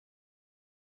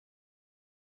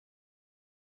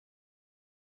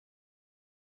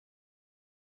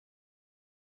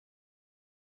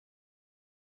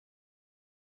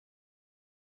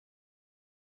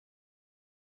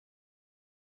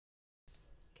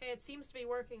it seems to be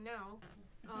working now.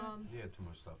 You had too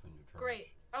much stuff in your trash.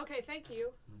 Great. Okay, thank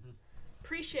you.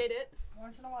 Appreciate it.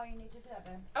 Once in a while you need to dip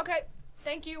in. Okay,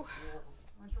 thank you.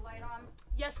 Want your light on?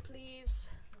 Yes, please.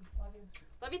 Love you.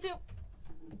 Love you too.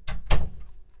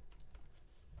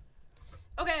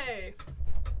 Okay.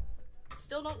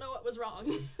 Still don't know what was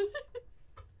wrong.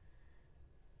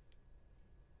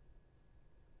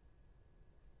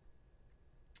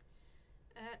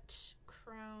 At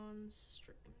Crown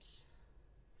Streams.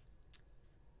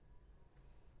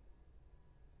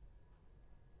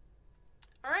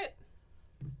 Alright.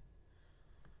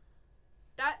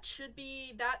 That should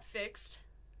be that fixed.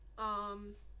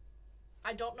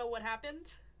 I don't know what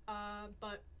happened,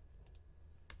 but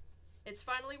it's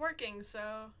finally working,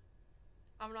 so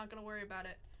I'm not gonna worry about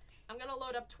it. I'm gonna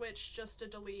load up Twitch just to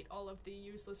delete all of the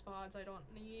useless VODs I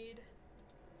don't need.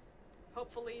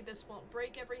 Hopefully this won't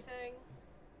break everything.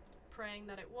 Praying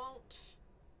that it won't.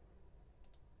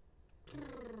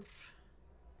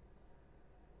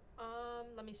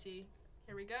 Let me see.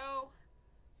 Here we go.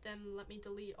 Then let me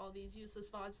delete all these useless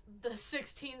VODs. The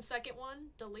 16-second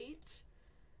one, delete.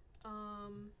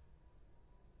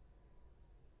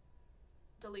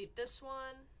 Delete this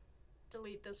one.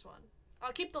 Delete this one.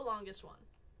 I'll keep the longest one.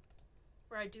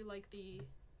 Where I do like the,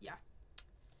 yeah.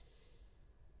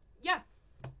 Yeah.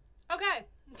 Okay.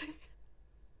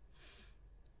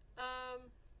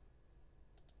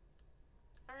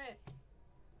 Alright.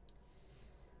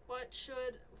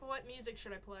 What music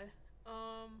should I play?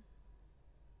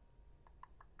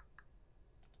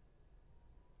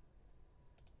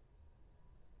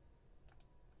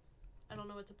 I don't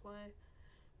know what to play.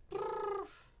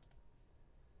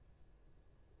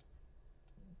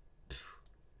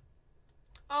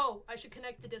 Oh, I should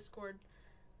connect to Discord.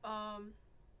 Let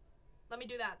me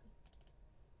do that.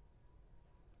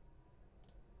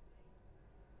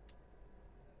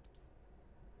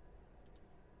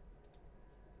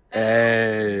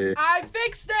 Hey. I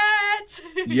fixed it!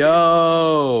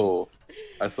 Yo!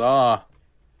 I saw.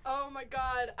 Oh my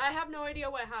god. I have no idea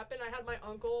what happened. I had my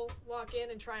uncle walk in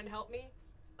and try and help me.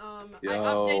 I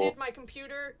updated my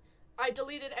computer. I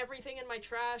deleted everything in my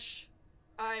trash.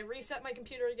 I reset my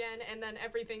computer again, and then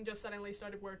everything just suddenly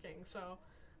started working. So,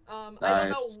 Nice. I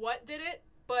don't know what did it,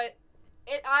 but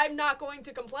I'm not going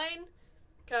to complain,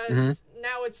 because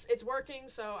now it's working,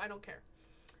 so I don't care.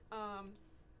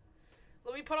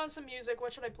 Let me put on some music.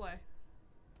 What should I play?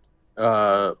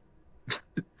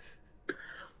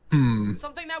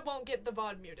 Something that won't get the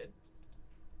VOD muted.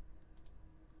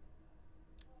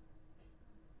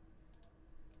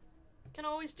 Can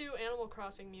always do Animal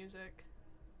Crossing music.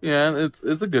 Yeah, it's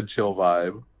a good chill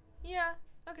vibe. Yeah.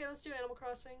 Okay, let's do Animal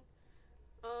Crossing.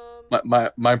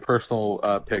 My personal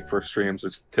pick for streams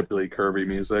is typically Kirby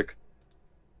music.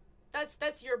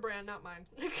 That's your brand, not mine.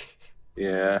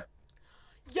 Yeah.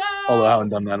 Yo! Although I haven't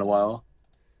done that in a while.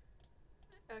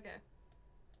 Okay.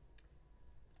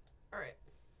 Alright.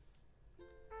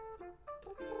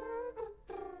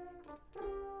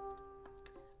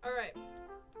 Alright.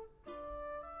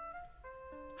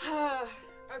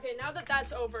 Okay, now that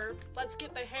that's over, let's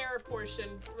get the hair portion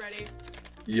ready.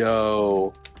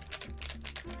 Yo.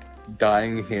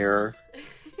 Dying hair.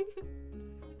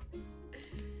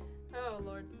 Oh,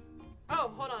 Lord.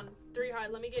 Oh, hold on. 3 high.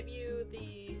 Let me get you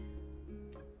the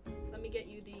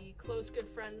close good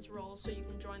friends role so you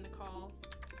can join the call.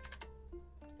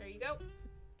 There you go.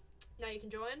 Now you can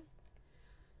join.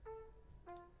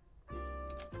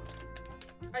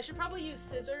 I should probably use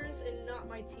scissors and not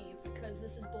my teeth because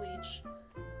this is bleach.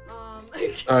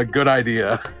 Good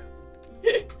idea.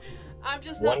 I'm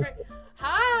just not very...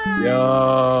 Hi!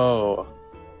 Yo!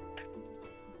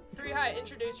 3 high,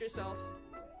 introduce yourself.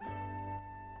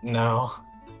 No.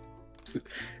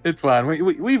 It's fine.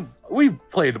 We've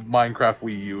played Minecraft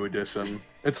Wii U edition.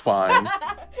 It's fine.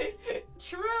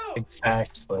 True!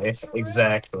 Exactly. True.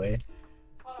 Exactly.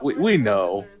 We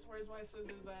know. Scissors? Where's my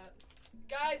scissors at?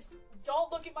 Guys,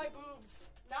 don't look at my boobs.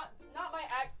 Not my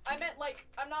act. I meant like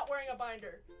I'm not wearing a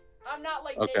binder. I'm not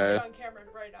like naked on camera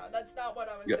right now. That's not what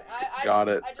I was saying.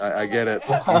 I get it.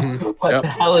 What the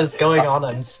hell is going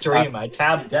on stream? I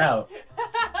tabbed out.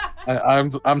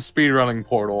 I'm speedrunning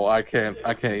Portal. I can't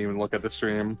even look at the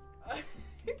stream.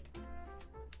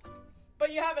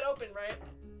 But you have it open, right?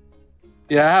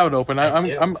 Yeah, I have it open.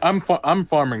 do. I'm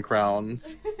farming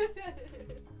crowns.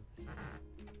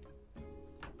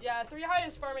 Yeah, 3 high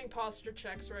is farming posture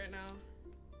checks right now.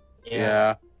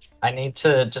 Yeah. I need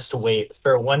to just wait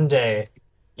for one day.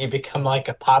 You become like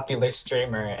a popular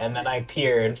streamer, and then I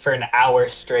appear, and for an hour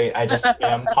straight, I just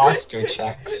spam posture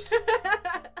checks.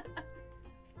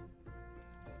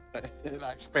 And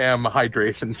I spam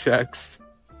hydration checks.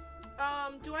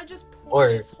 Do I just pour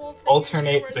Or this whole thing in here?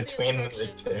 alternate Where's between the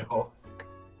instructions? two.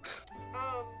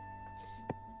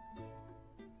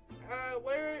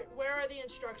 Where are the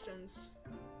instructions?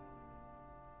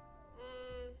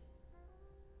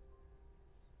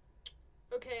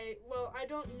 Okay, well, I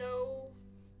don't know.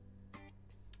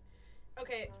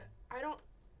 Okay, I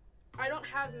don't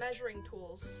have measuring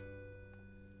tools.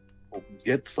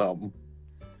 Get some.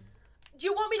 Do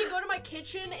you want me to go to my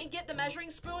kitchen and get the measuring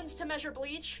spoons to measure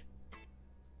bleach?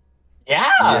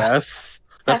 Yeah. Yes.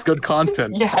 That's good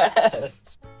content.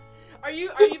 Yes. Are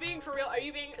you being for real? Are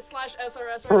you being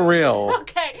 /SRS? For real.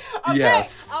 Okay.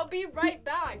 Yes. I'll be right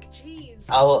back. Jeez.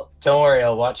 Don't worry,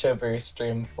 I'll watch over your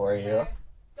stream for you. Okay.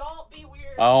 Don't be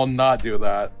weird. I'll not do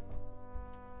that.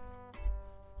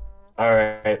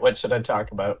 Alright, what should I talk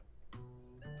about?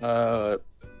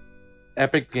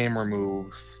 Epic Gamer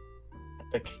moves.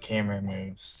 Epic gamer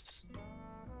moves.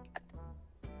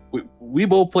 We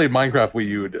both played Minecraft Wii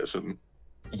U edition.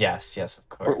 Yes, of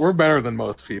course. We're better than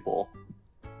most people.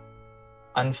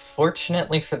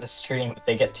 Unfortunately for the stream,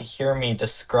 they get to hear me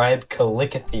describe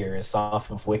Calicotheres off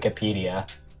of Wikipedia.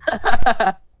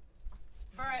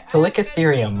 Alright.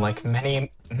 Calicotherium, like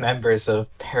many members of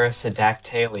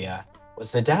Parasidactylia,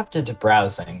 was adapted to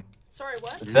browsing. Sorry,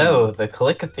 what? Though the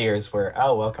Calicotheres were...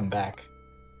 Oh, welcome back.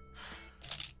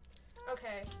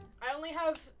 Okay. I only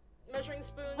have measuring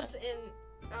spoons in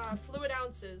fluid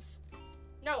ounces.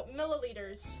 No,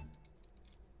 milliliters.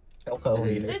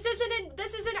 This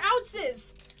is in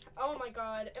ounces. Oh my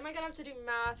god. Am I gonna have to do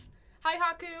math? Hi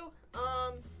Haku.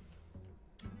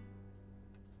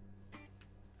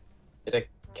 Get a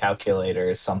calculator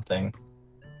or something.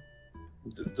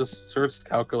 Just search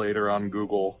calculator on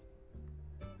Google.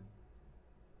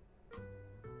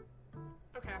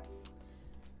 Okay.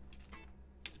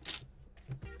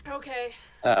 Okay.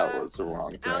 That was the wrong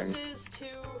thing. Ounces to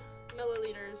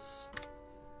milliliters.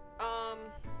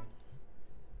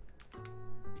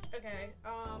 Okay,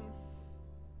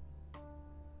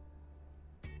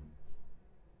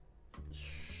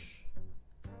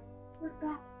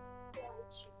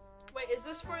 wait, is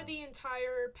this for the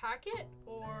entire packet,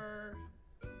 or?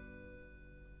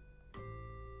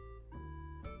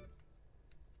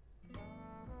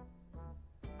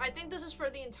 I think this is for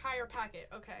the entire packet,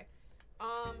 okay.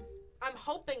 I'm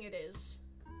hoping it is.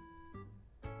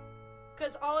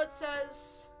 Because all it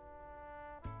says...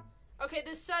 Okay,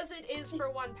 this says it is for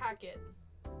one packet.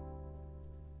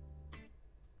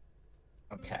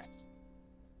 Okay.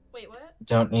 Wait, what?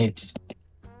 Don't need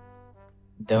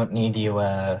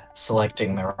you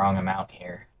selecting the wrong amount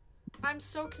here. I'm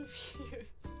so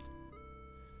confused.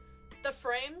 The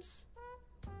frames?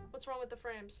 What's wrong with the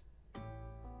frames?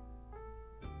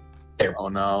 Oh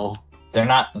no. They're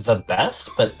not the best,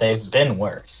 but they've been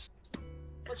worse.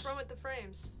 What's wrong with the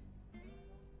frames?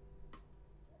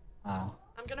 Oh.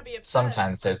 I'm gonna be upset.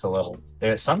 Sometimes there's a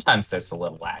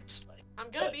little lag spike.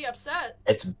 I'm gonna be upset.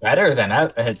 It's better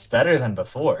than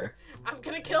before. I'm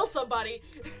gonna kill somebody.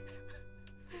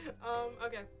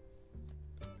 Okay.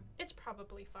 It's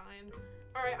probably fine.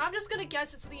 Alright, I'm just gonna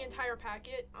guess it's the entire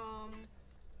packet.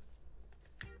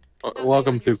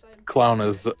 Welcome to Crown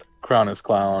is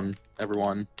Clown,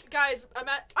 everyone. Guys,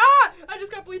 I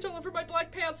just got bleach all over my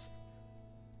black pants.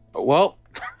 Well,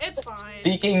 It's fine.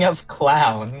 Speaking of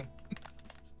clown,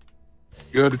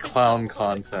 good I clown don't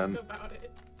wanna content. talk about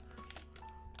it.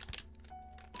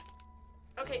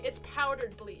 Okay, it's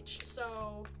powdered bleach,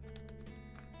 so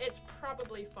it's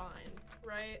probably fine,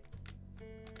 right?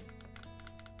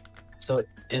 so it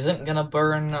isn't gonna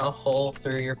burn a hole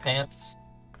through your pants?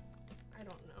 I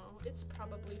don't know. It's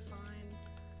probably fine.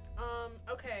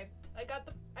 Okay. I got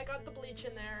the bleach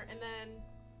in there, and then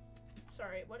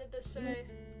sorry, what did this say?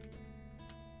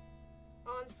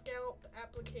 On scalp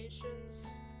applications.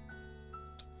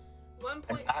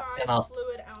 1.5 gonna-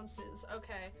 fluid ounces.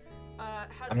 Okay. How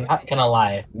do I'm I- not gonna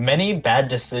lie. Many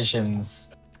bad things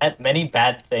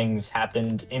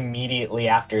happened immediately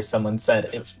after someone said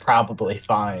it's probably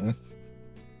fine.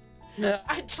 Yeah,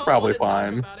 I it's don't probably wanna talk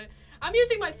fine. about it. I'm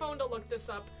using my phone to look this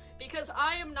up because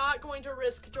I am not going to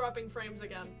risk dropping frames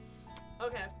again.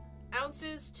 Okay.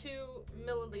 Ounces to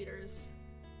milliliters.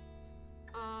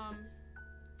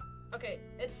 Okay,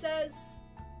 it says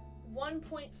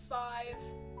 1.5.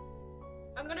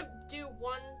 I'm gonna do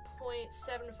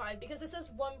 1.75 because it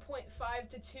says 1.5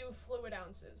 to 2 fluid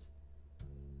ounces.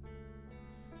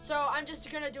 So I'm just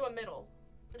gonna do a middle.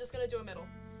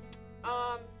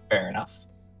 Fair enough.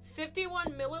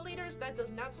 51 milliliters? That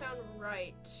does not sound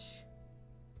right.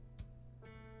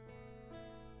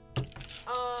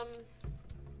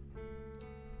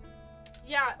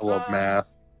 Yeah. I love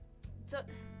math.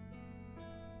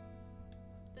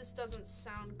 Does This doesn't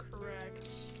sound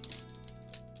correct.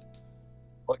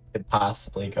 What could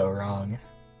possibly go wrong?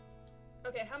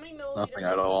 Okay, how many milliliters Nothing is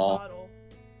at this all. bottle?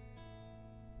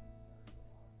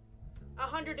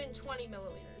 120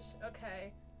 milliliters.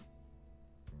 Okay.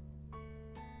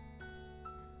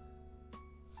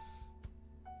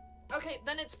 Okay,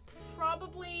 then it's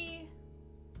probably...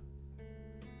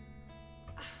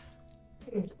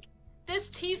 This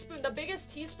teaspoon, the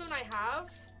biggest teaspoon I have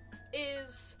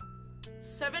is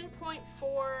 7.4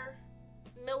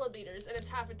 milliliters, and it's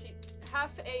half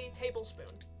a tablespoon.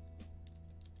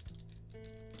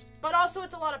 But also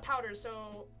it's a lot of powder,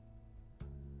 so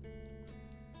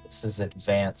This is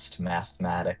advanced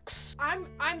mathematics. I'm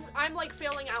like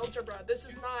failing algebra. This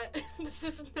is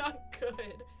not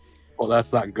good. Well,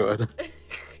 that's not good.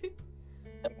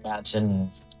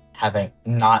 Imagine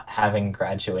not having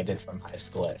graduated from high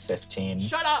school at 15.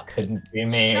 Shut up. Couldn't be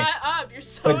me. Shut up. You're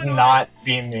so Could annoying. not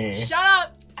be me. Shut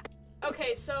up.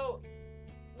 Okay, so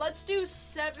let's do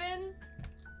 7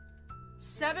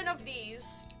 of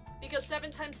these because 7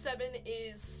 times 7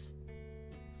 is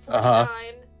 49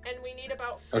 and we need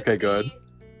about 50 Okay, good.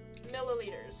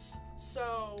 milliliters.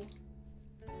 So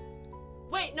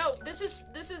wait, no, this is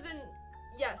in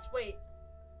yes, wait.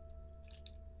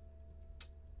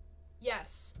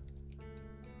 Yes.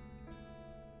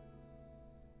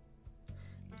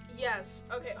 Yes.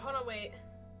 Okay, hold on, wait.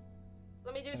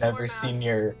 Let me do some more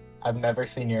math. I've never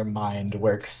seen your mind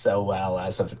work so well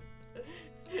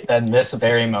than this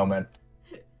very moment.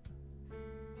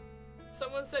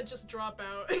 Someone said just drop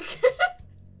out.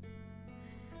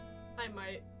 I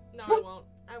might. No, I won't.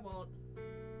 I won't.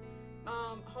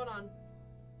 Hold on.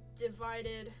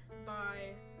 Divided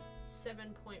by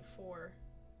 7.4.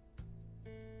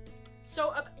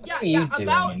 So, about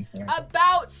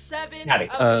 7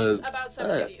 Gotta of these. About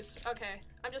 7 of alright. these. Okay.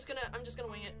 I'm just gonna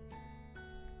wing it.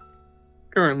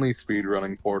 Currently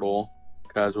speedrunning Portal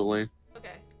casually.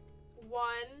 Okay. 1.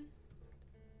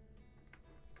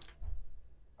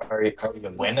 Are you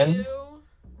winning? 2.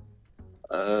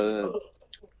 Uh,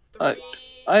 3.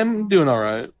 I'm doing all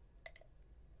right.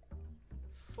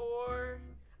 4.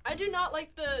 I do not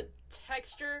like the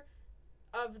texture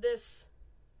of this.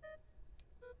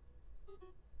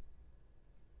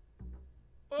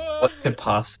 What could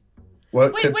possibly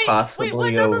Wait, go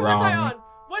what number was I wrong? on?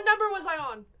 What number was I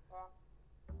on?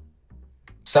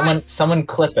 Someone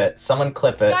clip it. Someone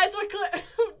clip it. Guys, what no,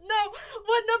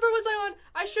 what number was I on?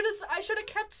 I should have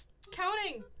kept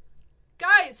counting.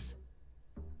 Guys,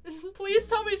 please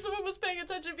tell me someone was paying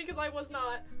attention because I was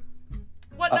not.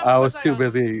 What number I was was too on?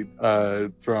 busy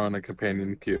throwing a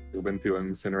companion cube into an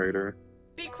incinerator.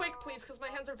 Be quick, please, because my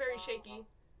hands are very shaky.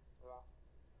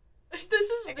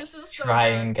 This is so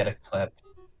Try bad. and get a clip.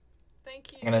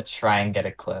 Thank you. I'm gonna try and get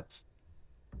a clip.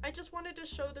 I just wanted to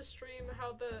show the stream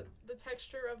how the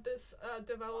texture of this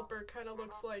developer kind of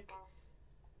looks like,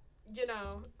 you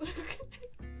know.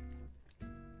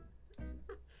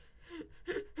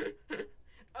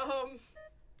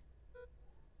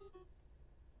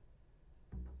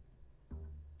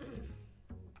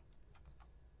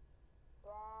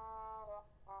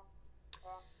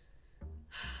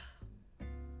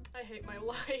 I hate my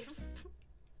life.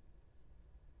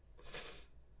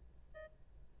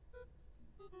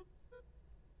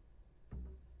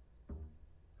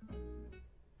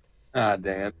 Ah,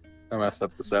 dang it. I messed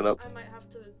up the setup. I might have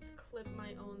to clip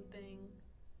my own thing.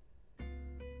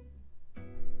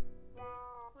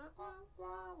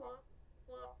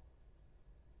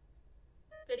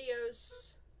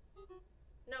 Videos.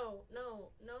 No,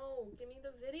 give me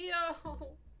the video.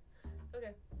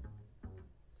 Okay.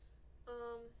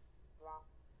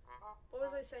 What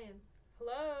was I saying?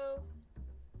 Hello?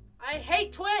 I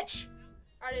hate Twitch!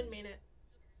 I didn't mean it.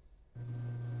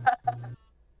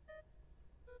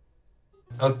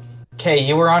 Okay,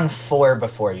 you were on 4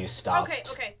 before you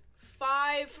stopped. Okay.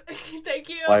 5. Thank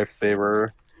you. Lifesaver.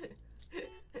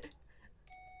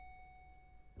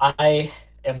 I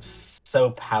am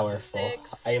so powerful.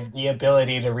 6. I have the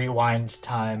ability to rewind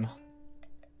time.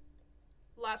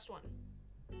 Last one.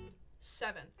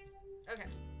 7. Okay.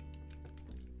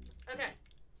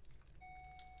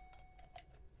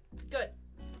 Good.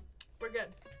 We're good.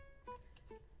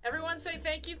 Everyone say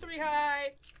thank you, 3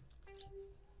 High.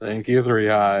 Thank you, 3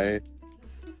 High.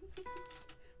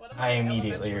 What am I an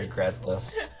immediately elementary regret school-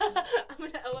 this. I'm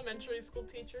an elementary school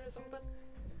teacher or something.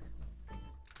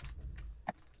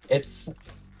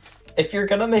 If you're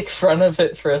gonna make fun of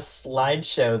it for a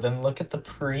slideshow, then look at the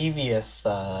previous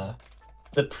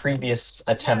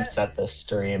attempts at this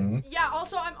stream. Yeah,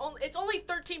 also it's only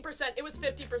 13%. It was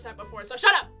 50% before, so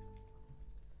shut up!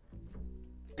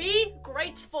 Be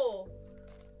grateful.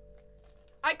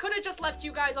 I could have just left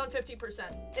you guys on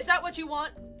 50%. Is that what you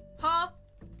want? Huh?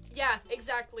 Yeah,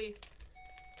 exactly.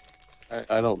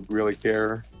 I don't really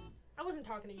care. I wasn't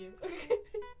talking to you.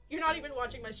 You're not even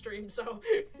watching my stream, so...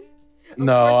 Of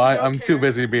No, course you don't I'm too care.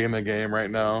 busy being in the game right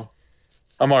now.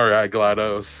 I'm alright,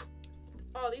 GLaDOS.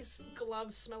 Oh, these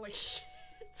gloves smell like shit.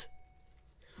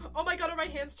 Oh my god, are my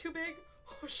hands too big?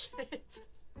 Oh shit.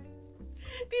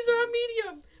 These are a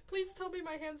medium. Please tell me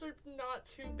my hands are not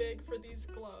too big for these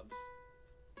gloves.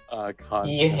 God.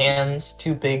 He hands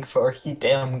too big for he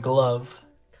damn glove.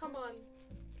 Come on.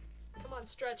 Come on,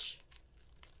 stretch.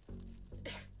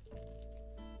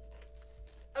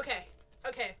 Okay.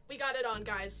 Okay, we got it on,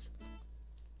 guys.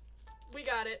 We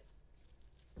got it.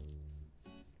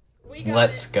 We got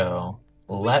Let's it. go.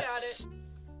 Let's.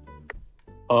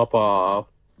 Up off.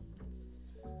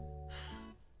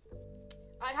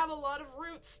 I have a lot of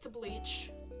roots to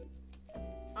bleach.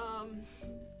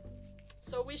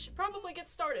 So we should probably get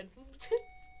started.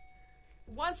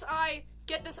 Once I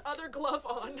get this other glove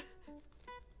on.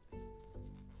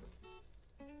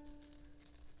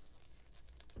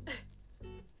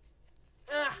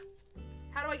 Ugh.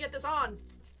 How do I get this on?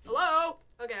 Hello?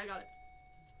 Okay, I got it.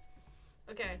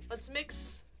 Okay, let's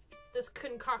mix this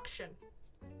concoction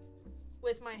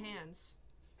with my hands.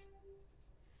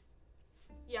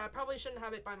 Yeah, I probably shouldn't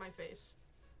have it by my face.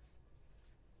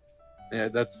 Yeah,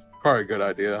 that's probably a good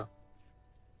idea.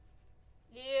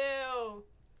 Ew.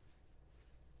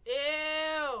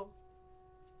 Ew.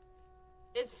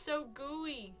 It's so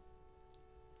gooey.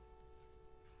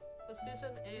 Let's do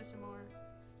some ASMR.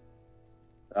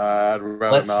 I'd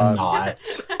rather Let's not. not.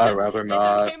 I'd rather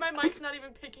not. It's okay, my mic's not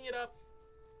even picking it up.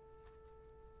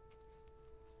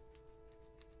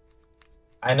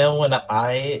 I know when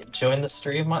I joined the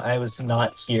stream, I was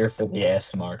not here for the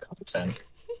ASMR content.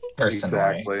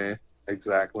 Personally.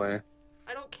 Exactly.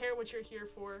 I don't care what you're here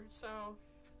for, so...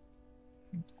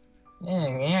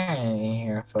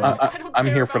 Here for I don't I'm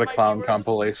care here for the about my clown viewers.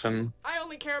 compilation. I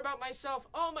only care about myself.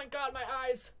 Oh my god, my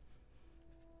eyes.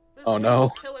 This Oh, bleach no.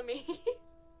 is killing me.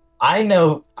 I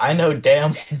know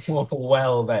damn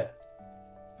well that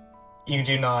you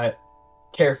do not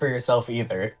care for yourself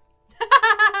either.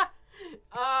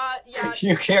 Yeah.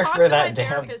 You care talk for to my that damn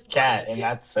therapist, cat, buddy. and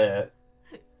that's it.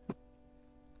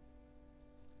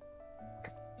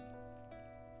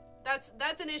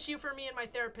 That's an issue for me and my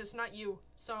therapist, not you.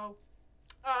 So,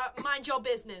 mind your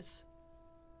business.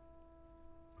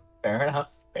 Fair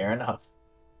enough. Fair enough.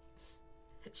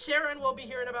 Sharon will be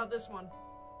hearing about this one.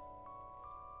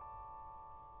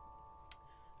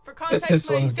 For context, This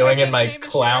my one's going in therapist's my name is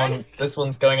clown. Sharon. This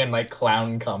one's going in my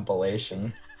clown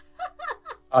compilation.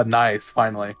 Nice,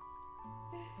 finally.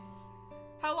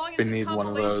 How long is We this need one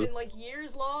of compilation? those. Like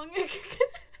years long?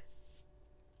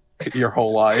 Your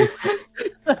whole life.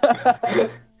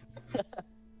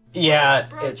 Yeah,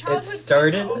 Bro, it childhood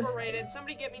started. friends are overrated.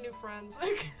 Somebody get me new friends.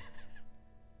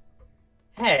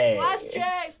 Hey.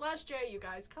 /J, you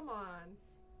guys, come on.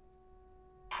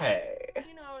 Hey.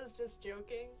 You know I was just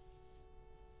joking.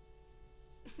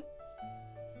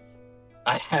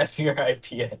 I have your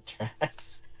IP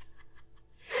address.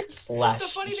 /J. The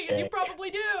funny thing is you probably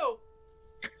do.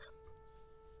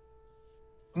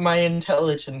 My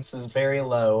intelligence is very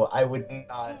low. I would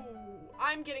not. Ooh,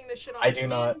 I'm getting this shit on I my do skin,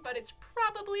 not. but it's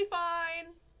probably fine.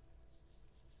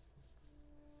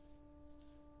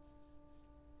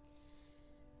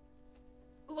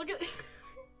 Look at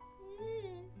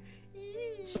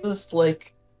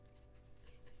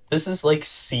This is like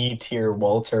C tier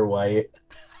Walter White.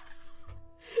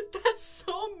 That's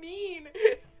so mean.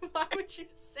 Why would you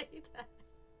say that?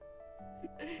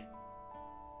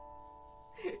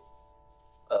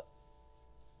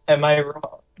 Am I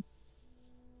wrong?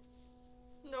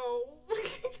 No.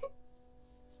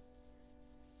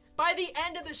 By the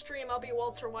end of the stream, I'll be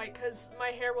Walter White because my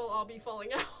hair will all be falling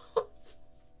out.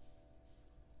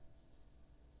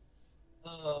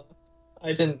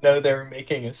 I didn't know they were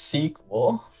making a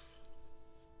sequel.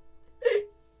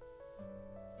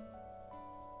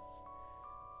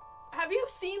 Have you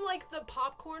seen like the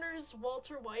Popcorners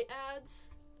Walter White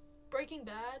ads? Breaking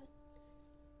Bad?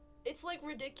 It's like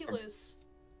ridiculous.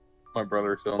 My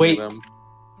brother showed Wait. me them.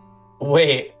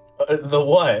 Wait, the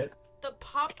what? The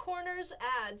Popcorners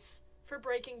ads for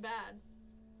Breaking Bad.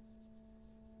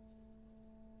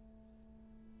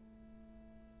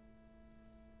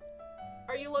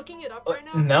 Are you looking it up right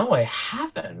now? No, I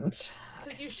haven't.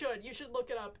 Because you should. You should look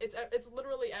it up. It's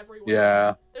literally everywhere.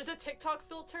 Yeah. There's a TikTok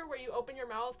filter where you open your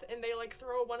mouth and they like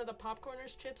throw one of the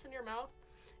Popcorners chips in your mouth,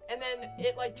 and then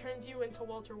it like turns you into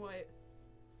Walter White.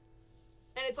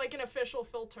 And it's like an official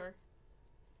filter.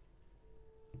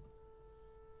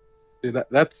 Dude,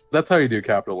 that's how you do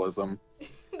capitalism.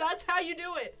 That's how you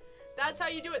do it. That's how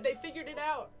you do it. They figured it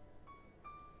out.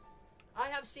 I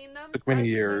have seen them. Took many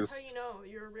That's years. how you know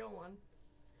you're a real one.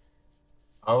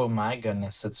 Oh my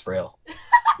goodness, it's real.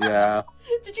 Yeah.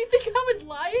 Did you think I was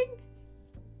lying?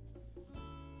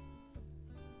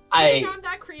 You think I'm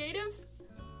that creative?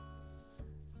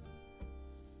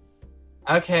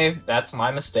 Okay, that's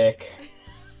my mistake.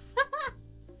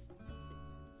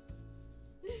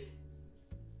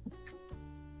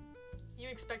 You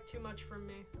expect too much from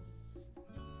me.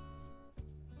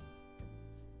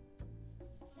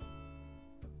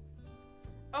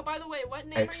 Oh, by the way, what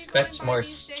name I are you expect going by more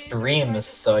these days, or should I streams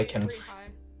just so I say can 3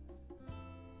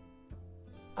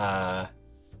 high?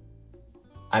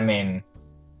 I mean,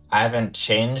 I haven't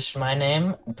changed my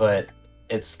name, but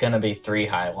it's gonna be 3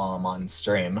 high while I'm on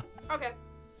stream. Okay,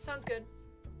 sounds good.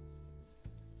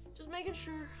 Just making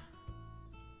sure.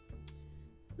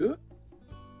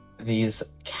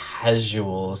 These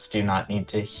casuals do not need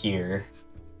to hear.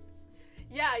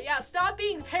 Yeah, stop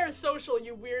being parasocial,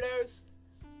 you weirdos.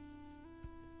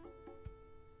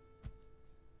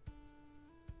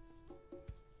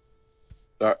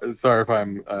 Sorry if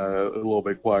I'm a little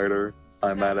bit quieter.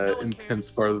 I'm No, at no an one intense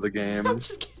cares. part of the game. I'm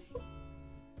just kidding.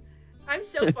 I'm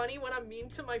so funny when I'm mean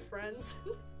to my friends.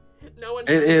 No one.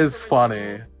 It shows is up for my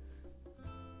funny. phone.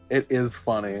 It is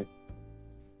funny.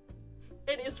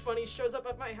 It is funny. Shows up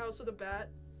at my house with a bat.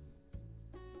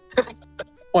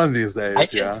 One of these days, I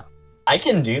can- yeah. I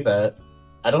can do that.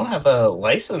 I don't have a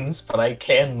license, but I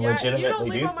can Yeah, you don't legitimately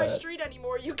live do on my that. street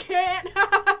anymore. You can't.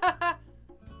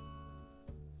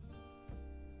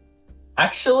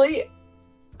 Actually,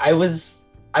 I was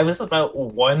about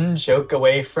one joke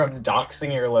away from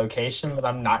doxing your location, but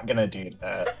I'm not gonna do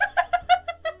that.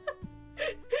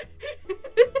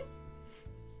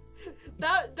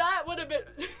 that would have been.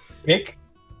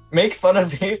 Make fun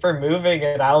of me for moving,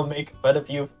 and I'll make fun of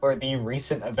you for the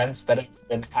recent events that have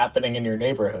been happening in your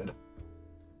neighborhood.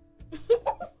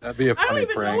 That'd be a I don't funny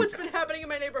even know prank. what's been happening in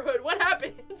my neighborhood. What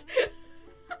happened?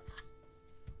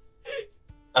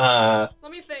 Let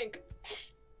me think.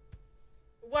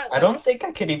 What? I don't think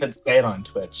I could even say it on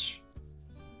Twitch.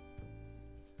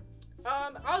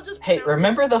 I'll just. Hey, pronounce it.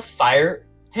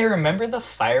 remember the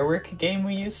firework game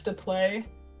we used to play?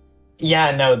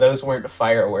 Yeah, no, those weren't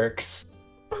fireworks.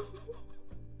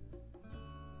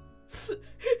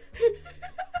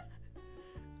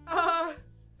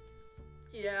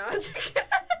 Yeah.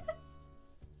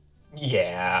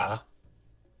 Yeah.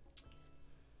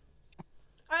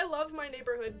 I love my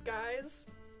neighborhood, guys.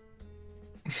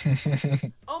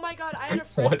 Oh my god, I had a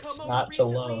friend What's come over not to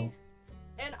recently, love?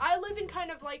 and I live in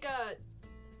kind of like a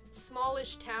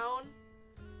smallish town.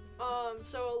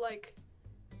 So like,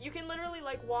 you can literally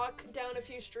like walk down a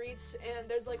few streets, and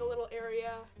there's like a little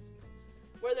area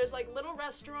where there's like little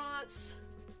restaurants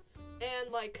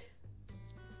and like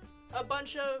a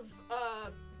bunch of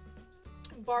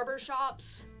barber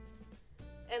shops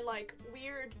and like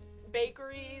weird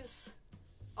bakeries,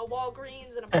 a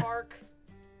Walgreens and a park.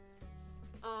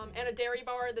 And a dairy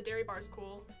bar. The dairy bar's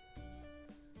cool.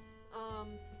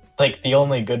 Like the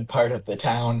only good part of the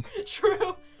town.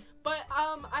 True. But,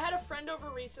 I had a friend over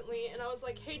recently, and I was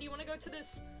like, hey, do you want to go to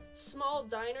this small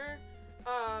diner,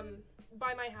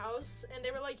 by my house? And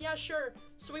they were like, yeah, sure.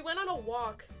 So we went on a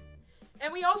walk.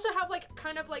 And we also have, like,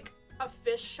 kind of like a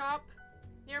fish shop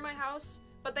near my house.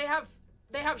 But they have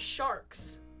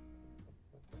sharks.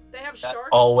 They have That sharks.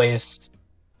 always,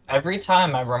 every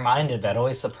time I'm reminded, that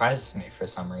always surprises me for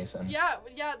some reason. Yeah,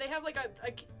 they have like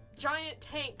a giant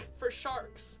tank for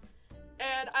sharks.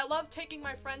 And I love taking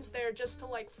my friends there just to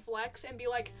like flex and be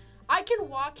like, I can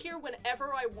walk here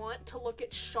whenever I want to look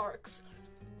at sharks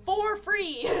for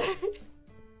free. I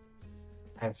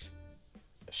have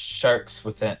sharks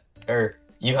within, or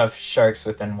you have sharks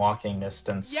within walking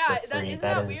distance Yeah, for free. isn't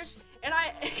that weird? And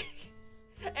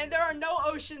and there are no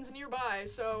oceans nearby,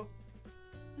 so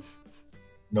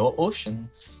No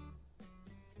oceans.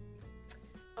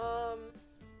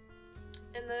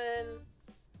 and then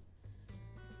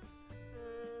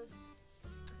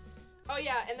oh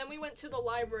yeah, and then we went to the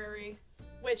library,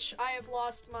 which I have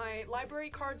lost my library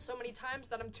card so many times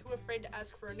that I'm too afraid to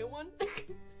ask for a new one.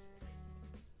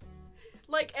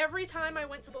 Like, every time I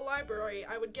went to the library,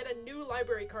 I would get a new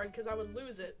library card because I would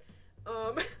lose it.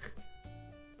 Oh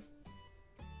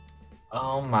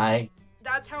my.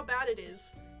 That's how bad it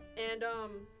is. And,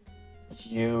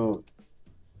 so...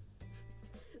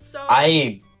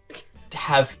 I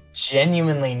have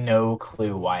genuinely no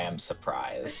clue why I'm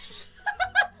surprised.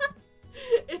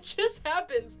 It just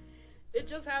happens. It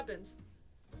just happens.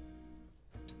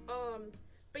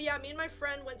 But yeah, me and my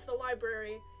friend went to the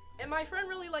library, And my friend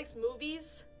really likes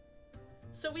movies.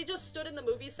 So we just stood in the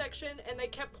movie section and they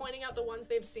kept pointing out the ones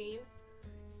they've seen.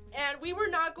 And we were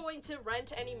not going to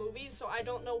rent any movies, so I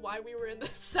don't know why we were in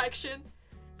this section.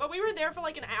 But we were there for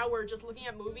like an hour just looking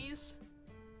at movies.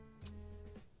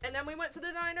 And then we went to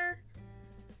the diner.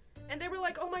 And they were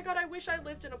like, oh my god, I wish I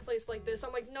lived in a place like this.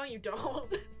 I'm like, no, you don't.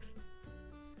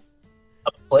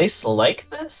 A place like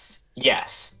this?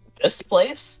 Yes. This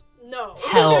place? No.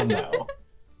 Hell no.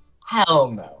 Hell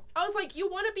no. I was like, you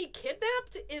want to be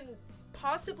kidnapped in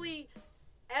possibly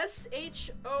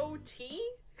SHOT?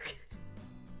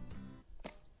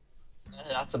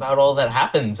 That's about all that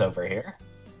happens over here.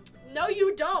 No,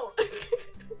 you don't.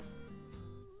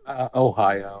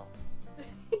 Ohio.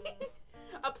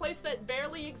 A place that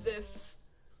barely exists.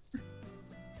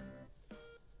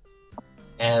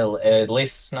 And at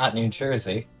least it's not New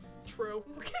Jersey. True.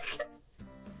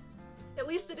 At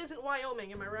least it isn't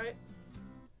Wyoming, am I right?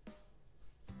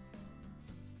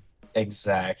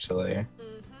 Exactly.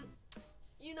 Mm-hmm.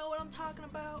 You know what I'm talking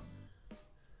about?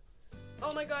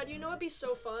 Oh my god, you know it'd be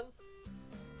so fun?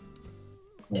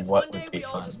 If What one day would be we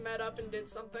all fun? just met up and did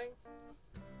something,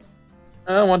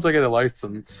 Once I get a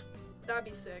license. that'd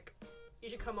be sick. You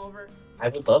should come over. I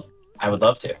would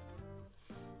love to.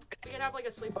 We could have like a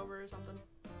sleepover or something.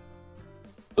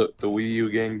 The Wii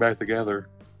U gang back together.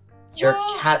 Your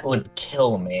Whoa! cat would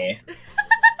kill me.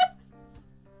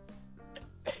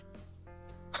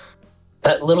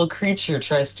 That little creature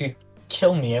tries to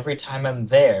kill me every time I'm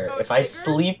there. Oh, If I Tigger?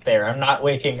 sleep there, I'm not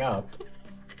waking up.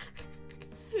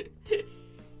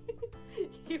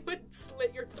 He would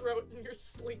slit your throat in your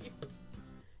sleep.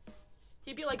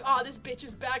 He'd be like, "Oh, this bitch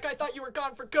is back. I thought you were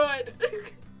gone for good."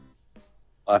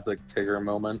 I'll have to take her a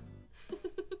moment.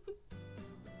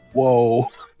 Whoa.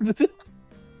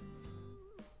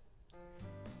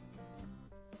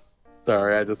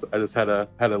 Sorry, I just had a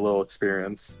little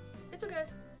experience. It's okay.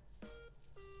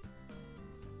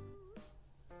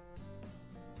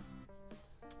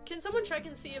 Can someone check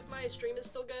and see if my stream is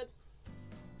still good?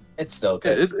 It's still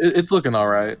Yeah, good. it's looking all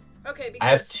right. Okay, because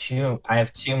I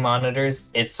have two monitors.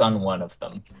 It's on one of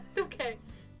them. Okay.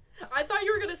 I thought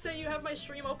you were gonna say you have my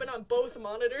stream open on both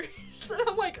monitors, and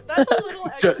I'm like, that's a little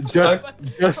extra.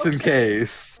 Just in okay.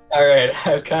 case. All right,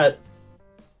 I've got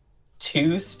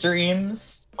 2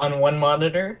 streams on one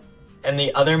monitor, and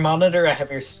the other monitor I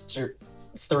have your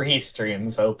 3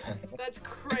 streams open. That's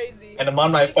crazy. And I'm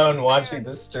on my Biggest phone watching fan.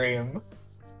 the stream.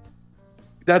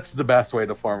 That's the best way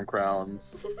to farm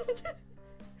crowns.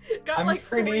 Got I'm like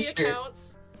pretty 3 sure-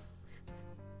 accounts.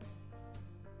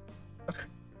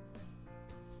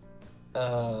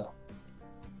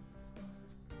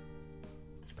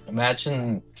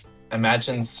 Imagine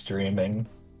streaming.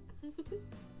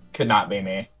 Could not be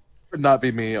me. Would not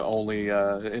be me only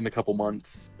in a couple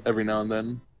months, every now and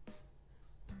then.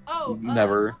 Oh,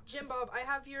 Never. Jim Bob, I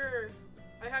have your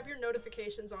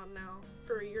notifications on now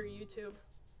for your YouTube.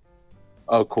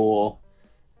 Oh, cool.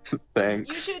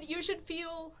 Thanks. You should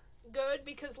feel good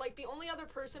because like the only other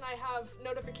person I have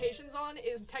notifications on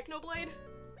is Technoblade.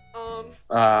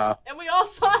 And we all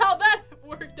saw how that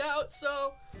worked out,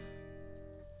 so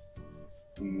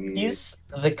He's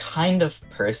the kind of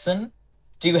person.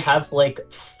 Do you have like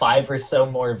 5 or so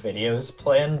more videos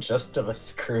planned just to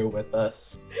screw with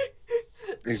us?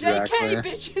 Exactly. JK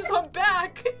bitches, I'm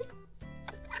back.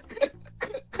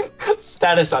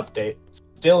 Status update.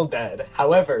 Still dead.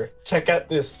 However, check out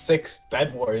this 6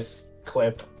 Bed Wars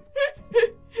clip.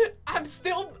 I'm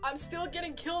still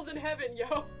getting kills in heaven,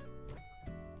 yo.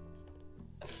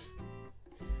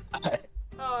 Oh,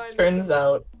 I miss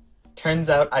it. Turns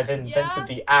out I've invented Yeah?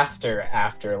 the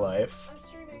afterlife. I'm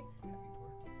streaming.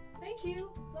 Thank you.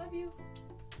 Love you.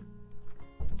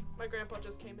 My grandpa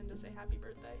just came in to say happy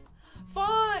birthday.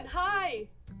 Fawn, hi.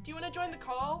 Do you want to join the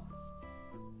call?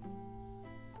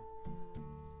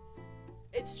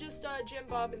 It's just Jim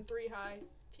Bob and 3 hi.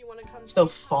 If you want to come. So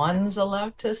Fawn's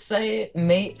allowed to say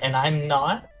mate and I'm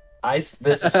not? This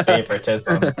is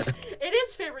favoritism. It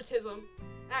is favoritism,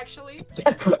 actually.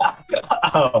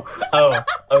 oh,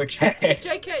 okay.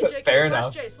 JK, Fair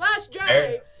 /J.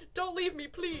 Fair. Don't leave me,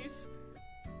 please.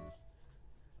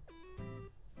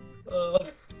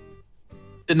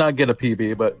 Did not get a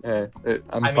PB, but I'm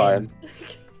I mean- fine.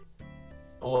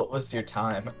 What was your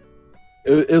time?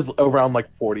 It was around like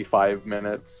 45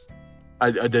 minutes. I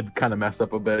did kind of mess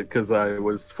up a bit because I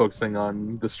was focusing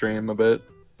on the stream a bit.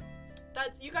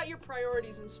 You got your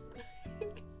priorities in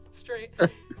straight.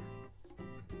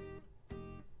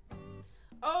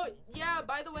 Oh yeah,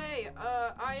 by the way,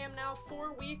 I am now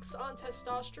 4 weeks on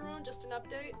testosterone. Just an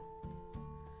update.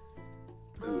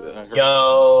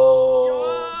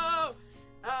 Yo.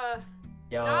 Yo.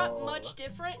 Yo. Not much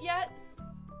different yet.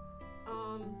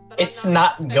 But It's I'm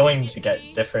not expecting going it to be.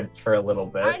 get different for a little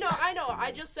bit. I know.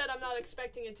 I just said I'm not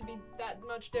expecting it to be that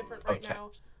much different right Okay. now.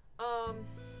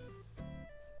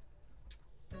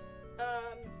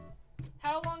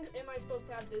 How long am I supposed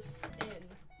to have this in?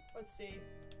 Let's see.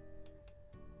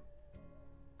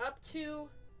 Up to...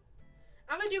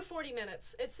 I'm gonna do 40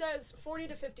 minutes. It says 40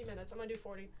 to 50 minutes. I'm gonna do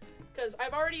 40. Because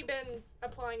I've already been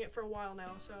applying it for a while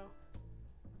now, so...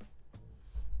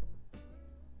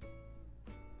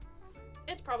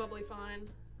 It's probably fine.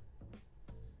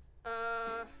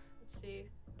 Let's see.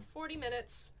 40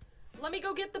 minutes. Let me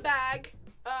go get the bag.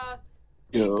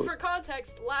 Yo. For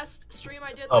context, last stream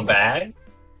I did A like bag? this.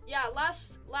 Yeah,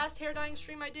 last hair dyeing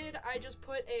stream I did, I just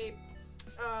put a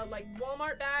like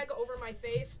Walmart bag over my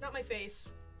face, not my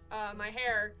face, my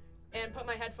hair, and put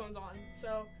my headphones on.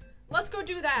 So let's go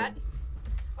do that.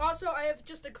 Also, I have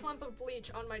just a clump of bleach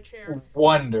on my chair.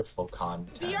 Wonderful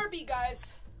content. BRB,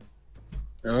 guys.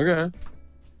 Okay.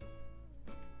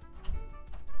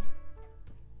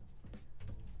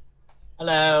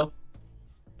 Hello.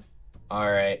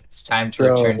 Alright, it's time to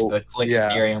So, return to the Click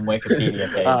yeah. Ethereum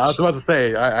Wikipedia page. I was about to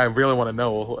say, I really want to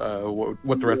know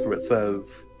what the rest of it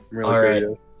says. I'm really All right.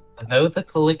 curious. Though the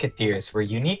Calicotheres were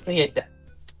uniquely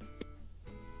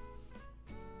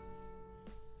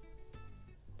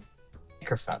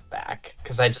microphone back,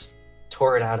 because I just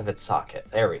tore it out of its socket.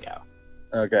 There we go.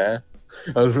 Okay.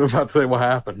 I was about to say what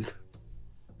happened.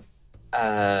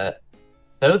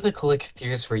 Though the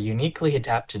Calicotheres were uniquely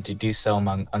adapted to do so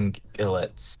among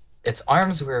ungulates, its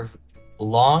arms were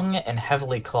long and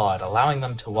heavily clawed, allowing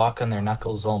them to walk on their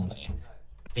knuckles only.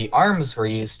 The arms were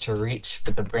used to reach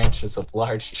for the branches of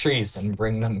large trees and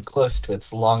bring them close to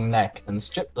its long neck and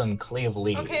strip them clean of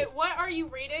leaves. Okay, what are you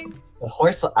reading? The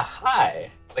horse...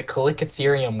 Hi! The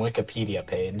Calicotherium Wikipedia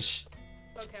page.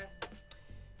 Okay.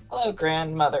 Hello,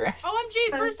 grandmother.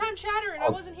 OMG, first time chatter and I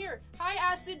wasn't here. Hi,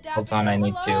 Acid Daffy. Hold on, I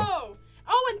need to. Hello.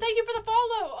 Oh, and thank you for the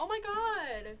follow. Oh my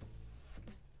god.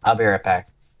 I'll be right back.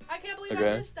 I can't believe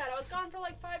Okay. I missed that. I was gone for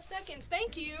like 5 seconds.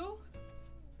 Thank you.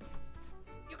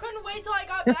 You couldn't wait till I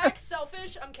got back.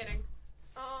 Selfish. I'm kidding.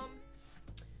 I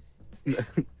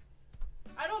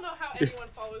don't know how anyone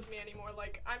follows me anymore.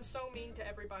 Like, I'm so mean to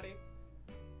everybody.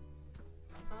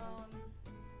 Let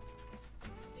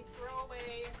me throw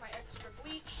away my extra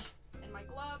bleach and my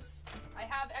gloves. I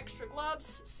have extra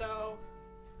gloves, so...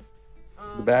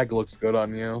 The bag looks good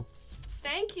on you.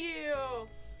 Thank you!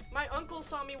 My uncle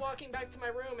saw me walking back to my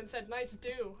room and said, nice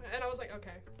do. And I was like,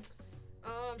 okay.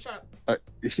 Shut up.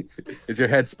 Is your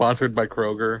head sponsored by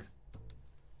Kroger?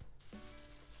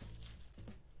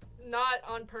 Not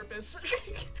on purpose.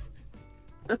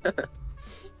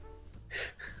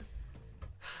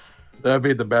 That'd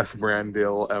be the best brand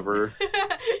deal ever.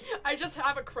 I just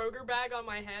have a Kroger bag on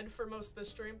my head for most of the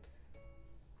stream.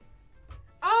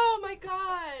 Oh my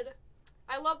god!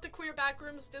 I love the Queer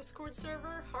Backrooms Discord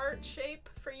server. Heart shape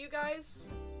for you guys.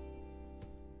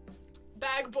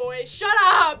 Bag boy. Shut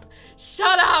up!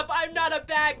 Shut up! I'm not a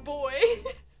bag boy.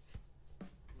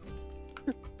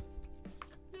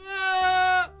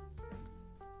 Ah.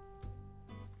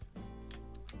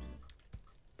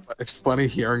 It's funny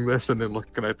hearing this and then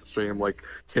looking at the stream like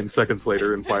 10 seconds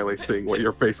later and finally seeing what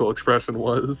your facial expression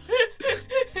was.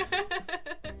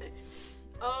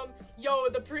 Yo,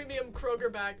 the premium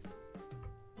Kroger bag.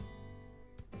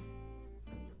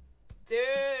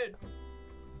 Dude.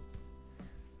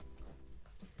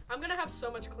 I'm gonna have so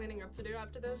much cleaning up to do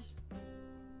after this.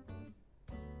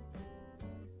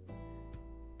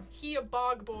 He a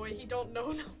bog boy, he don't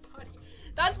know nobody.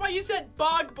 That's why you said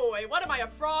bog boy. What am I, a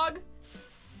frog?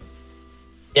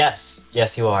 Yes,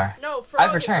 yes, you are. No, Frog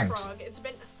I've returned. is a frog. It's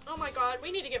been... Oh my god,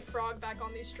 we need to get Frog back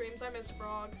on these streams. I miss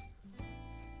Frog.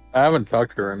 I haven't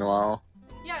talked to her in a while.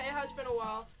 Yeah, it has been a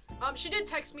while. She did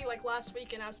text me like last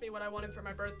week and asked me what I wanted for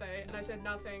my birthday, and I said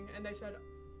nothing, and they said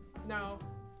no.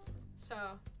 So...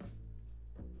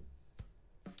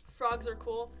 Frogs are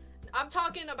cool. I'm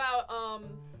talking about,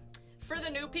 for the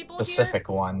new people Specific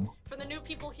here... one. For the new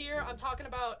people here, I'm talking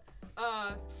about,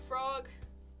 Frog...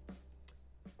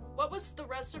 What was the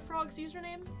rest of Frog's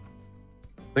username?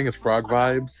 I think it's Frog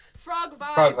Vibes. Frog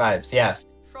Vibes. Frog vibes,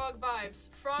 yes. Frog Vibes.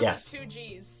 Frog Yes. with 2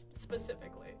 G's,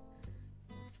 specifically.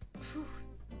 Whew.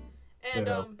 And,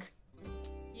 Good oak.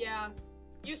 yeah.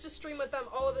 Used to stream with them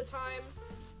all of the time.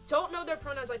 Don't know their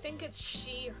pronouns. I think it's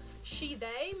she,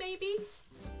 they, maybe?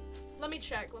 Let me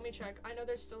check. I know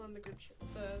they're still in the group chat.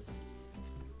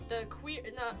 The queer,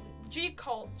 no,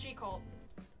 G-Cult.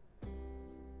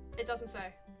 It doesn't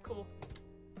say. Cool.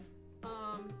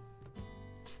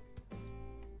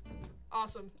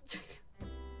 Awesome.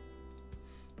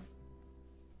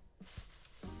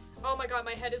 Oh my god,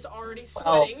 my head is already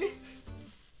Well- sweating.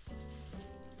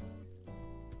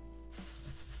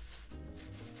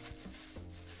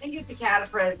 And get the cat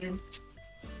a present.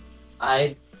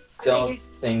 I don't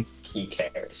think he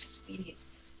cares. He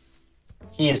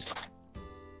is fine.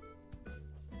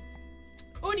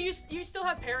 Oh, do you still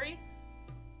have Perry?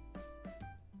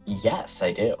 Yes,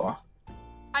 I do.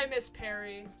 I miss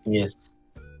Perry. He's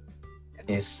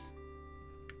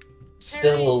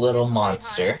still a little is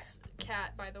monster. Beihai's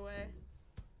cat, by the way.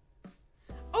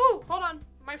 Oh, hold on.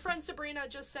 My friend Sabrina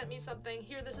just sent me something.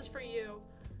 Here, this is for you.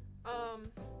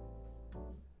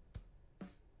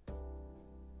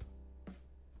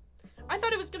 I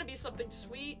thought it was gonna be something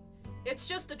sweet. It's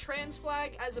just the trans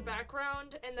flag as a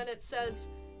background, and then it says,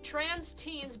 "Trans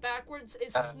teens backwards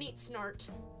is sneet snart."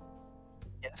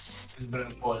 Yes.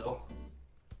 Foil.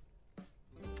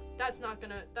 That's not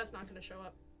gonna show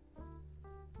up.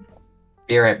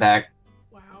 Be right back.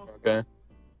 Wow. Okay.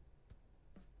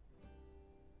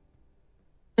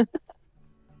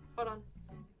 Hold on.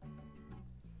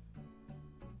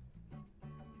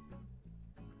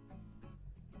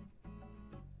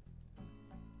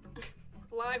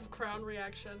 Live crown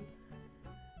reaction.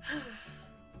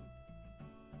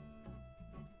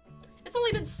 It's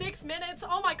only been 6 minutes.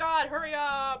 Oh my god, hurry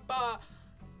up.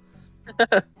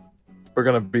 We're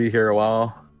gonna be here a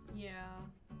while. Yeah.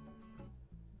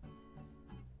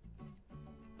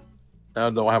 Now I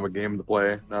don't have a game to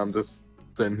play. Now I'm just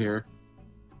sitting here,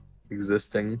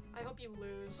 existing. I hope you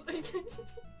lose.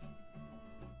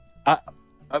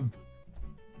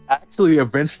 Actually,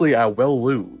 eventually I will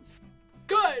lose.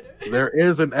 Good. There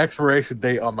is an expiration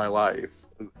date on my life.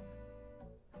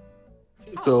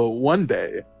 So one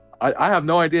day, I have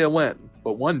no idea when,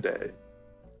 but one day.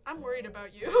 I'm worried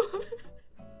about you.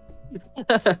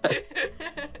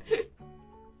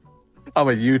 I'm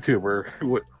a YouTuber.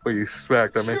 What do you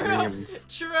expect? I make True. memes.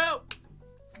 True.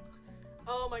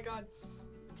 Oh my god.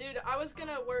 Dude, I was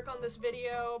gonna work on this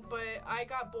video, but I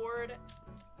got bored,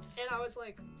 and I was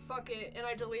like, fuck it, and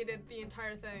I deleted the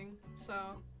entire thing, so.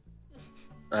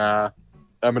 I've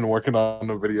been working on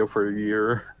a video for a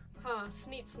year. Huh,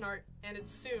 sneet snart, and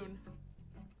it's soon.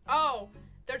 Oh,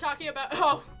 they're talking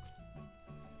about,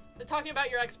 they're talking about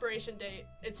your expiration date.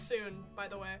 It's soon, by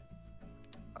the way.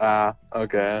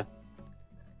 Okay.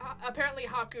 Apparently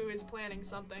Haku is planning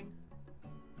something.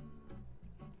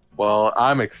 Well,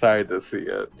 I'm excited to see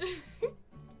it.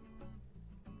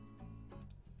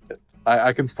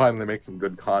 I can finally make some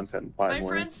good content, finally. My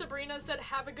friend Sabrina said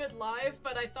have a good life,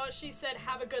 but I thought she said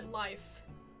have a good life.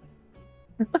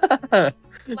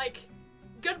 Like,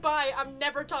 goodbye, I'm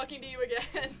never talking to you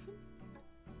again.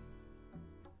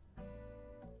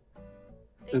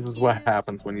 This is what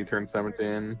happens when you turn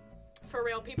 17. For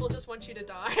real, people just want you to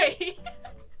die.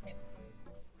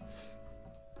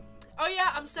 Oh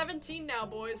yeah, I'm 17 now,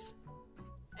 boys.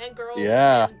 And girls,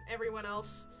 Yeah. and everyone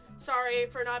else. Sorry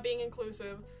for not being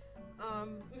inclusive.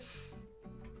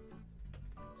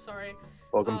 Sorry.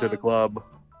 Welcome to the club.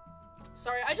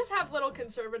 Sorry, I just have little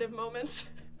conservative moments.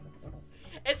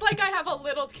 It's like I have a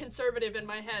little conservative in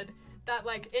my head that,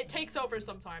 like, it takes over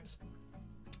sometimes.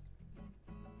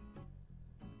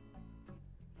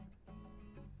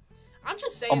 I'm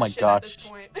just saying Oh my shit at this gosh.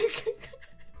 point.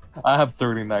 I have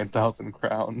 39,000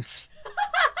 crowns.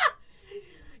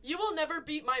 You will never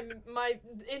beat my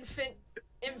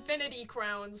infinity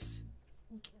crowns.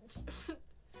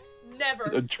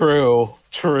 Never. True.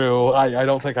 I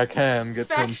don't think I can get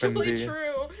to Factually infinity.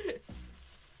 true.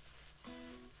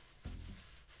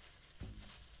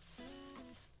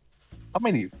 How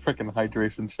many freaking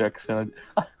hydration checks can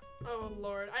Oh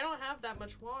lord, I don't have that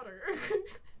much water.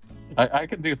 I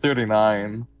can do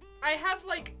 39. I have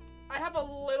a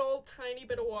little tiny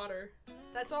bit of water.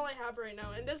 That's all I have right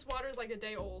now, and this water is like a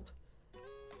day old.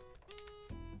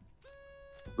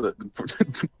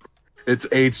 It's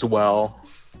aged well.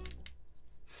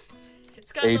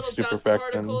 It's got Aged little to dust perfection.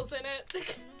 particles in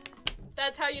it.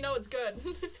 That's how you know it's good.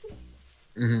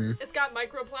 Hmm. It's got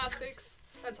microplastics.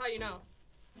 That's how you know.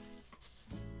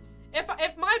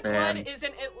 If my Man. blood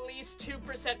isn't at least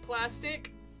 2%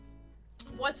 plastic,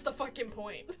 what's the fucking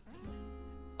point?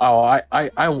 Oh, I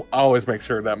always make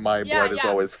sure that my Yeah, blood is yeah.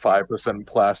 always 5%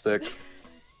 plastic.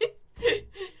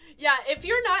 Yeah, if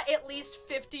you're not at least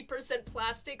 50%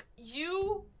 plastic,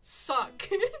 you suck.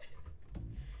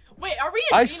 Wait, are we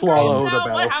in I Mean Girls swallowed a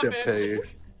now? What battleship happened?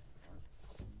 page.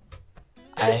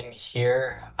 I'm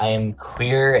here. I am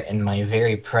queer, and my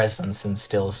very presence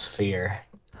instills fear.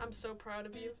 I'm so proud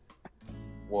of you.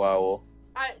 Wow,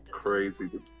 I crazy.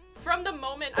 From the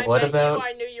moment I What met about- you,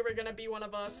 I knew you were gonna be one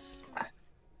of us.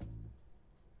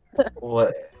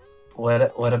 What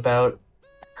about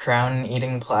Crown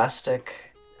eating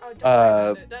plastic. Oh, don't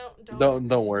worry about it.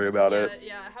 Don't worry about it.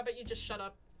 Yeah, how about you just shut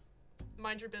up?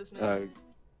 Mind your business.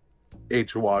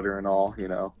 H water and all, you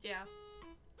know. Yeah.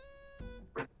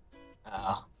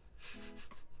 Oh.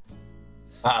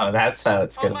 Oh, that's how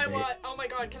it's gonna be. Oh my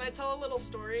god, can I tell a little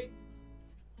story?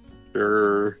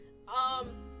 Sure.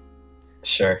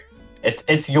 Sure.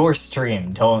 It's your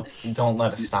stream. Don't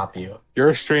let us stop you.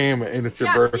 Your stream and it's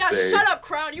your birthday. Yeah, shut up,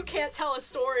 Crown. You can't tell a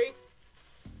story.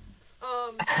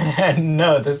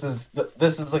 No, this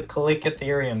is a Click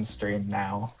Ethereum stream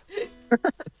now.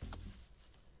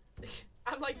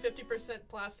 I'm like 50%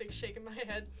 plastic, shaking my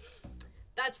head.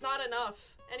 That's not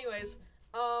enough. Anyways,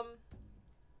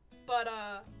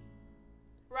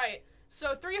 right.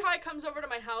 So 3 High comes over to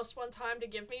my house one time to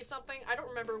give me something. I don't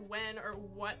remember when or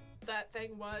what that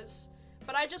thing was,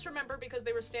 but I just remember because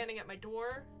they were standing at my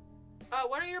door.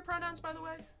 What are your pronouns, by the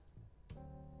way?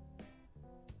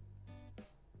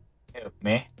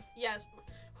 Me? Yes.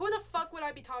 Who the fuck would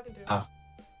I be talking to? Oh.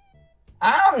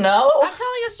 I don't know. I'm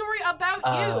telling a story about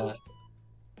you.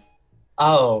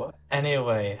 Oh,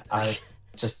 anyway, I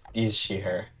just use she,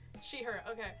 her. She, her,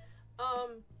 okay.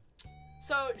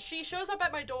 So she shows up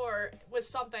at my door with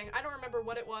something. I don't remember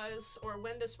what it was or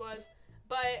when this was,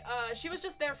 but she was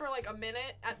just there for like a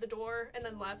minute at the door and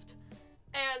then left.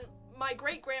 And my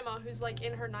great-grandma, who's like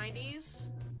in her 90s,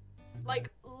 like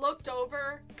looked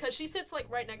over, because she sits like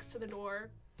right next to the door.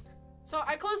 So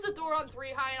I close the door on 3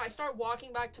 High and I start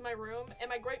walking back to my room, and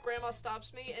my great-grandma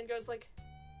stops me and goes like,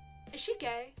 "Is she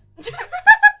gay?"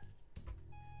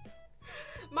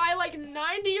 My like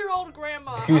 90-year-old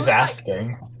grandma. Who's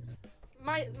asking?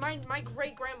 Like, my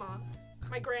great-grandma.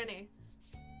 My granny.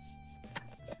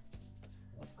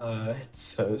 It's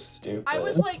so stupid. I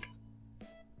was like,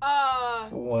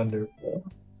 It's wonderful.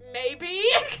 maybe?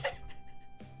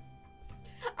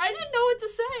 I didn't know what to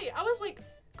say. I was like,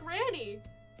 Granny,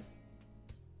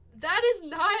 that is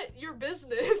not your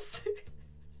business.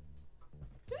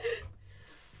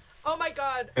 Oh my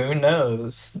god. Who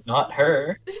knows? Not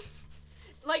her.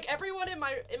 Like, everyone in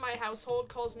my household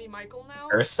calls me Michael now.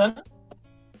 Person?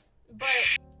 But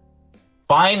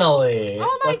finally!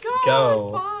 oh my Let's god,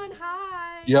 go. Fawn,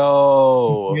 hi.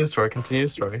 Yo. Continue the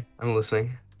story. I'm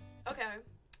listening. Okay.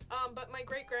 But my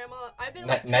great grandma, I've been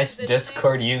Nice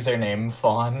Discord username,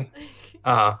 Fawn.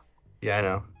 Yeah, I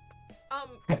know.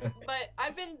 But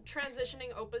I've been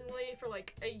transitioning openly for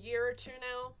like a year or 2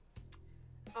 now.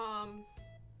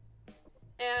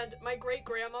 And my great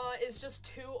grandma is just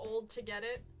too old to get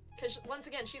it, because once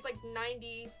again, she's like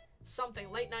 90 something,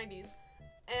 late 90s.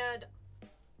 And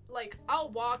like I'll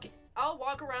walk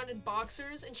around in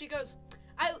boxers and she goes,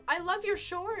 I love your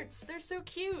shorts. They're so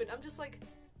cute. I'm just like,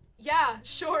 yeah,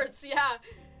 shorts, yeah.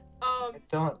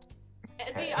 Don't.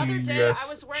 The other day Yes, I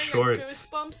was wearing shorts. a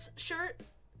Goosebumps shirt.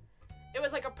 It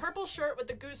was like a purple shirt with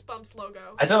the Goosebumps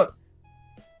logo. I don't.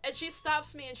 And she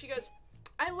stops me and she goes,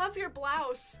 I love your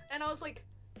blouse. And I was like,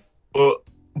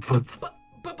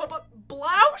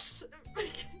 blouse?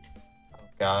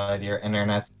 God, your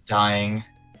internet's dying.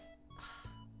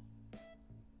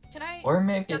 Can I? Or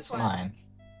maybe Guess it's what? mine.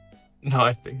 No,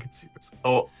 I think it's yours.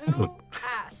 Oh. Who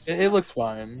asked? It looks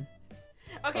fine.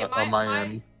 Okay, on my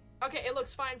end. Okay, it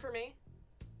looks fine for me.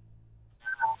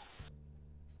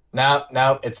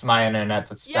 No, it's my internet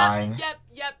that's dying.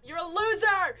 Yep. You're a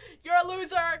loser. You're a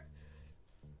loser.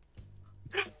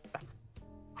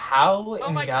 How Oh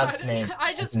in my God's God. name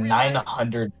I just is realized-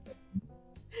 900?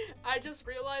 I just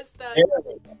realized that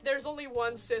there's only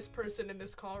one cis person in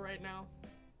this call right now.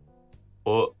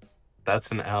 Well,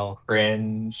 that's an L.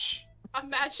 Cringe.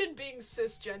 Imagine being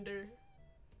cisgender.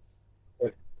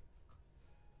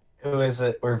 Who is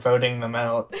it? We're voting them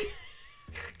out.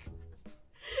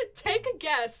 Take a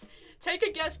guess. Take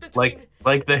a guess between.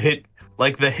 Like the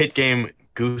hit game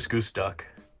Goose Goose Duck.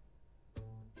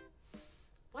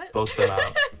 What? Both them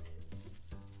out.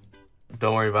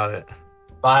 Don't worry about it.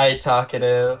 Bye,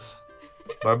 Talkative.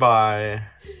 Bye bye.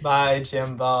 Bye,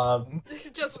 Jim Bob.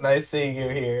 Just It's nice seeing you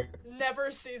here. never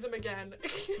sees him again.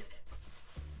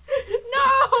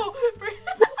 No!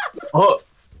 Oh.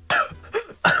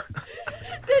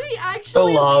 Did he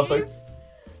actually lava. leave?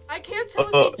 I can't tell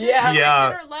if he Yeah.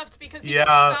 disconnected or left because he just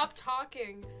Yeah. stopped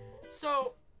talking.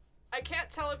 So, I can't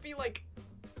tell if he, like,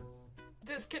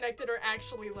 disconnected or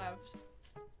actually left.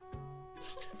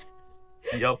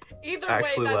 Yup. Either way,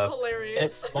 Actually that's left.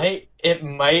 hilarious. It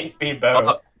might be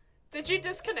both. Did you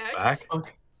disconnect? Back?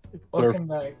 Welcome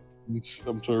back.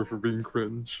 I'm sorry for being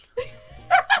cringe.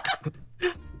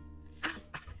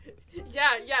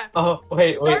 Yeah. Oh,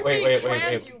 wait, Start wait. being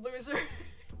trans, you loser.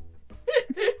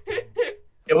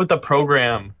 Get with the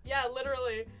program. Yeah,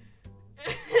 literally.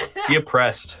 Be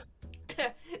oppressed.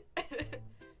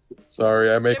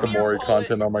 Sorry, I make Give me your Amori wallet.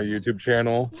 content on my YouTube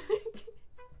channel.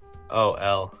 Oh,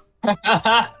 L.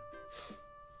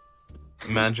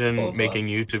 Imagine Hold on. making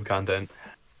YouTube content.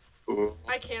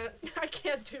 I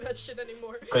can't do that shit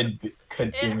anymore. could be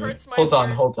It me. hurts my Hold on,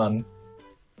 heart. hold on.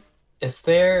 Is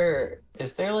there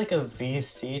like a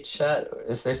VC chat?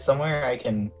 Is there somewhere I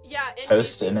can Yeah, in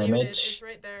Post VC an muted, image? It's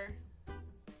right there.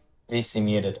 VC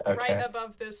muted? Okay. Right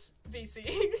above this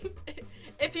VC.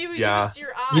 If you Yeah. use your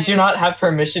eyes. You do not have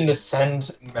permission to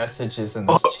send messages in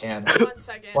this channel. 1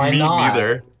 second. Why Me not?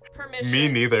 neither. Permissions. Me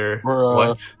neither. Bruh.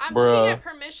 What? I'm looking Bruh. at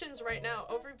permissions right now.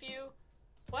 Overview.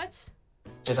 What?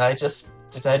 Did I just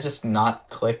not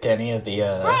click any of the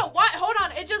Bro, what? Hold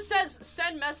on. It just says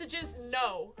send messages.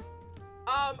 No.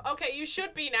 Okay, you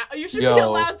should be now. You should be Yo.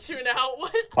 allowed to now.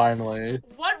 What? Finally.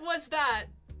 What was that?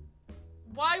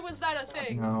 Why was that a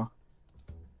thing? No.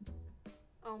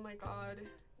 Oh my god.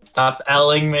 Stop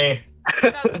L-ing me. I'm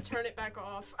about to turn it back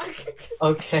off.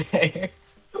 Okay.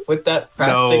 With that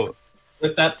plastic No.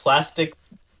 with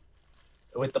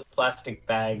the plastic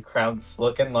bag, Crown's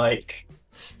looking like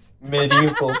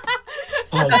medieval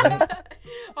peasant.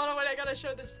 Hold on, wait, I gotta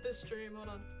show this stream. Hold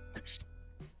on.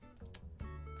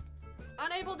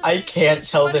 Unable to I see can't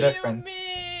Twitch, tell what the do you difference.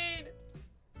 mean?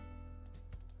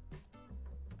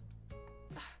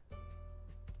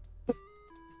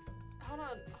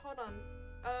 Hold on.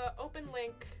 Open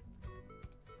link.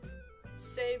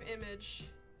 Save image.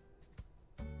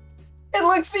 It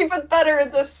looks even better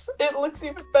in this. It looks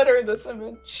even better in this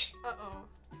image. Uh-oh.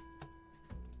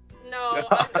 No,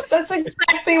 I'm, That's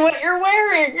exactly what you're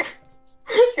wearing.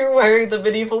 You're wearing the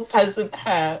medieval peasant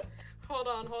hat. hold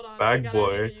on. I Bag gotta show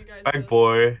boy. you guys Bag this.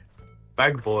 boy.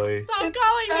 Bag boy. Stop It's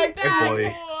calling me bag bag boy.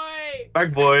 boy.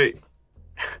 Bag boy.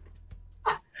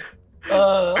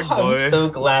 Bag I'm boy. so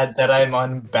glad that I'm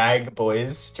on Bag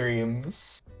Boys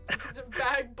streams.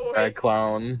 Bag boy. Bad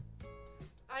clown.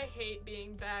 I hate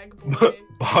being bag boy.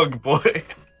 Bog boy.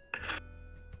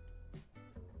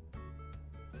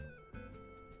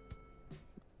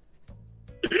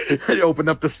 I opened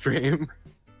up the stream.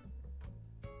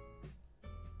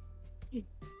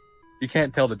 You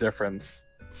can't tell the difference.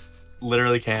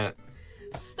 Literally can't.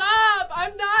 Stop!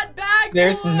 I'm not bag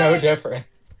There's boy. no difference.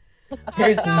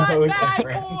 There's I'm not no bag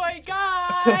difference. boy,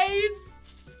 guys.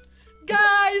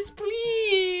 Guys,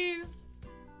 please.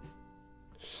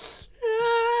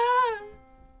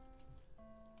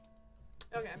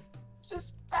 Okay.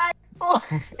 Just Bag Boy.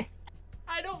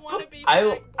 I don't want to be. I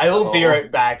bag boy. will be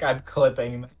right back. I'm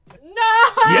clipping.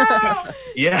 No. Yes.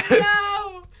 Yes.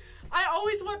 No. I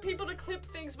always want people to clip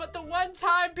things, but the one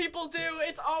time people do,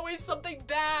 it's always something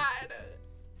bad.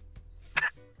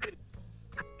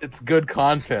 It's good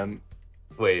content.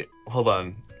 Wait, hold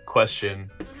on. Question.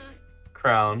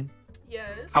 Crown.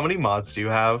 Yes. How many mods do you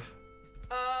have?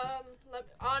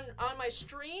 On my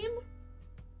stream,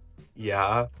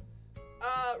 Yeah.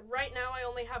 right now I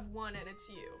only have one, and it's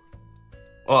you.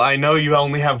 Well, I know you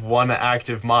only have one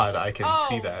active mod. I can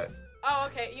see Oh. that. Oh,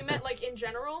 okay. You meant like in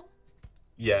general?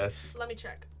 Yes. Let me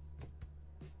check.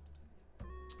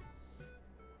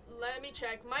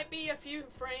 Might be a few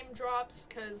frame drops,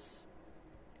 cause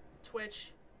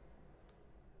Twitch.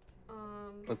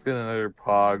 Let's get another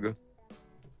pog.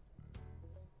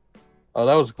 Oh,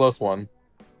 that was a close one.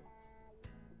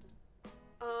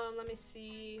 Let me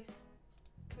see.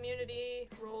 Community,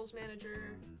 roles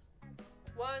manager.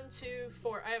 1, 2,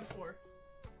 4. I have 4.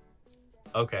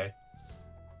 Okay.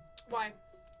 Why?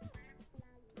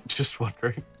 Just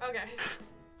wondering. Okay.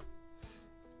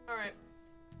 Alright.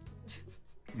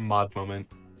 Mod moment.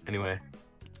 Anyway,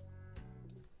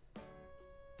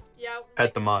 Yeah.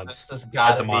 pet the mods. This has At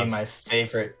gotta the be mods. my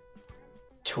favorite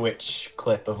Twitch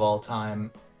clip of all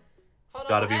time. Hold on.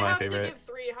 Gotta be I my have favorite. to give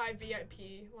 3 high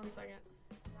VIP. 1 second.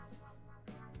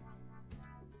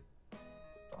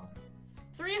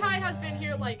 3 high has been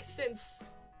here like since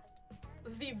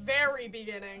the very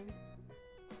beginning.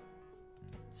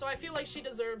 So I feel like she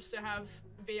deserves to have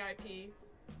VIP.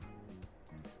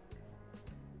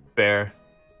 Fair.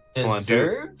 Come on,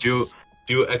 Deserves?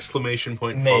 do exclamation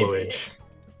point Maybe. followage.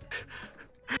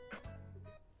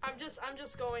 I'm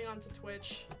just going on to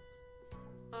Twitch.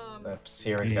 Oops,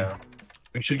 here we go.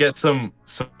 We should get some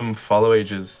follow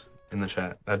ages in the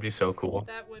chat. That'd be so cool.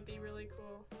 That would be really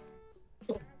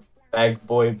cool. Bag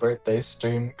Boy birthday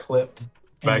stream clip.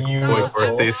 Bag boy Beautiful.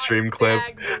 birthday stream clip.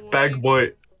 Bag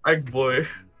boy. Bag boy.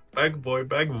 Bag boy.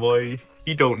 Bag boy.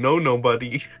 He don't know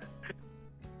nobody.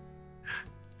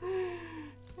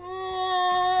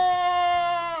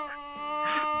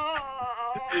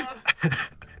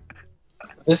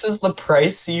 This is the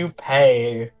price you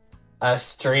pay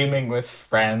Streaming with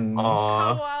friends.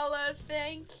 Aw. Koala,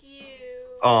 thank you.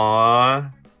 Aw,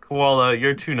 Koala,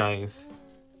 you're too nice.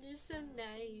 You're so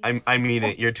nice. I mean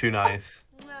it. You're too nice.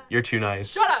 Mwah. You're too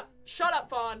nice. Shut up! Shut up,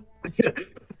 Fawn.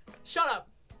 Shut up.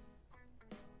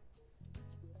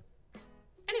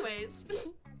 Anyways.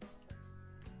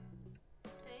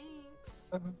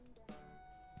 Thanks.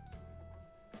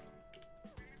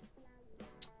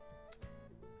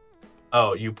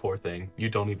 Oh, you poor thing. You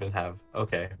don't even have.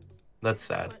 Okay, that's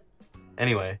sad. What?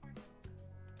 Anyway.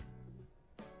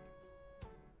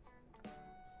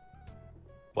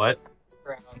 What?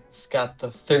 Brown's got the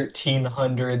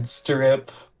 1300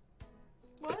 strip.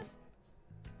 What?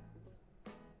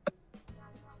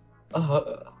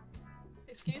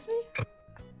 Excuse me?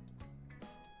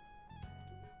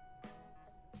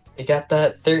 They got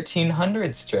that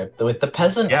 1300 strip with the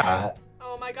peasant Yeah. hat.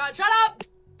 Oh my god, shut up!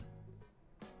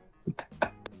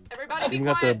 Everybody be You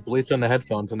got the quiet. bleach on the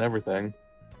headphones and everything.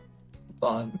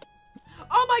 On.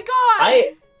 Oh my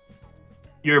god!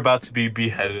 You're about to be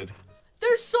beheaded.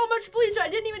 There's so much bleach, I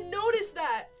didn't even notice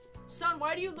that! Son,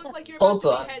 why do you look like you're about Hold to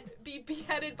on. be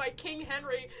beheaded by King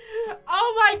Henry?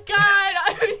 Oh my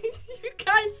god! You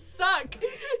guys suck!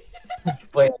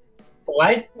 Wait,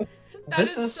 why? That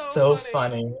This is so so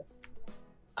funny.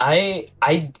 I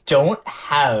don't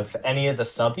have any of the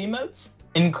sub emotes,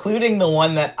 including the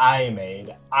one that I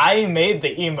made. I made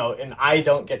the emote and I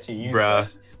don't get to use Bruh.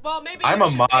 it. Well, maybe I'm you a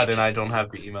should mod make and it. I don't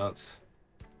have the emotes.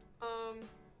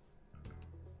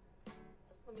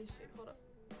 Let me see, hold up.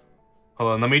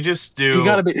 Hold on, let me just do. You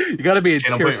gotta be a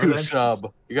Channel tier point 2 redemptions.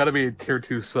 sub. You gotta be a tier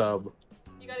 2 sub.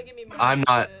 You gotta give me money. I'm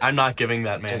for it. not giving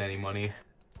that man any money.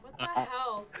 What the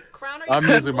hell? Crown, are you I'm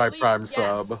using my bully? Prime Yes.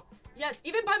 sub. Yes,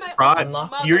 even by my Prime. own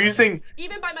Unlock- mother. You're using.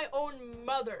 Even by my own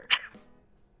mother.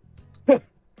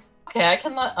 Okay, I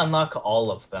can unlock all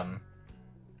of them.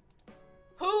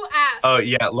 Who asked? Oh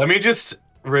yeah, let me just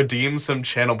redeem some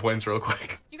channel points real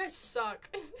quick. You guys suck.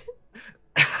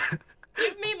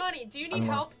 Give me money. Do you need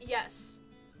Unlock. help? Yes.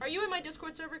 Are you in my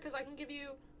Discord server? Because I can give you.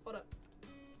 Hold up.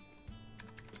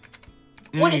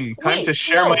 Wait, Time to wait,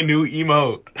 share no. my new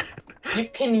emote. You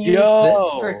can use Yo.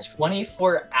 this for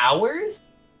 24 hours?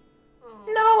 Oh,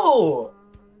 No. son.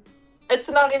 It's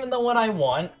not even the one I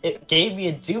want. It gave me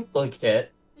a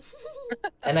duplicate,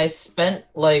 and I spent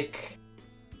like.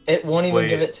 It won't even Wait.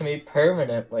 give it to me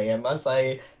permanently unless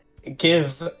I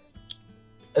give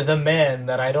the man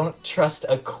that I don't trust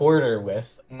a quarter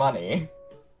with money.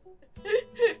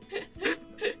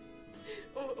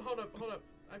 Oh, hold up, hold up.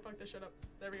 I fucked this shit up.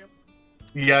 There we go.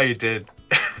 Yeah, you did.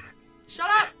 Shut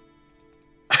up!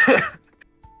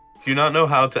 Do you not know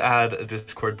how to add a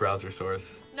Discord browser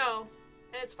source? No,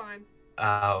 and it's fine.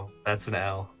 Ow, that's an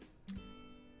L.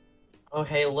 Oh,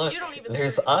 hey, look. You don't even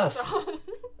There's stream, us. so-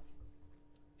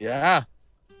 Yeah.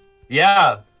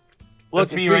 Yeah, Look,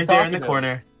 that's me it's right there in the talkative.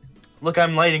 corner. Look,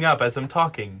 I'm lighting up as I'm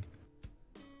talking.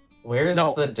 Where's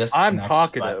No, the disconnect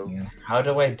talkative. button? How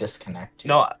do I disconnect you?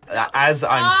 No, as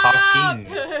I'm Stop!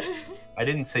 talking. I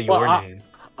didn't say Well, your name.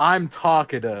 I'm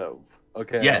talkative.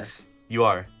 Okay. Yes, you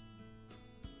are.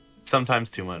 Sometimes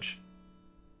too much.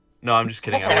 No, I'm just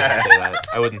kidding. I wouldn't say that.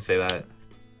 I wouldn't say that.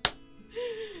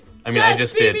 I mean, I Yes,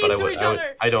 just be did, mean but to each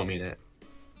other. I don't mean it.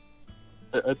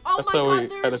 I Oh thought my we god,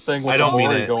 had a there's thing so with I don't mean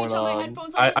much it. bleach going on my on.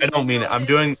 headphones. I didn't don't even mean it.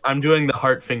 notice. I'm doing the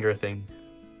heart finger thing.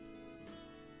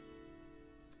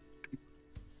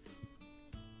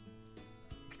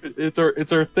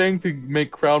 It's our thing to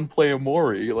make Crown play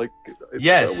Amori. Like. it's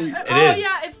Yes. how we- It Oh is.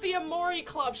 yeah, it's the Amori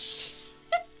Club. Shh.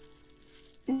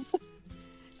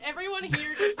 Everyone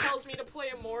here just tells me to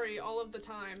play Amori all of the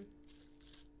time.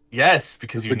 Yes,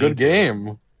 because It's you a good need to.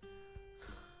 game.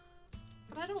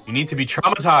 But I don't You need to be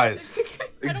wanna traumatized. I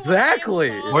don't wanna Exactly.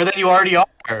 install More than you already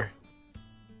are.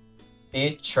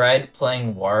 You tried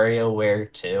playing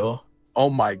WarioWare 2? Oh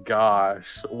my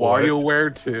gosh. What?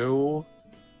 WarioWare 2?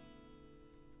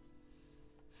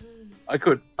 I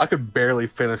could barely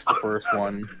finish the first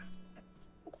one.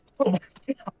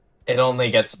 It only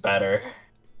gets better.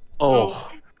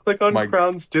 Oh, Click on My-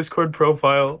 Crown's Discord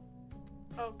profile.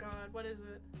 Oh god, what is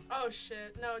it? Oh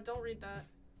shit. No, don't read that.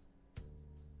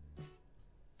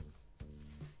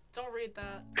 Don't read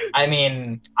that. I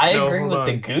mean, I No, agree hold with on.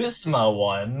 the Guzma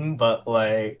one, but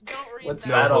like, Don't read what's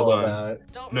that. that No, all hold on.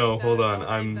 about? Don't No, read that. hold on, Don't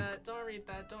I'm- read that. Don't read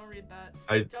that. Don't read that.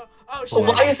 I Don't... Oh Hold shit. on.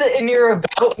 Why is it in your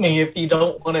about me if you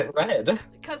don't want it read?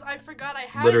 Because I forgot I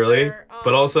had literally, it there.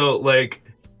 but also like,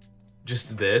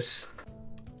 just this.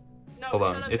 No, Hold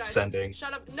shut on, up, it's guys. sending.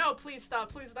 Shut up. No, please stop.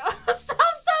 Please stop. Stop,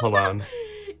 Hold stop. on.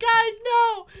 Guys,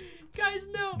 no. Guys,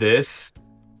 no. This.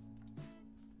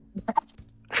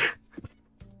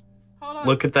 Hold on.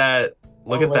 Look at that.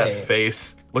 Look Oh, at that wait.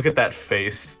 face. Look at that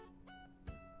face.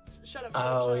 Shut up.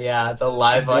 Oh shut yeah, up, the shut up.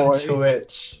 live on Boy.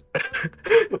 Twitch.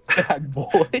 Bag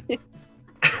boy.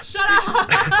 Shut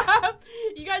up!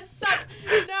 You guys suck.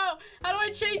 No. How do I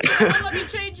change it? It won't let me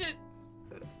change it.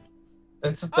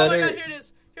 It's Oh my better. god, here it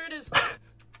is. Here it is.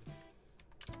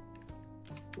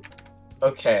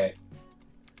 Okay.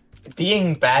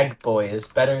 Being bag boy is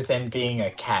better than being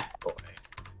a cat boy.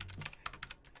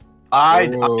 I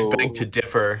Whoa. beg to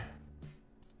differ.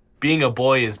 Being a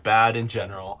boy is bad in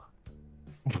general.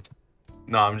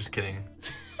 No, I'm just kidding.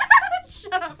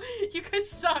 Shut up. You guys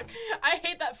suck. I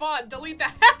hate that font. Delete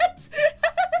that.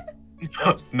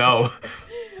 No.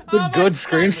 Oh my Good God, you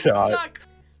screenshot. suck.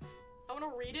 I'm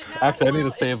gonna read it now. Actually, I need to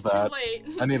Well, save it's that. Too late.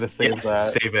 I need to save Yes, that.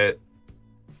 save it.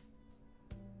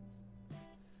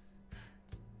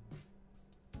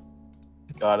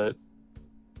 Got it.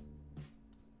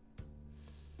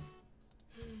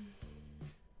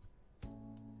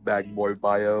 Bag boy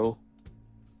bio.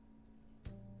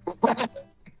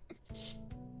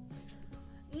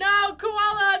 No,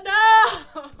 Koala,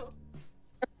 no!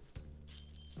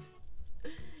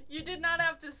 You did not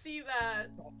have to see that.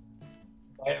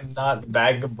 I am not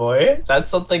bag boy. That's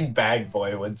something bag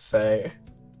boy would say.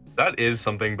 That is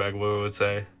something Bagboy would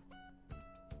say.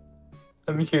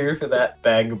 I'm here for that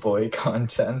bag boy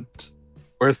content.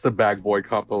 Where's the bag boy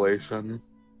compilation?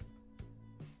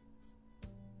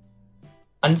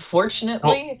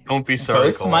 Unfortunately, Don't be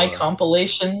sorry, both my Koala.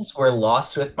 compilations were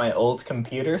lost with my old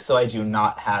computer, so I do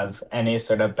not have any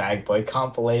sort of bag boy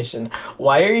compilation.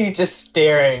 Why are you just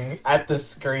staring at the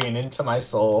screen into my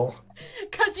soul?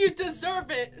 Cause you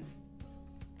deserve it.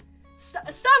 Stop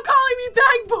calling me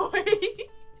bag boy.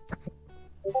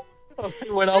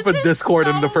 It went up This in is Discord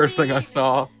and the so first thing I mean.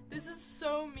 saw. This is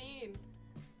so mean.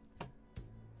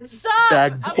 Stop!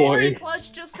 Bag boy. Amiri Plush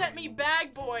just sent me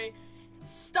bag boy.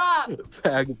 Stop!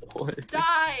 Bag boy.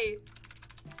 Die!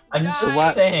 I'm Die.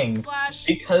 just saying, Slash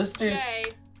because J.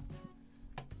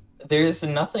 there's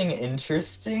nothing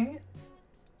interesting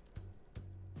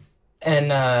and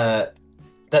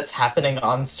that's happening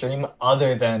on stream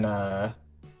other than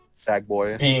Bag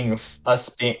boy. being us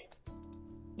being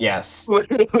yes.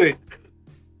 Literally.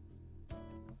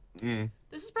 Mm.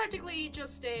 This is practically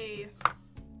just a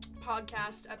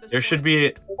podcast at this There point.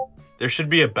 should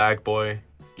be a Bagboy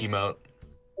emote.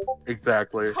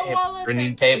 Exactly. Koala, Or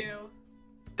thank hey- you.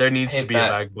 There needs Hey, to be a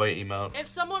Bag- Bagboy emote. If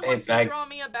someone Hey, wants to bag- draw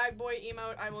me a bag boy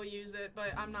emote, I will use it,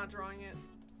 but I'm not drawing it.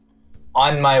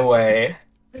 On my way.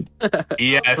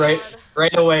 Yes.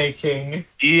 Right away, King.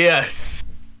 Yes.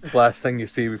 Last thing you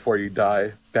see before you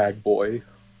die. Bag boy.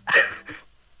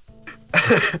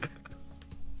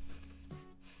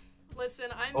 Listen,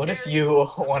 I'm What if very- you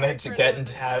I'm wanted very to critical get of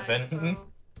into this guy, heaven? so-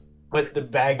 But the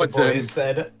bag What's boy in?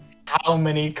 said, how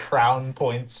many crown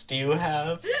points do you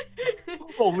have?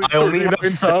 Only I only have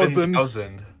 39,000.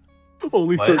 7,000.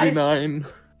 Only What? 39.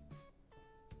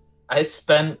 I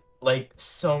spent like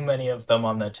so many of them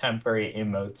on the temporary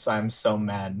emotes. I'm so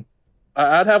mad.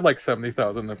 I'd have like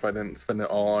 70,000 if I didn't spend it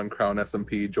all on Crown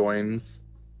SMP joins.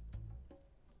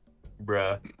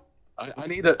 Bruh. I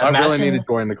need to. I really need to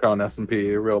join the Crown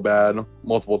SMP real bad,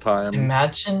 multiple times.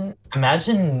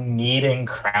 Imagine needing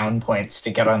crown points to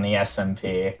get on the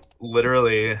SMP.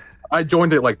 Literally. I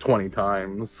joined it like 20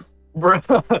 times.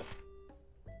 Bruh.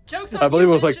 Joke's on I believe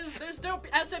you, it was like- bitches. There's no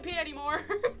SMP anymore.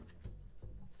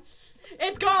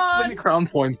 It's How many gone! crown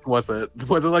points was it?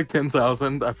 Was it like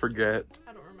 10,000? I forget.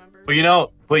 I don't remember.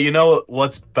 But you know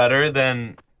what's better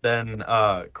than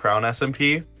Crown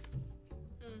SMP?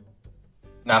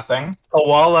 Nothing.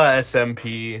 Koala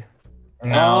SMP.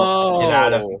 No.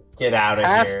 Oh. Get out of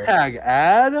here. Hashtag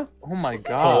ad? Oh my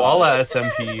god. Koala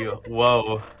SMP.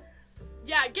 Whoa.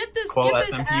 Yeah, get this Koala ad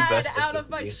SMP, best out of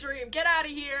my SMP. stream. Get out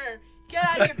of here. Get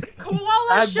out of here. Koala,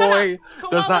 Bad shut boy up.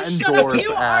 Koala, does not shut up. endorse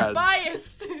You ads. are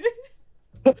biased.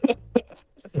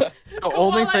 The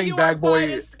only Koala, thing you are Bag Boy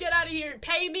biased. Get out of here.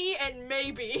 Pay me and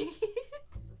maybe.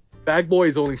 Bag Boy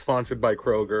is only sponsored by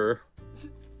Kroger.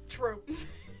 True.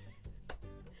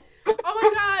 Oh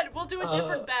my god, we'll do a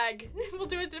different bag. We'll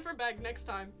do a different bag next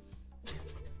time.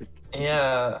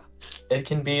 Yeah. It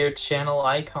can be your channel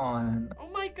icon. Oh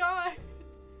my god.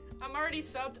 I'm already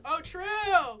subbed. Oh, true.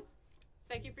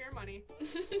 Thank you for your money.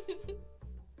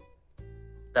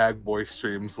 Bag Boy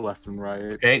streams left and right.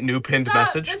 Okay, new pinned Stop.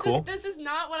 message. This Cool. This is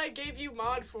not what I gave you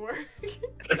mod for.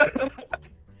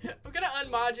 I'm gonna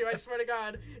unmod you, I swear to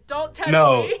god. Don't test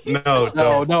No, me. no, Don't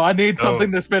No, test no, I need No.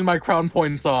 something to spend my crown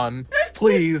points on.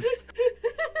 Please.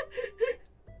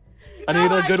 I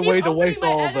need a good keep way to opening waste my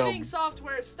all of editing them.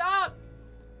 software. Stop.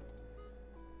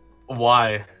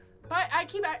 Why? But I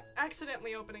keep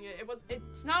accidentally opening it.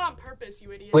 It's not on purpose,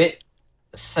 you idiot. Wait,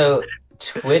 so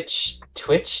Twitch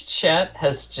chat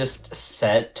has just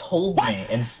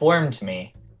informed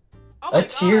me. Oh my A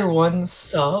tier God. 1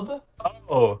 sub?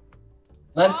 Oh,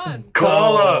 Let's Fun.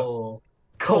 go.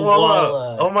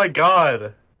 koala. Oh my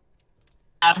god.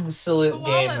 Absolute Koala,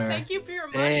 gamer. thank you for your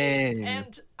money. Dang.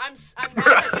 And I'm mad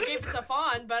that you gave it to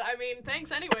Fawn, but I mean,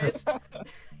 thanks anyways.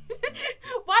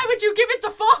 Why would you give it to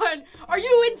Fawn? Are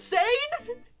you insane?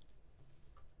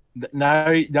 Now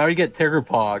you get Tigger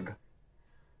Pog.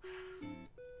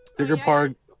 Tigger yeah.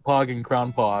 Pog and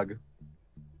Crown Pog.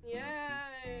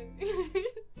 Yay.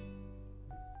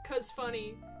 Cause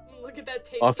funny. Look at that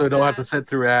tasty Also, don't have to badge. sit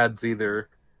through ads either.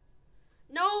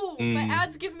 No, but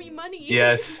ads give me money.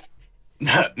 Yes.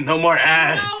 No more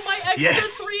ads. No, my extra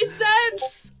yes. 3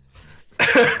 cents.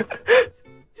 Oh, God.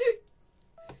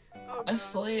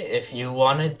 Honestly, if you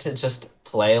wanted to just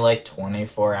play like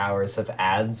 24 hours of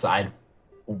ads, I'd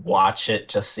watch it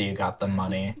just so you got the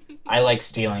money. I like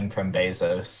stealing from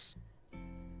Bezos.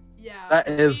 Yeah. That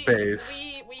is we,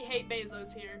 base. We hate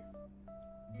Bezos here.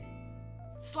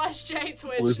 /J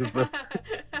Twitch.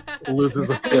 Loses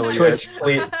affiliate. Twitch,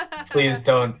 please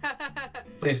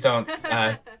don't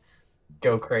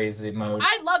go crazy mode.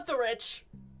 I love the rich.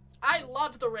 I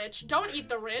love the rich. Don't eat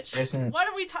the rich. What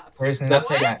are we talking? There's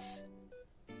nothing. What?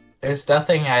 There's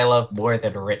nothing I love more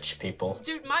than rich people.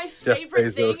 Dude, my favorite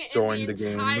Bezos thing in joined the the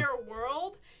game. entire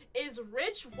world is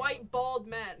rich white bald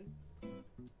men.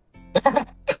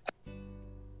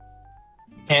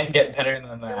 Can't get better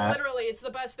than that. Literally, it's the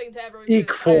best thing to ever exist.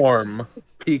 Peak form.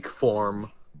 Peak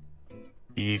form.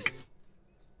 Eek.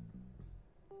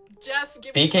 Jeff,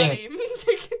 give Speaking- me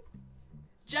money.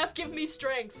 Jeff, give me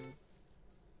strength.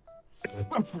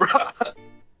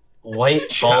 White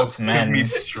Jeff, bald give men. me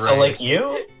So like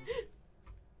you?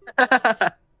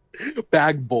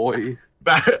 Bag boy.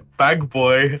 Bag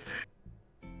boy.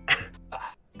 I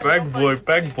don't find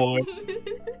Bag it boy. funny.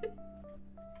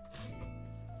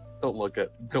 Don't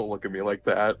look at me like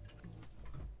that.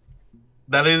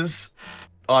 That is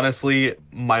honestly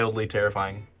mildly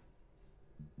terrifying.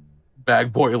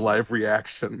 Bag boy live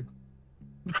reaction.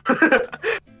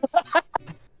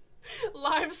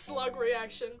 Live slug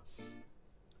reaction.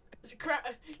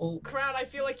 Crown, I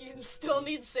feel like you still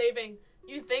need saving.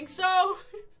 You think so?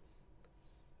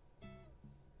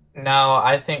 No,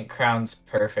 I think Crown's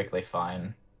perfectly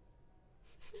fine.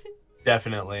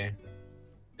 Definitely.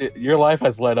 Your life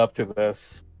has led up to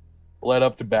this. Led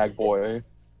up to Bag Boy.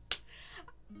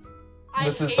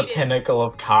 This is hate the it. pinnacle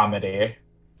of comedy.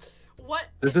 What?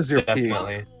 This is your peak.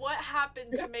 Definitely. What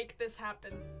happened to make this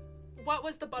happen? What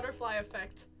was the butterfly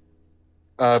effect?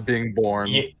 Being born.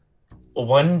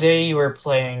 One day you were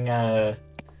playing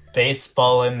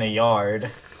baseball in the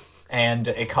yard, and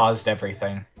it caused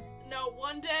everything. No,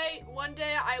 one day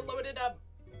I loaded up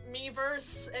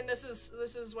Miiverse, and this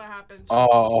is what happened.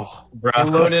 Oh, You Bruh.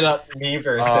 loaded up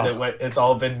Miiverse, Oh. and it's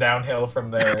all been downhill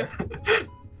from there.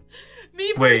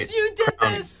 Miiverse, Wait, you did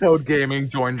this! Toad Gaming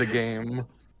joined the game.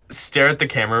 Stare at the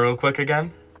camera real quick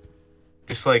again.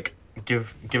 Just like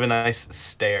give a nice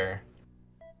stare.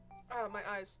 Oh, my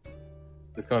eyes.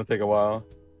 It's gonna take a while.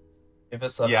 Give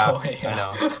us a Yeah, I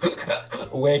know.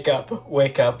 Wake up,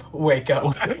 wake up, wake up,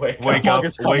 wake Wake up. up,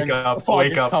 is coming. wake up, The fog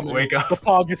wake is up, coming. wake up. The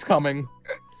fog is coming.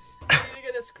 I need to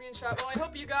get a screenshot. Well, I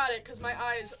hope you got it, because my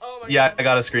eyes. Oh my Yeah, god. I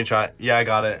got a screenshot. Yeah, I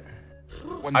got it.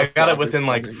 When I the got it fog is within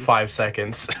like coming. 5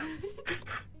 seconds.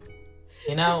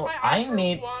 You 'Cause know, my I eyes were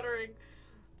need watering.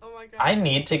 Oh my god. I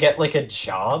need to get like a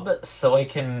job so I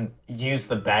can use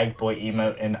the bag boy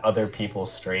emote in other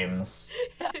people's streams.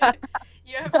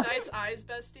 You have nice eyes,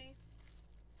 bestie.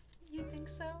 You think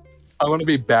so? I want to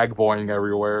be bag boying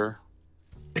everywhere.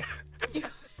 You...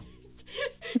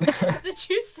 Did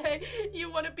you say you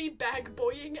want to be bag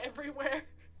boying everywhere?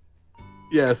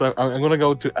 Yes, I'm gonna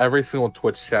go to every single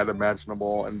Twitch chat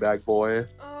imaginable and bag boy.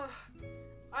 Ugh.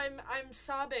 I'm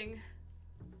sobbing.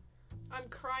 I'm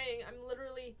crying. I'm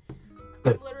literally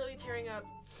tearing up.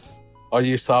 Are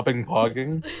you sobbing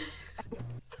pogging?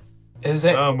 Is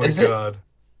it? Oh my is god.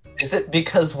 Is it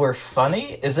because we're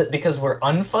funny? Is it because we're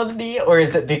unfunny? Or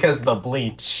is it because the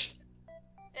bleach?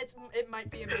 It might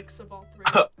be a mix of all three.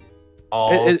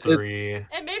 All It- 3.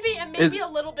 And maybe a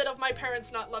little bit of my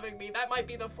parents not loving me. That might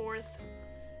be the fourth.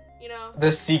 You know?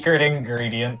 The secret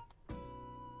ingredient.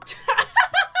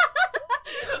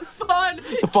 Fun!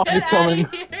 The fog Get is coming.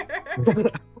 outta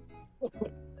here.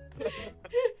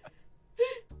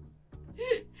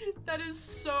 That is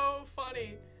so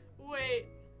funny. Wait.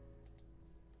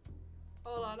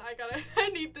 Hold on, I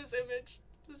need this image.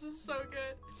 This is so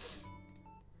good.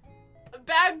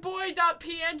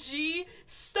 Bagboy.png.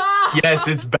 Stop. Yes,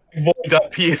 it's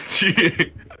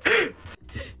bagboy.png.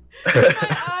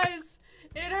 My eyes.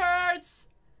 It hurts.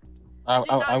 I'm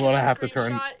Did not get gonna a have to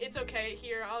turn. screenshot. It's okay.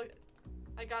 Here,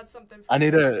 I got something. For I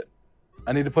need you.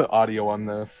 to put audio on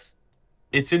this.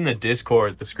 It's in the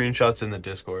Discord. The screenshot's in the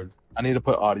Discord. I need to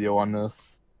put audio on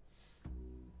this.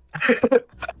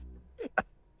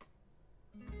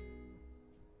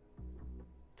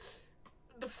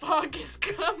 The fog is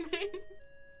coming.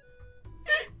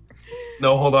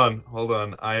 No, hold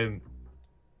on. I'm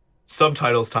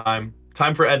subtitles time.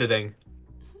 Time for editing.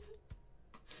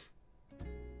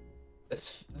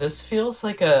 This feels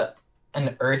like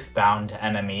an Earthbound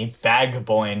enemy.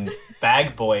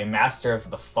 Bagboy, Master of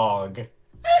the Fog.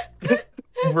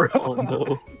 Bro,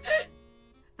 no.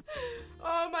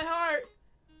 Oh, my heart.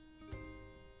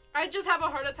 I just have a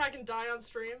heart attack and die on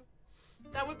stream.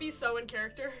 That would be so in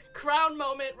character. Crown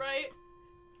moment, right?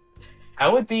 I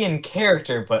would be in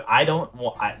character, but I don't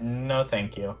want. No,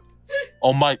 thank you.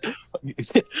 Oh my!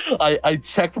 I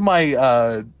checked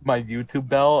my my YouTube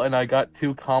bell and I got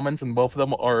 2 comments and both of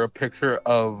them are a picture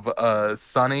of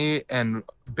Sunny and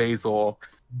Basil,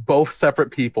 both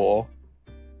separate people.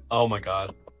 oh my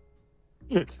god.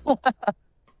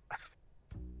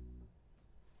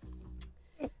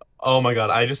 Oh my god,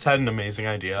 I just had an amazing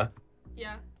idea.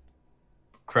 Yeah.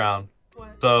 Crown.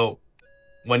 What? So,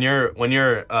 when you're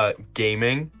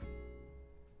gaming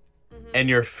Mhm. and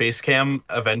your face cam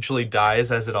eventually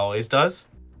dies as it always does,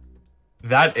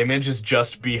 that image is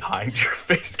just behind your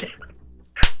face cam.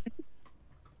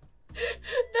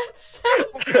 That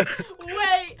sounds.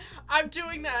 Wait, I'm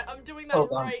doing that. I'm doing that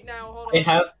Hold on. right now. Hold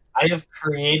on. I have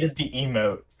created the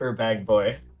emote for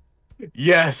Bagboy.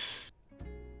 Yes.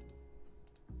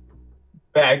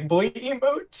 Bagboy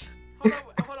emote?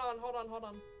 Hold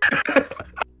on.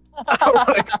 Oh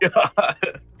my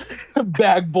god.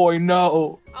 Bag boy,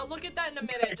 no. I'll look at that in a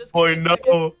minute. Just Boy, give me a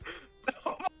second.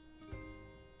 no.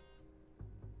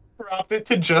 Crop it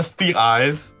to just the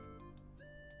eyes.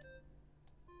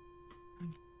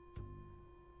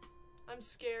 I'm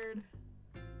scared.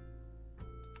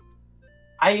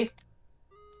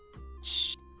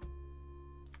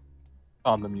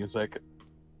 On the music.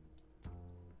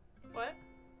 What?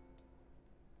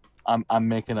 I'm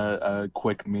making a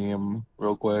quick meme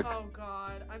real quick. Oh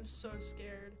god, I'm so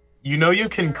scared. You know you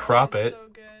It's can crop always it. So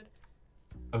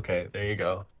good. Okay, there you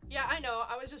go. Yeah, I know.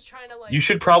 I was just trying to like. You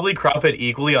should probably crop it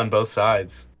equally on both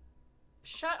sides.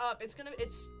 Shut up.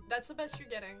 That's the best you're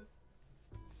getting.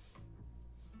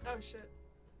 Oh shit.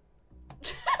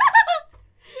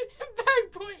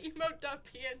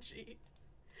 Bagboy.emote.png.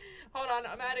 Hold on,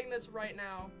 I'm adding this right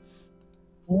now.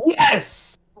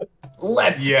 Yes!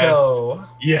 Let's Yes. go!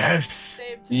 Yes.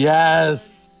 Save to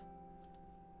Yes.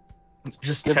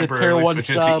 Just Give the tier temporarily 1 switch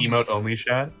it to subs. emote only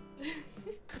chat.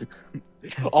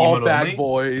 All Emote bag only?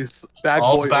 boys. Bag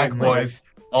All boy bag only. boys.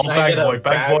 All Can I bag get boy. a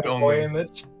Bag boy Bagboy only. in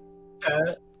the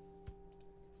chat?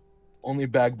 Only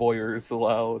bag boyers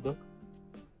allowed.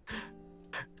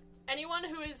 Anyone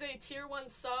who is a tier 1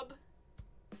 sub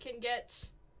can get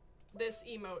this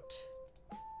emote.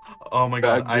 Oh my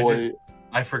god, Bag boy.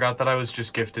 I forgot that I was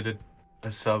just gifted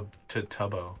a sub to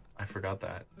Tubbo. I forgot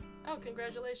that. Oh,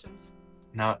 congratulations.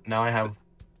 Now I have.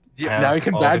 Yeah, I now have you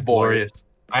can all the bag boy. glorious-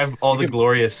 I have all You the can-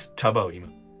 glorious Tubbo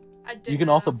emotes. I did You can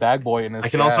also ask. bag boy in this I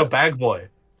can chat. also bag boy.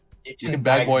 You can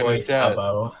bag boy in the chat.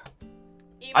 Tubbo.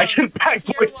 I can Emotes, bag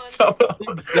tier boy 1.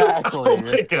 Tubbo. Exactly. Oh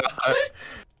my god.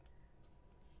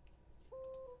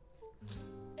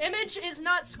 Image is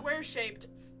not square shaped.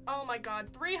 Oh my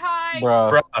god. 3 high.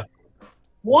 Bruh. Bruh,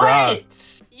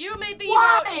 What? You made the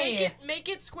Why? emote. Make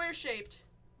it square shaped.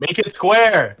 make it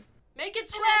square. Make it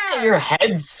square. Your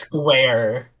head's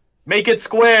square. Make it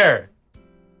square.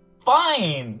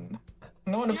 Fine.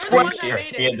 No one You're the one that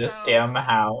appreciates made me it, in this so- damn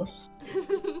house.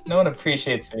 No one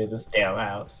appreciates me in this damn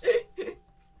house.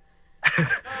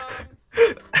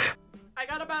 I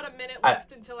got about a minute I-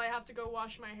 left until I have to go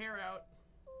wash my hair out.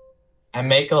 I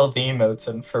make all the emotes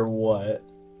and for what?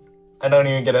 I don't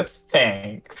even get a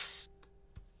thanks.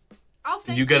 I'll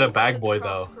thank You get a once bag it's boy,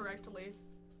 cropped though. Correctly.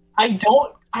 I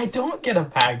don't get a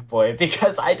bag boy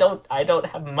because I don't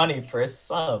have money for a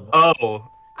sub. Oh.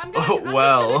 I'm Oh, just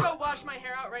well. gonna go wash my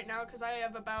hair out right now because I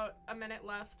have about a minute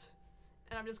left,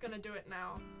 and I'm just gonna do it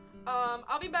now.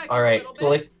 I'll be back in a Alright, little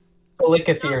bit.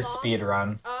 Clickathir Not long. speed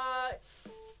run.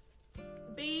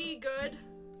 Be good.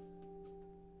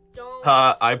 Don't.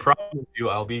 I promise you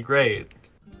I'll be great.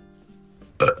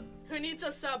 Who needs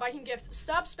a sub? I can gift.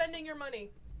 Stop spending your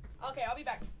money. Okay, I'll be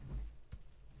back.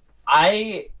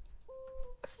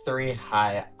 3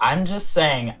 high. I'm just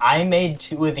saying I made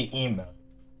 2 of the emote.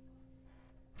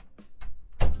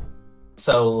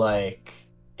 So, like,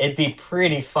 it'd be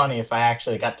pretty funny if I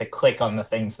actually got to click on the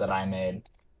things that I made.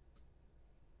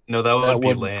 No, that That would be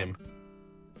would- lame.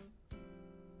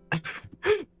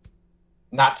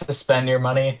 Not to spend your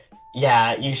money?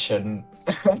 Yeah, you shouldn't.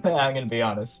 I'm gonna be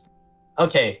honest.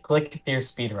 Okay, click your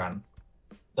speedrun.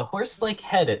 The horse-like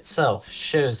head itself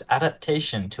shows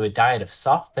adaptation to a diet of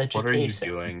soft What are you vegetation.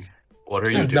 doing? What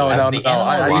are you Since doing? as No, the no,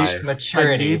 animal I- reached I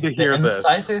maturity, need to hear the this.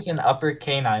 incisors and upper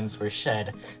canines were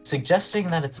shed, suggesting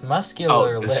that its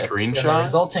muscular Oh, the lips and the screenshot?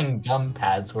 resulting gum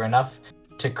pads were enough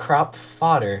to crop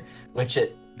fodder, which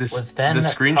it was then the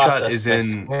screenshot processed is by in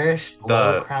squarish, the-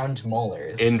 low-crowned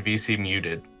molars. in VC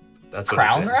muted. That's what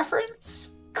Crown it's in.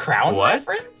 reference? Crown What?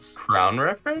 reference? Crown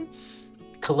reference?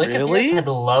 Calicotherus Really? had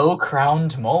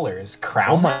low-crowned molars.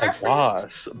 Crown Oh my reference?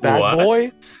 gosh. Bad What?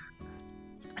 boy?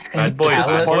 Bad boy, Callus-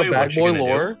 bad Part boy, of Bad what you Boy gonna do?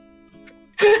 lore?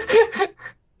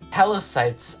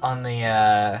 Calocytes on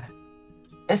the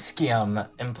ischium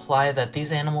imply that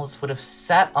these animals would have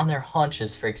sat on their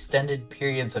haunches for extended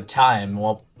periods of time,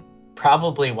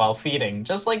 probably while feeding,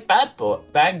 just like Bag Boy.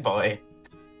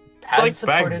 It's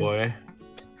like Bag Boy.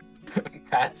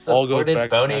 Pads All goes supported back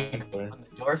to bony Bad Boy. on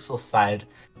the dorsal side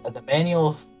of the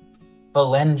manual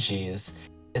phalanges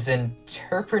is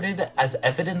interpreted as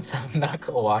evidence of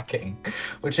knuckle walking,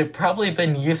 which had probably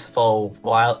been useful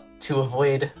while to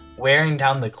avoid wearing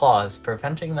down the claws,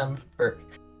 preserving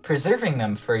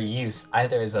them for use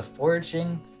either as a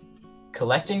foraging,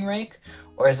 collecting rake,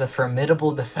 or as a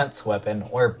formidable defense weapon,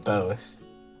 or both.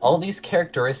 All these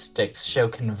characteristics show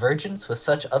convergence with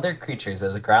such other creatures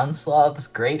as ground sloths,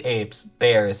 great apes,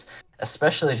 bears,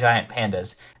 especially giant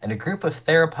pandas, and a group of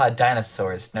theropod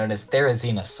dinosaurs known as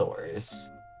therizinosaurs.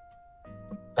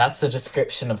 That's a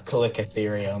description of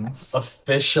Calicotherium,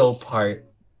 official part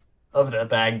of the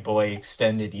Bag Boy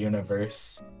extended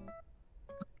universe.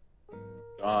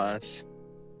 Gosh.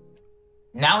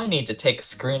 Now I need to take a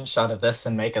screenshot of this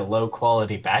and make a low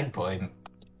quality Bag Boy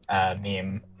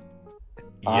meme.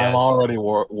 I'm Yes. already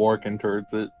working towards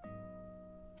it.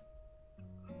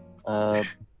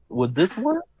 Would this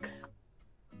work?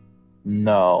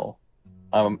 No.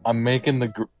 I'm making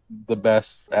the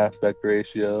best aspect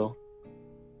ratio.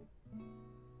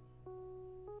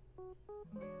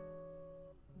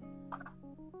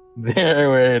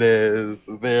 There it is.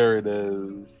 There it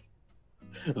is.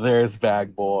 There's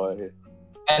Bag Boy.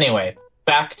 Anyway,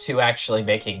 back to actually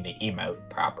making the emote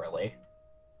properly.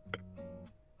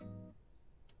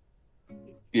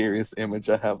 Scariest image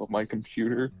I have of my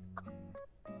computer.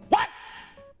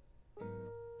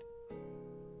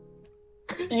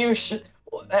 You should.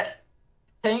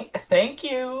 Thank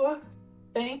you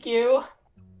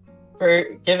for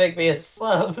giving me a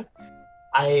sub.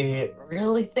 I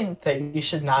really think that you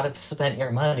should not have spent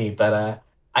your money, but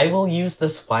I will use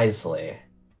this wisely.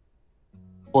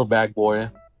 Poor Bag Boy.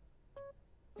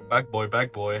 Bag boy,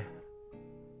 bag boy.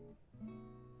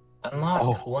 Unlock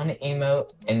Oh. one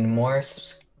emote and more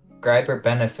subscriber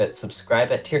benefits.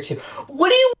 Subscribe at tier 2. What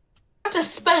do you have to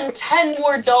spend $10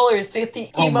 more to get the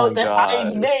Oh my emote that I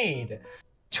God. made?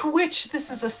 Twitch, this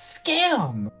is a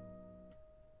scam.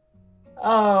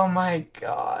 Oh my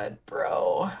god,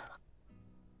 bro.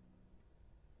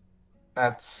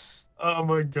 That's... Oh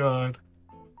my god.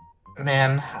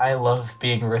 Man, I love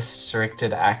being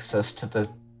restricted access to the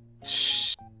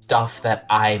stuff that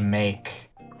I make.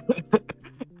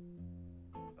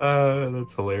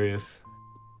 That's hilarious.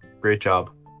 Great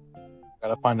job.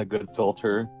 Gotta find a good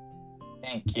filter.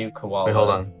 Thank you, Koala. Wait, hold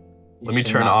on. You Let me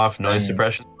should turn not off noise spend-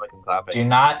 suppression so I can clap it. Do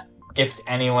not gift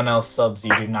anyone else subs.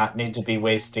 You do not need to be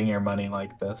wasting your money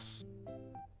like this.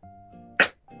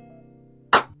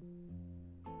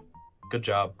 Good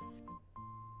job.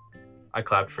 I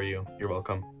clapped for you. You're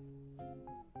welcome.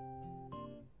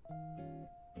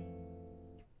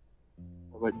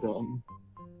 What have I done?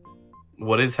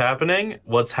 What is happening?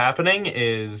 What's happening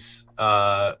is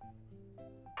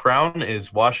Crown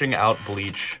is washing out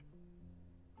bleach.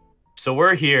 So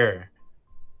we're here.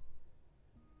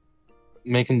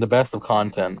 Making the best of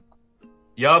content.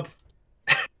 Yup.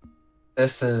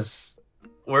 This is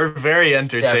We're very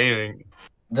entertaining.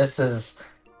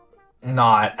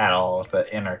 not at all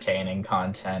the entertaining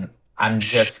content. I'm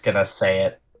just gonna say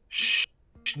it. Shh.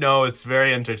 No, it's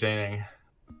very entertaining.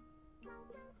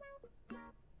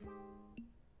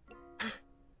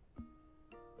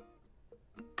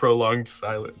 Prolonged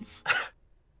silence.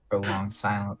 Prolonged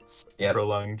silence. Yep.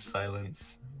 Prolonged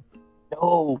silence.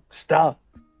 No, stop.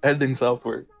 Editing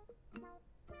software.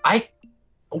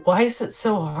 Why is it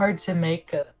so hard to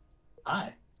make a...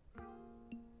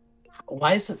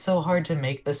 Why is it so hard to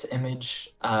make this image,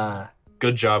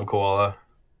 Good job, Koala.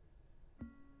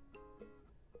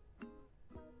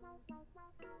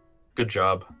 Good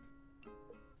job.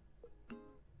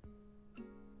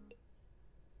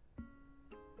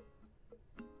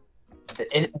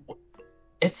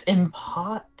 This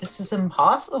is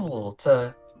impossible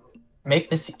to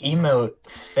make this emote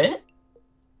fit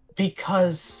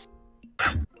because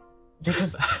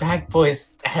Bag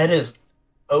Boy's head is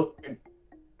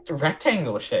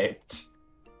rectangle shaped.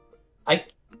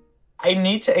 I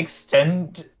need to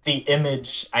extend the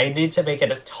image. I need to make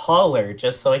it taller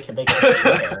just so I can make it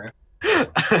square.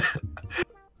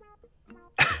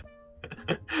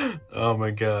 Oh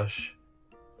my gosh.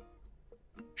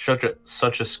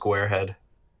 Such a square head.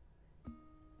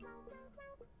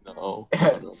 No.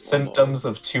 Symptoms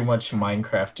of too much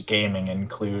Minecraft gaming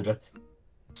include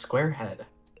square head.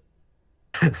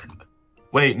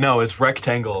 Wait, no, it's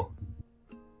rectangle.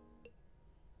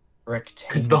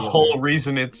 Because Rectangular. the whole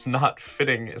reason it's not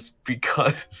fitting is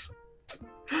because.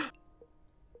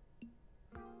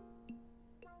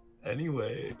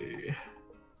 Anyway.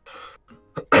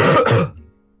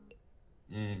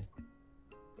 Mm.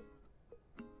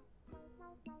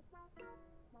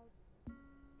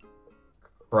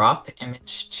 Crop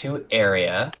image to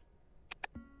area.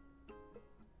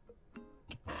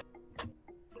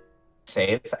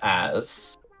 Save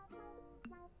as.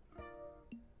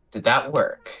 Did that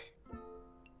work?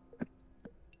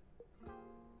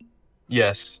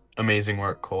 Yes, amazing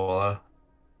work, Koala.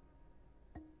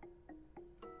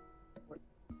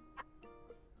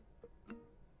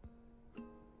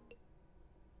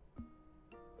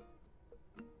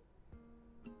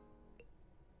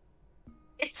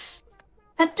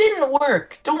 That didn't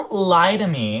work. Don't lie to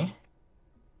me.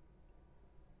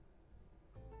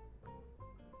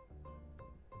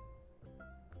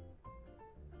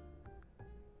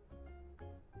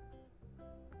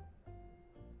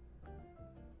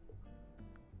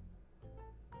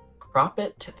 Crop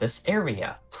it to this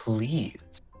area,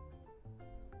 please.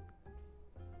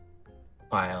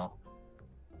 File.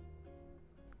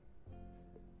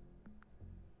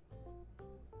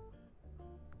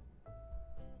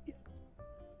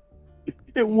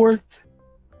 It worked.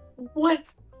 What?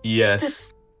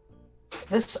 Yes.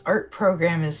 This art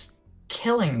program is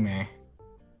killing me.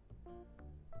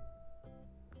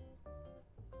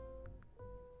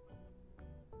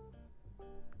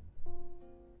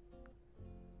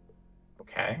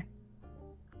 Okay.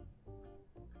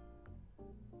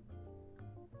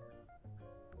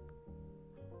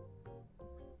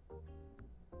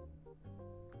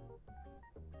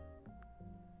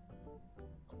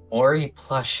 Ori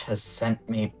Plush has sent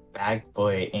me Bag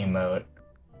Boy emote.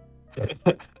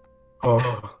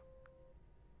 Oh.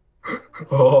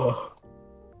 Oh.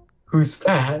 Who's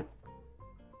that?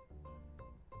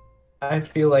 I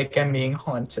feel like I'm being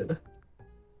haunted.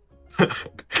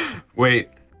 Wait.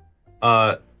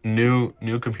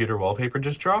 New computer wallpaper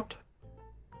just dropped?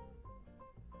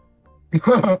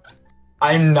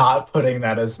 I'm not putting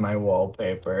that as my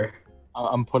wallpaper.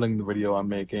 I'm putting the video I'm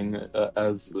making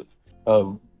as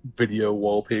a video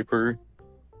wallpaper.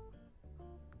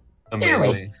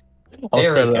 Amazing. I'll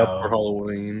There set we it up go. for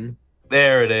Halloween.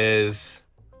 There it is.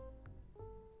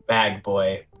 Bag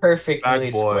Boy. Perfectly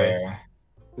Bag Boy. square.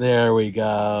 There we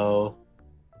go.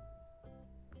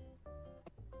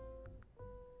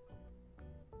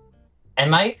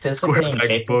 Am I physically Square bag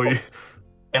incapable? boy.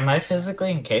 Am I physically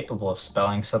incapable of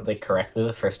spelling something correctly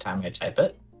the first time I type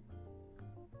it?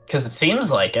 Because it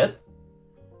seems like it.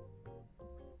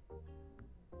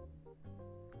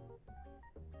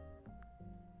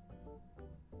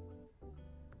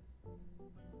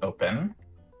 Open.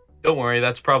 Don't worry,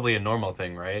 that's probably a normal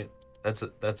thing, right? That's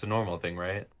a normal thing,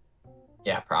 right?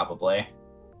 Yeah, probably.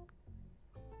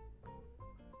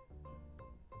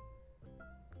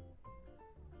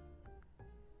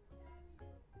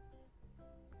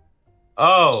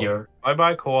 Oh, Cure.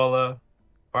 bye koala.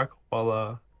 Bye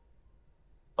koala.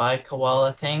 Bye,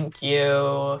 Koala. Thank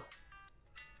you.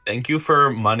 Thank you for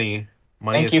money.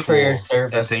 Money Thank is you for your cool,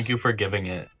 service. And thank you for giving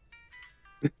it.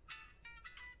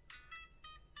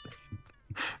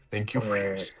 Thank you for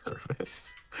your Wait.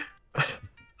 service.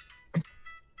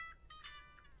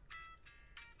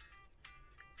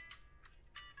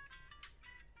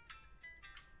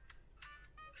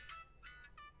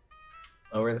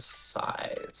 Lower the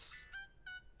size.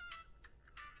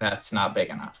 That's not big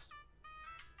enough.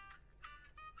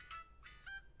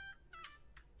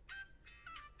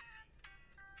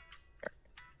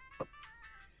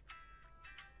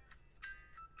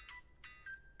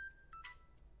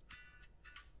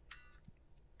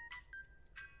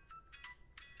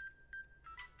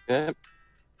 Okay.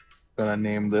 Gonna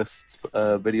name this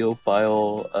video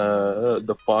file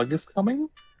The Fog is Coming.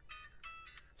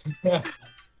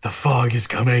 The fog is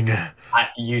coming.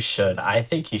 You should. I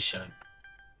think you should.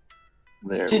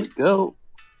 There Did- we go.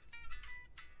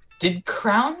 Did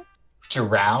Crown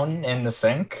drown in the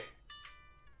sink?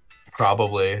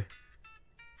 Probably.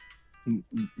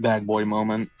 Bag boy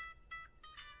moment.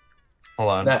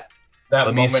 Hold on. That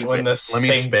Let me moment when the let me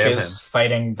sink spam is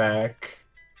fighting back.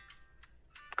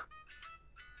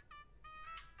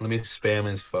 Let me spam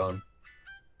his phone.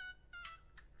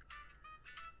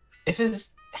 If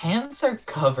his hands are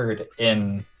covered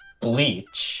in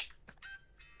bleach,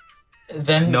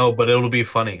 then No, but it'll be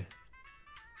funny.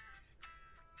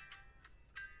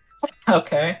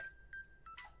 Okay.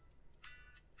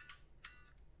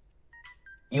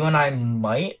 You and I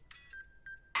might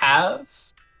have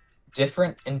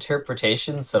different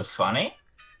interpretations of funny,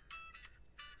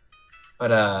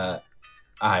 but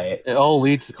It all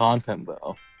leads to content,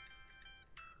 though.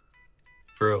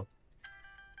 True.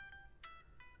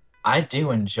 I do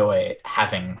enjoy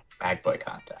having bag boy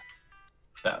content,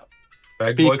 though.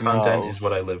 Bag boy Speaking content of- is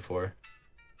what I live for.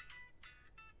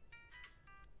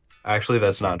 Actually,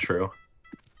 that's not true.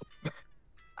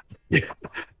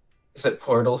 Is it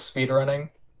Portal speedrunning?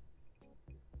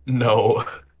 No.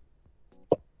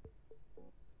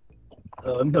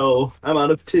 No, I'm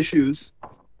out of tissues.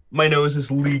 My nose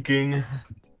is leaking.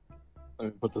 Let me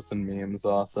put this in memes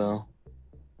also.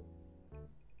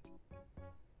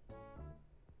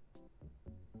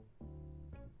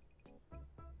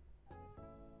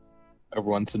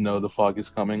 Everyone to know the fog is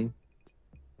coming.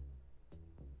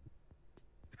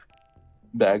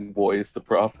 Bag boy is the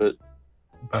prophet.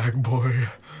 Bag boy.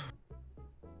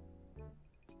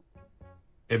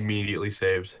 Immediately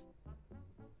saved.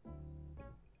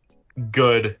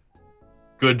 Good.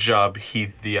 Good job,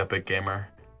 Heath the Epic Gamer.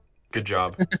 Good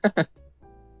job.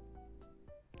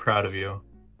 Proud of you.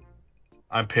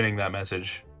 I'm pinning that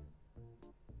message.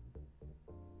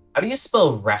 How do you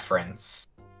spell reference?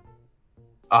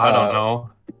 I don't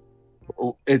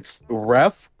know. It's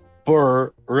ref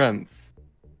for rinse.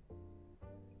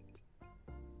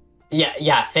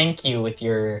 Yeah, thank you with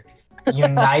your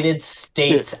United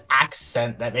States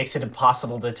accent that makes it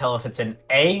impossible to tell if it's an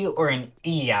A or an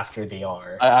E after the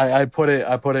R. I put it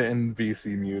in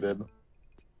VC muted.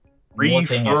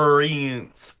 Looking at-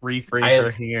 Reference.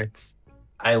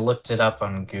 I looked it up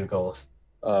on Google.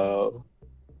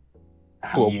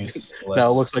 Well, Useless. now it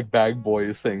looks like Bag Boy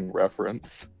is saying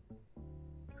reference.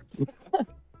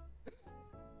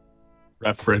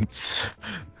 Reference.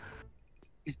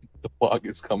 The fog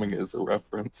is coming as a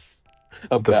reference.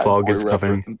 The Bag fog Boy is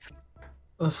coming. reference.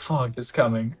 The fog is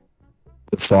coming.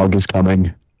 The fog is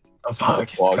coming. The fog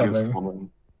is Fog coming. is coming.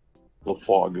 The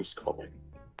fog is coming.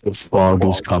 The fog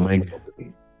is coming.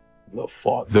 The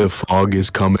fog. The fog is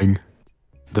coming.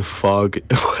 The fog.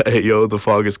 Hey, yo, the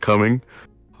fog is coming.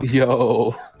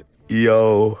 Yo.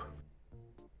 Yo.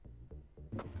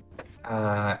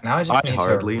 Now I just I need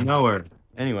hardly to. know her.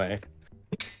 Anyway,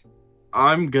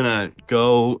 I'm gonna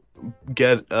go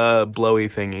get a blowy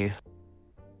thingy.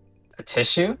 A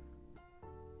tissue?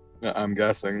 I'm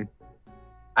guessing.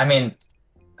 I mean,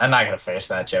 I'm not gonna finish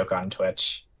that joke on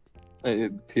Twitch.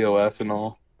 TOS and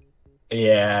all.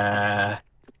 Yeah.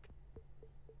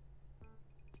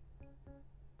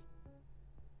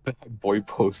 Boy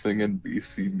posting and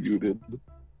BC muted.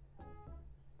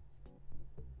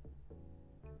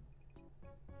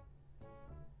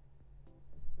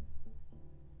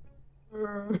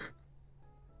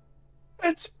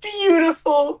 That's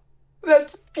beautiful.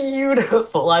 That's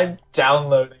beautiful. I'm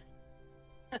downloading.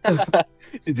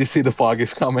 Did you see the fog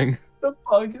is coming? The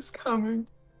fog is coming.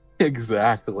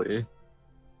 Exactly.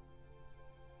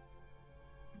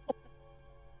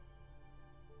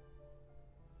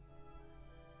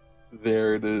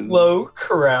 There it is. Low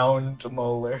crowned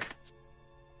molar.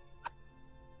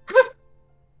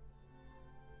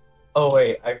 Oh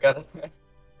wait, I gotta.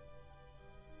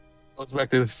 Goes back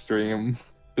to the stream.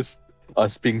 Just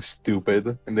us being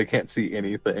stupid and they can't see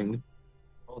anything.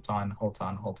 Hold on.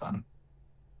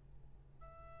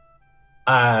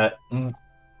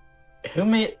 Who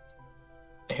made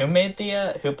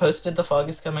the who posted the fog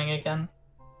is coming again?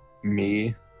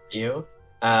 Me. You?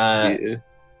 Yeah.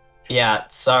 Yeah,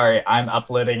 sorry, I'm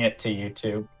uploading it to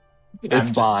YouTube. It's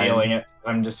I'm just fine. stealing it.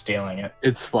 I'm just stealing it.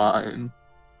 It's fine.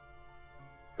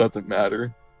 Doesn't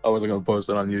matter. I wasn't gonna post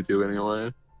it on YouTube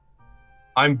anyway.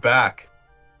 I'm back.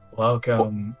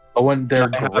 Welcome. I went there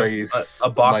I have grace a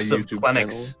box my of YouTube Kleenex.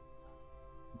 channel.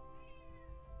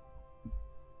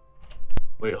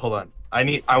 Wait, hold on.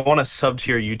 I want to sub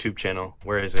to your YouTube channel.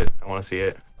 Where is it? I want to see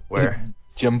it. Where?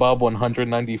 Jimbob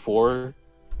 194.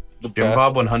 The Jim best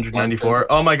Bob 194.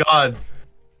 Oh my god.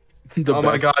 content. The Oh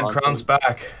my best god, content. Crown's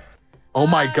back. Oh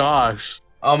my gosh.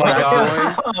 Oh my Bag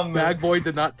god. Boy, Bag Boy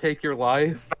did not take your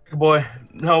life. Bag Boy.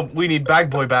 No, we need Bag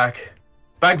Boy back.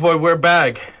 Bag Boy, we're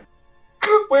Bag.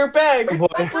 We're Bag. Bag Boy.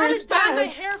 I gotta Where's dye my Bag?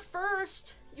 hair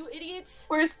first, you idiots.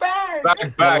 Where's Bag?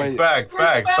 Bag, bag, bag,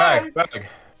 Where's bag, Bag? bag, bag.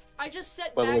 I just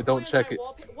set By the way, Bag Boy don't as check my it.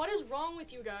 wallpaper. What is wrong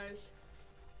with you guys?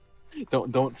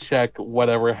 Don't check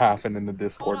whatever happened in the Hold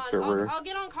Discord on, server. I'll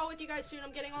get on call with you guys soon.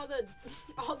 I'm getting all the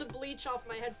all the bleach off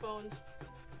my headphones.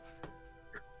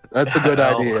 That's a good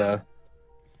Hell. idea.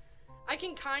 I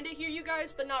can kind of hear you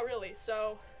guys, but not really.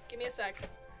 So give me a sec.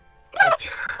 That's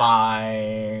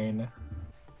fine.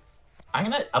 I'm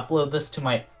gonna upload this to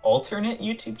my alternate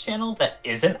YouTube channel that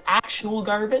isn't actual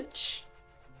garbage.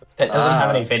 That doesn't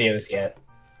have any videos yet.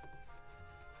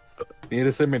 You need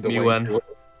to send me the Me link. when? to it.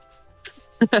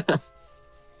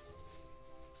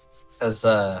 Cause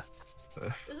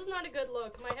This is not a good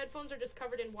look. My headphones are just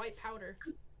covered in white powder.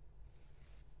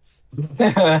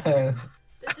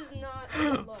 This is not a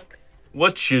good look.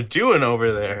 What you doing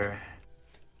over there?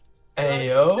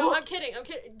 Ayo. No, I'm kidding. I'm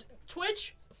kidding.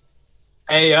 Twitch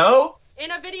Ayo.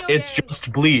 in a video It's game.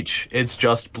 just bleach. It's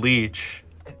just bleach.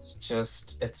 It's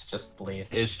just bleach.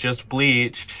 It's just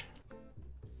bleach.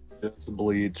 Just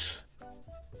bleach.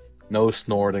 No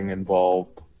snorting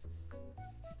involved.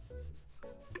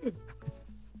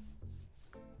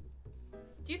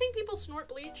 Do you think people snort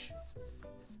bleach?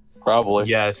 Probably.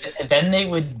 Yes. Then they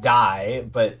would die,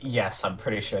 but yes, I'm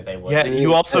pretty sure they would. Yeah,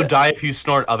 you also die if you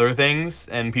snort other things,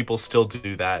 and people still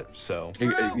do that, so.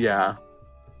 True. Yeah.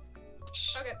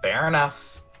 Okay. Fair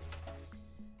enough.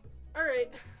 All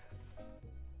right.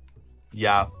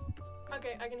 Yeah.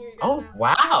 Okay, I can hear you guys Oh now.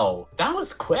 wow, that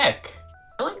was quick.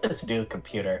 I like this new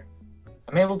computer.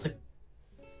 I'm able to.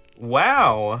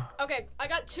 Wow. Okay, I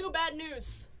got two bad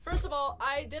news. First of all,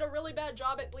 I did a really bad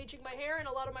job at bleaching my hair, and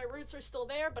a lot of my roots are still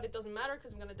there, but it doesn't matter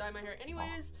because I'm gonna dye my hair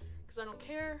anyways, because I don't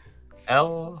care.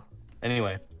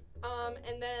 Anyway.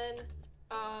 And then,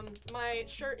 my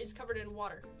shirt is covered in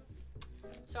water,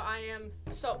 so I am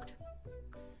soaked.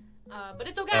 But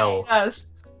it's okay. L.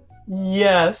 Yes.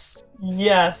 Yes.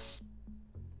 Yes.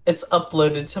 It's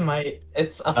uploaded to my.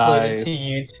 It's uploaded to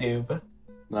YouTube.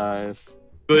 Nice.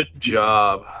 Good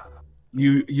job.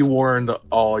 You warned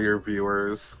all your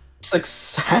viewers.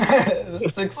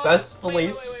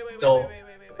 Successfully stole.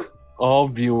 Wait. All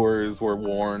viewers were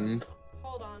warned.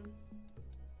 Hold on.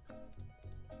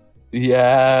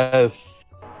 Yes.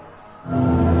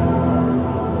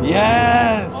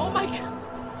 Yes. Oh my god.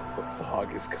 The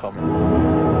fog is coming.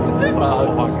 The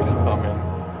fog is coming.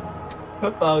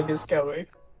 The fog is coming.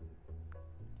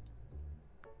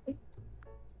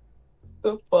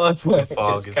 The fog,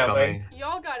 Fog is is coming. coming.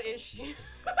 Y'all got issues. You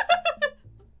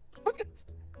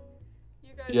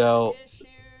guys Yo, got issues.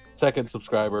 Second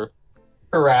subscriber.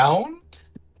 Around?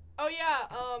 Oh yeah,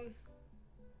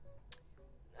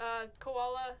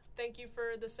 Koala, thank you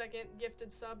for the second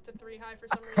gifted sub to 3 high for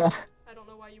some reason. I don't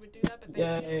know why you would do that, but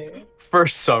thank you. Yay. For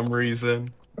some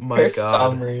reason. My For god.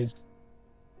 some reason.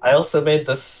 I also made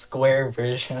the square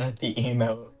version of the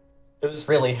emote. It was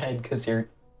really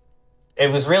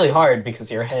It was really hard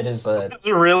because your head is a It's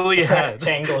really head.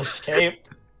 rectangle shape.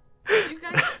 You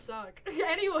guys suck.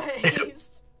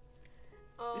 Anyways.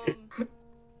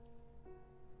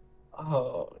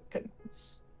 Oh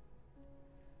goodness.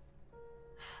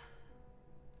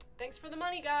 Thanks for the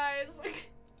money, guys.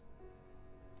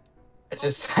 I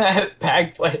just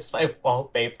Bag Boy is my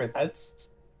wallpaper.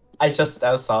 I just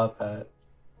now saw that.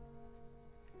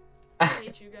 I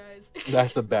hate you guys.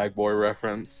 That's a Bag Boy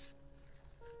reference.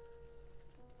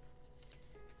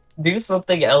 Do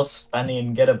something else funny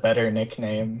and get a better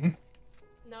nickname.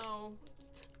 No.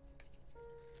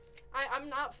 I'm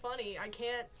not funny. I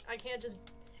can't just.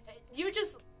 You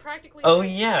just practically. Oh, say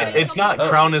yeah. It's not something-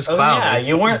 Crown is Oh Clown. yeah, it's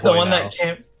you weren't the Boy one now. that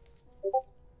came.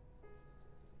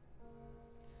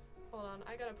 Hold on,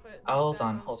 I gotta put. This Hold back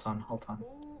on, hold on. Ooh, ooh,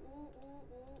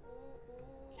 ooh,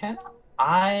 ooh. Can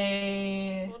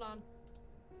I? Hold on.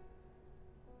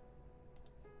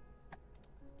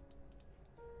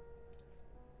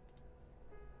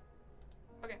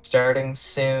 Starting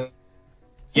soon.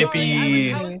 Sorry,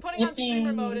 Yippee. I was putting on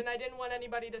streamer Yippee. mode and I didn't want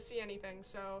anybody to see anything,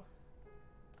 so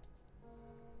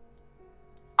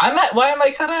Why am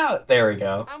I cut out? There we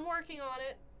go. I'm working on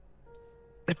it.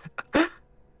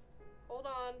 Hold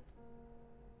on.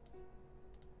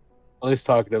 At least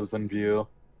Talkative's in view.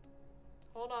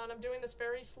 Hold on, I'm doing this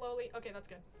very slowly. Okay, that's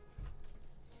good.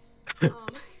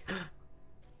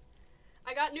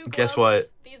 I got new gloves. Guess what?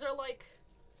 These are like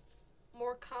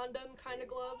more condom kind of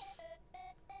gloves.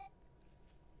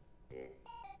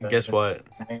 Guess what?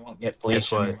 I won't get Guess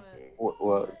bleached. what?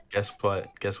 What? Guess what?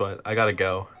 Guess what? I gotta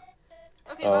go.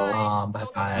 Okay, Oh. bye. Aw, Don't go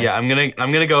bye-bye. back. Yeah, I'm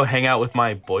gonna go hang out with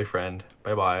my boyfriend.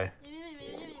 Bye bye.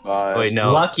 Bye. Wait,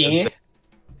 no. Lucky.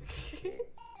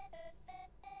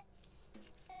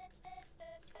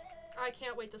 I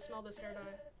can't wait to smell this hair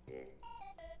dye.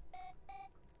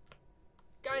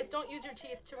 Guys, don't use your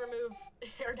teeth to remove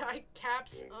hair dye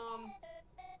caps.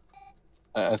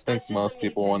 I think That's just a most me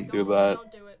people thing. wouldn't do Don't- that.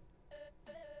 Don't do it.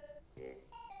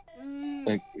 I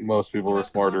think most people You were have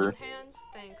smarter. condom hands?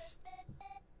 Thanks.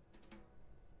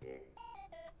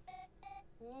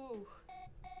 Ooh.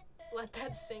 Let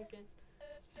that sink in.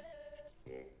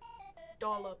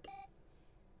 Dollop.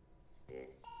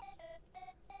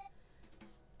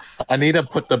 I need to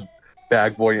put the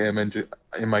bag boy image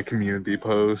in my community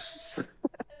posts.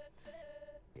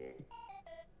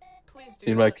 Please do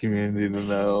Need my that. community to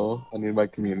know. I need my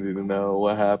community to know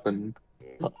what happened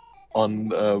on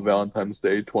Valentine's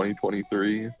Day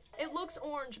 2023. It looks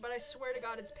orange, but I swear to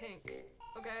God it's pink.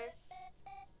 Okay?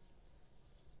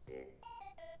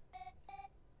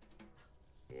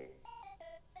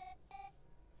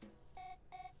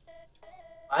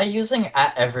 By using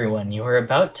 @everyone, you were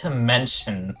about to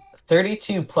mention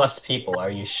 32 plus people.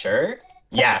 Are you sure?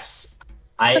 Yes,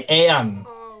 I am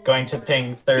Oh, going to Lord.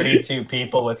 ping 32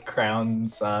 people with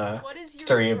crowns. What is your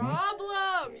stream.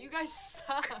 problem? You guys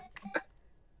suck.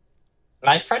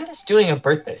 My friend is doing a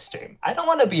birthday stream. I don't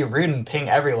want to be rude and ping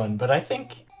everyone, but I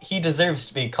think he deserves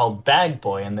to be called Bag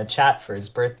Boy in the chat for his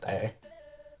birthday.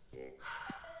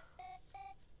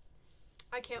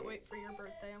 I can't wait for your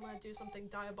birthday. I'm gonna do something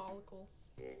diabolical.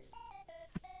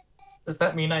 Does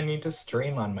that mean I need to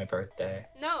stream on my birthday?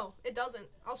 No, it doesn't.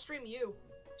 I'll stream you.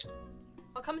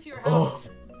 I'll come to your Oh. house.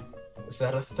 Is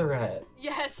that a threat?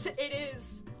 Yes, it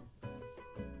is.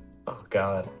 Oh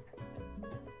god.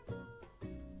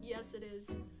 Yes, it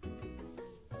is.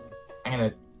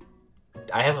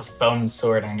 I have a foam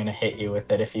sword. I'm gonna hit you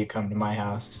with it if you come to my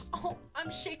house. Oh,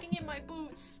 I'm shaking in my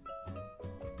boots.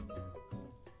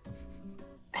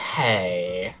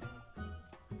 Hey.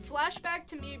 Flashback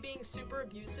to me being super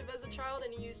abusive as a child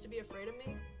and you used to be afraid of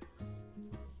me.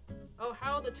 Oh,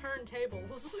 how the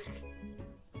turntables.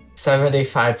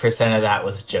 75% of that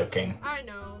was joking. I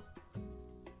know.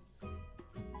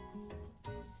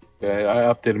 Yeah, I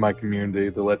updated my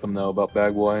community to let them know about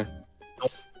Bag Boy. I'm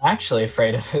actually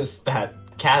afraid of is that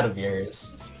cat of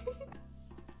yours.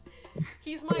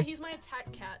 He's my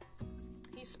attack cat.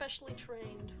 He's specially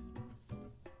trained.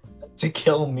 To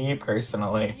kill me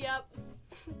personally. Yep.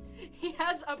 He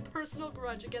has a personal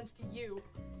grudge against you.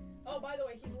 Oh, by the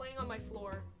way, he's laying on my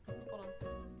floor. Hold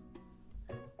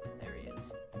on. There he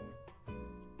is.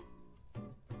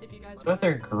 If you guys What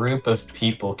other group of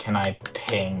people can I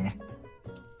ping?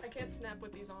 I can't snap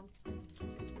with these on.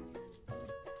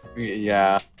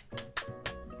 Yeah.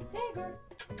 Tiger.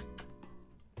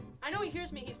 I know he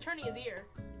hears me. He's turning his ear.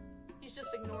 He's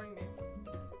just ignoring me.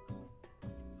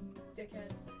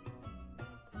 Dickhead.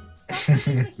 Stop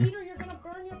touching the heater. You're gonna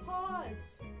burn your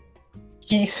paws.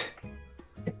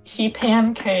 He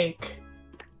pancake.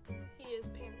 He is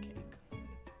pancake.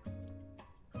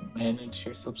 Manage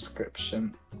your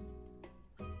subscription.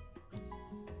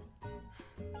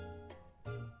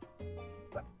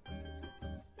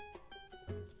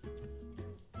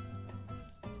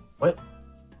 What?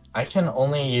 I can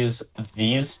only use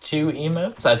these two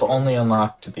emotes? I've only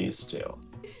unlocked these two.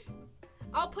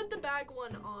 I'll put the bag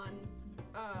one on,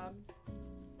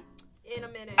 in a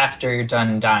minute. After you're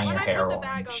done dyeing When your I hair put the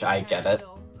bag orange, on my I head, get I it.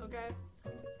 will, okay?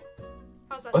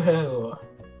 How's that sound? Woohoo!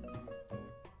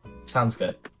 Sounds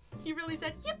good. He really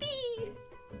said yippee!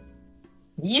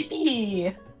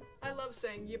 Yippee! I love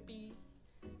saying yippee.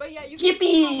 But yeah, you can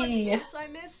see how much Yippee! bolts I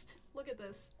missed. Look at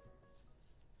this.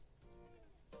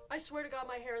 I swear to God,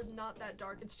 my hair is not that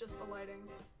dark. It's just the lighting.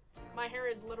 My hair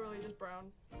is literally just brown.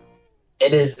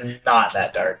 It is not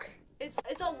that dark. It's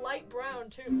a light brown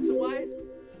too. So why?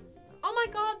 Oh my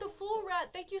God, the Fool Rat!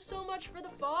 Thank you so much for the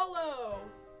follow.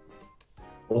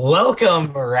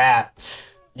 Welcome,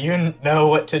 rat. You know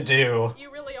what to do.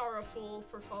 You really are a fool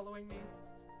for following me.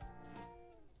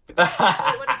 Wait,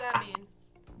 what does that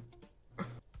mean?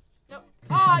 No.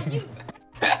 Ah, you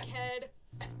dickhead.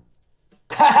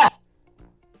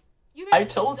 You I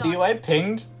guys told suck. you I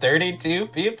pinged 32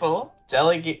 people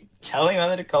telling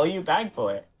them to call you Bag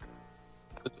Boy.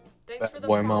 Thanks for the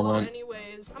Boy follow moment.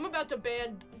 anyways. I'm about to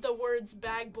ban the words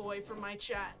bag boy from my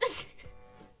chat.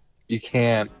 You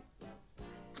can't.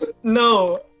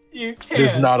 No, you can't. It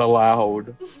is not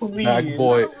allowed. Please. Bag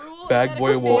Boy, Is that a rule? Is Bag that a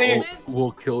Boy commandment?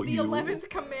 will kill The you. 11th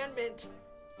commandment.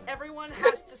 Everyone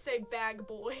has to say bag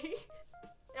boy.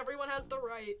 Everyone has the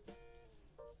right.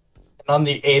 And on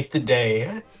the 8th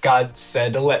day, God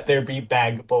said, "Let there be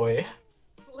Bag Boy."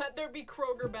 Let there be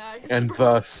Kroger bags. and bro.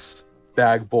 thus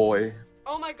Bag Boy.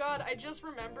 Oh my god, I just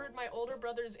remembered my older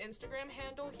brother's Instagram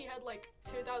handle. He had like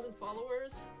 2,000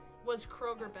 followers. Was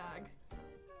Kroger bag.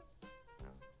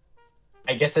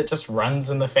 I guess it just runs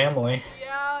in the family.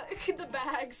 Yeah, the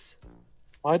bags.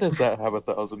 Why does that have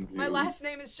 1,000 views? My last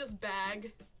name is just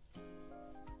Bag.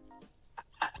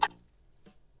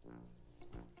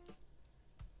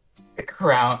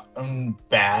 Crown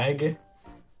Bag.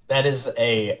 That is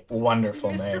a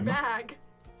wonderful Mr. name. Bag.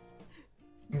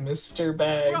 Mr.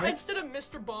 Bag. Bro, instead of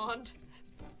Mr. Bond.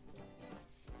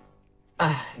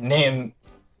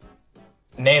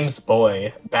 Name's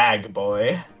boy. Bag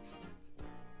boy.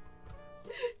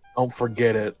 Don't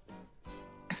forget it.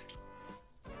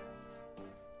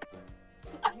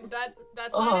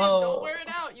 That's my name. Don't wear it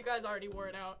out. You guys already wore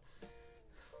it out.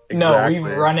 No, Exactly.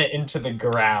 we've run it into the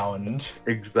ground.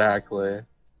 Exactly.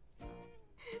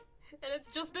 And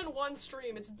it's just been one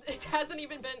stream. It hasn't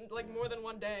even been like more than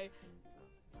one day.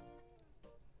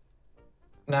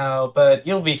 No, but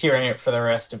you'll be hearing it for the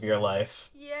rest of your life.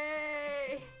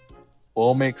 Yay!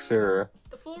 We'll make sure.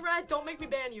 The full rat, don't make me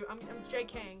ban you. I'm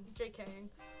JKing. JKing.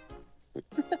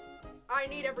 I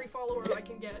need every follower I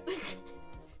can get.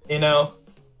 You know,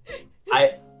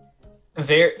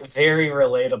 very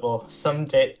relatable. Some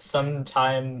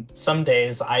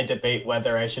days I debate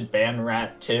whether I should ban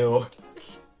Rat too.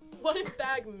 What if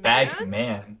Bagman?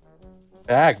 Bagman,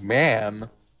 Bag Man.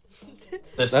 the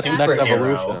That's the next superhero.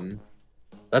 evolution.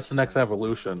 That's the next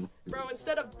evolution. Bro,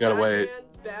 instead of Gotta Bagman, wait.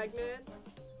 Bagman.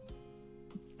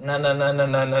 No,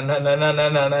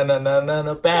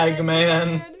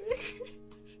 Bagman.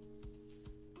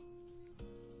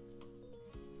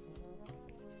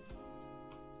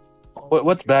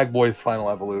 What's Bag Boy's final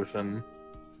evolution?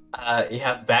 You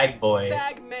have Bag Boy,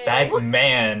 Bagman.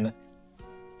 Bagman,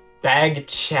 Bag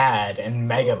Chad, and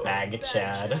Mega Bag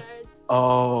Chad.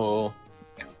 Oh.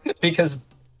 He's Because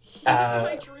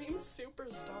my dream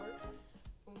superstar.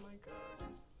 Oh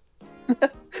my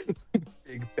god.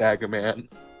 Big Bag Man.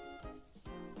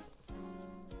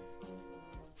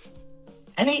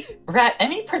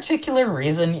 Any particular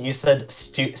reason you said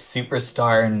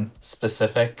superstar in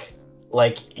specific?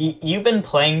 Like, you've been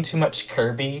playing too much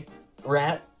Kirby,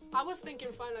 Rat? I was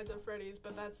thinking Five Nights at Freddy's,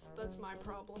 but that's my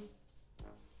problem.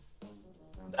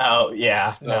 Oh,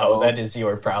 yeah. No, Oh. that is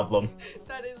your problem.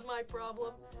 That is my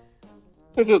problem.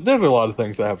 There's a lot of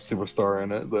things that have Superstar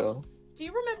in it, though. Do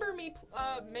you remember me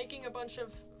making a bunch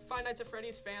of Five Nights at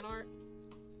Freddy's fan art?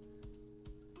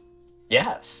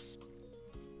 Yes.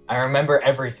 I remember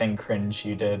everything cringe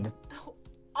you did.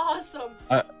 Awesome.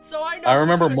 So I know I who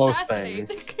remember to most assassinate.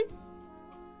 things.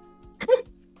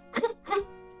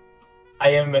 I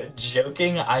am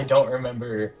joking, I don't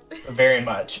remember very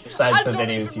much besides the I don't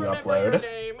videos even you remember your upload.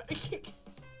 name.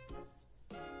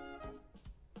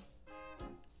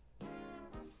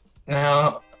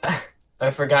 Now,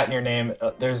 I've forgotten your name.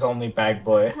 There's only Bag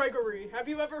Boy. Gregory, have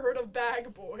you ever heard of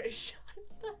Bag Boy? Shut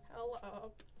the hell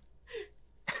up.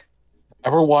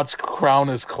 Ever watched Crown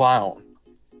as Clown?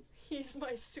 He's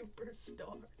my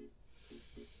superstar.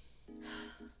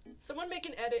 Someone make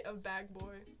an edit of Bag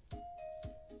Boy.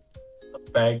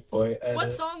 Bag Boy edit.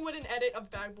 What song would an edit of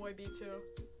Bag Boy be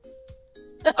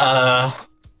to? Oh,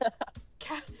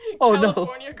 no.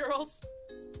 California Girls.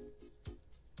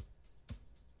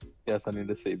 Yes, I need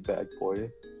to say Bag Boy.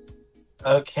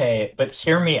 Okay, but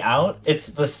hear me out. It's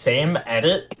the same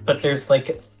edit, but there's like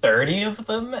 30 of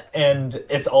them, and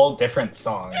it's all different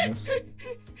songs.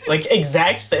 Like,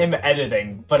 exact same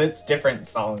editing, but it's different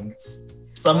songs.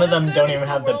 Some One of them of them don't is even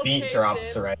The have the World beat Caves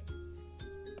drops In. right.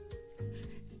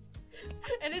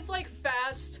 And it's like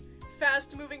fast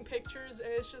moving pictures, and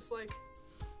it's just like,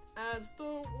 as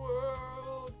the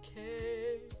world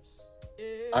caves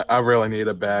in. I really need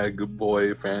a Bag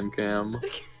Boy fan cam.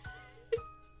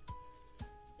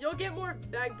 You'll get more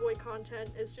Bag Boy content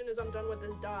as soon as I'm done with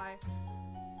this die.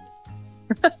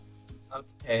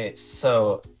 Okay,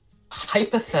 so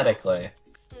hypothetically,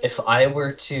 if I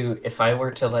were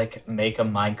to like make a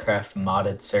Minecraft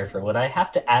modded server, would I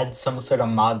have to add some sort of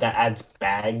mod that adds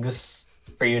bags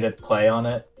for you to play on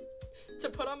it? To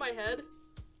put on my head?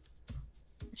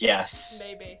 Yes.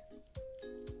 Maybe.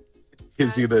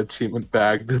 Gives you the achievement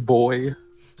Bagged Boy.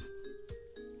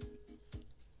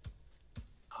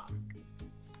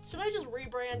 Should I just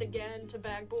rebrand again to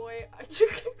Bag Boy?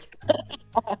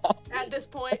 At this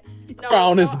point, no.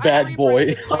 Crown is I Bag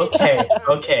Boy. rebranded way too Okay, many times,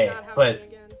 okay, it's not happening but- again.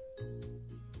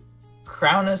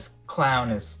 Crown as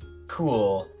Clown is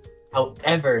cool.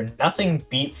 However, nothing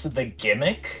beats the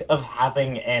gimmick of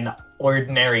having an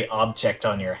ordinary object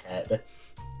on your head.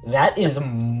 That is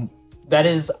That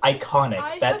is iconic.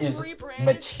 I That have is rebranded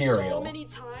material. so many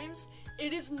times.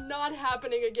 It is not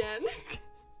happening again.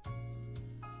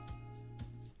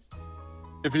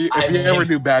 If you I ever mean-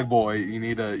 do Bag Boy, you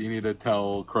need to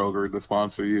tell Kroger to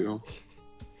sponsor you.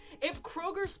 If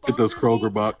Kroger sponsors Get those Kroger me,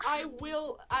 bucks. I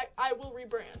will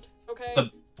rebrand. Okay.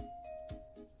 The-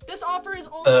 This offer is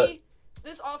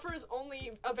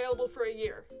only available for a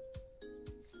year.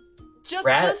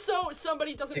 Just so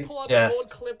somebody doesn't pull up an old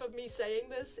suggest- clip of me saying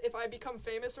this if I become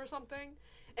famous or something,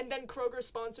 and then Kroger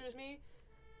sponsors me.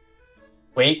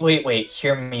 Wait.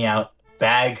 Hear me out.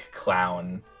 Bag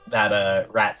clown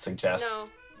that Rat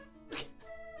suggests. No.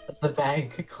 The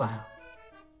bag clown.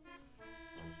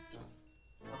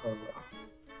 Oh.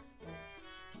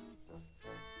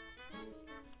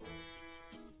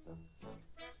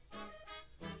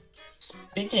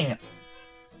 Speaking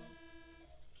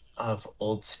of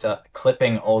old stuff,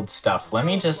 clipping old stuff, let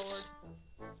me just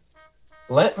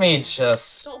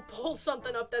Don't pull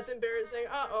something up that's embarrassing.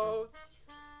 Uh-oh.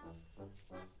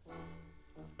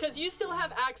 Because you still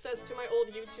have access to my old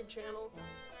YouTube channel.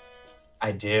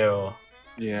 I do.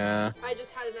 Yeah. I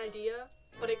just had an idea,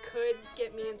 but it could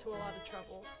get me into a lot of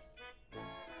trouble.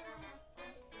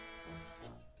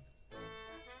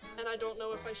 And I don't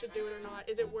know if I should do it or not.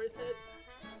 Is it worth it?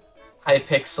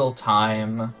 Hypixel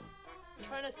time. I'm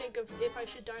trying to think of if I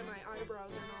should dye my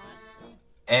eyebrows or not.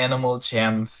 Animal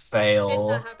Jam It's fail.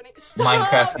 not happening. Stop!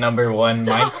 Minecraft number 1,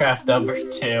 Stop! Minecraft number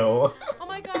 2. Oh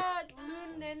my god,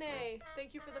 Loon Nene,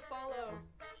 thank you for the follow.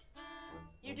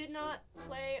 You did not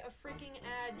play a freaking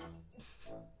ad.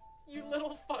 You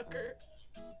little fucker.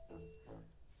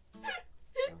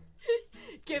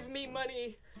 Give me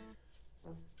money.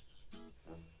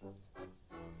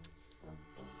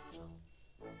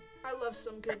 I love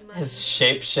some good money. His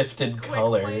shape-shifted Quick,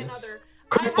 colors. play another.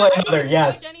 Quick, I play didn't another, click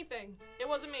yes. anything. It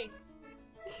wasn't me.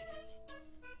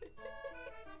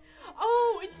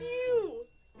 Oh, it's you!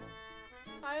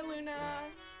 Hi, Luna.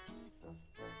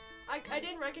 I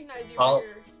didn't recognize you Oh.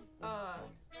 here.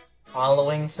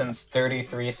 Following since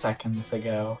 33 seconds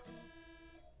ago.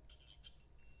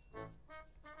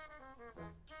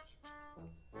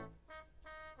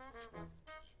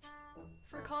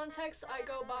 For context, I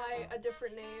go by a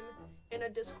different name in a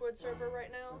Discord server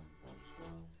right now.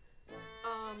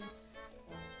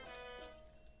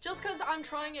 Just because I'm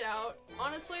trying it out.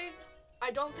 Honestly,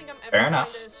 I don't think I'm ever Fair going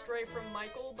enough. to stray from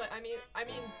Michael, but I mean,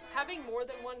 having more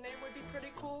than one name would be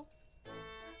pretty cool.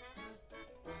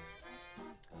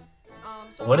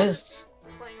 So What I'm is...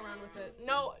 playing around with it?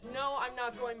 No, I'm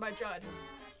not going by Judd.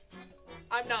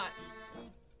 I'm not.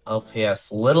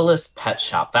 LPS? Littlest Pet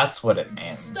Shop, that's what it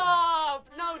means. Stop!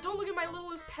 No, don't look at my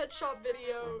Littlest Pet Shop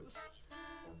videos.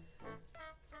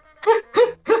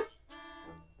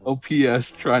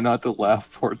 OPS, try not to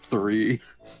laugh part 3.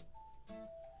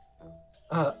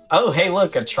 Oh, hey,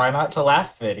 look, a try not to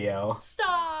laugh video.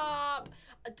 Stop!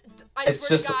 I It's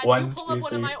swear just to God, 1, you pull up 2,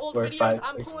 one of 3, my old 4, videos, 5, I'm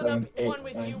 6, pulling 7, up 8, one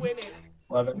with 9, you in it.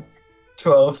 11,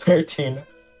 12, 13,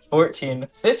 14,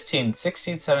 15,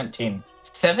 16, 17.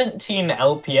 17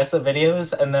 LPS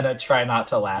videos and then a try not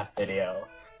to laugh video.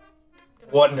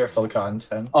 Wonderful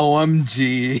content. LPS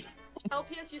OMG. used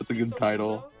That's to a be good so title.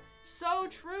 cool, though. So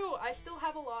true. I still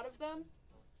have a lot of them.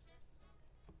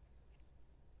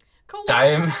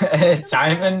 Diamond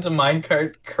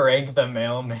Minecart Craig the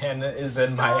Mailman is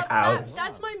in my Stop. house.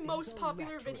 That's my most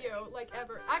popular video, like,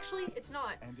 ever. Actually, it's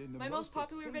not. My most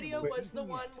popular video was the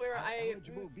one where I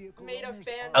made a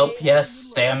fan LPS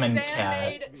Salmon Cat.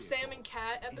 fan-made Sam and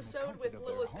Cat episode with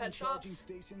Littlest Pet Shops.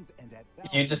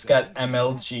 You just got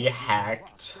MLG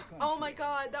hacked. Oh my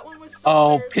god, that one was so Oh,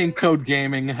 embarrassing. Pink Code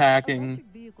Gaming hacking.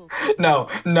 No.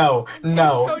 Code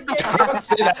Gaming. Don't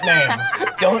say that name.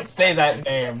 Don't say that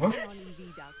name.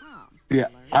 Yeah,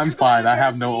 I'm You're fine. gonna I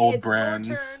have embarrass no me, old it's your brands.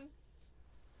 turn.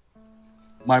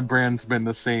 My brand's been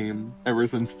the same ever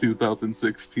since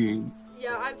 2016.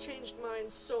 Yeah, I've changed mine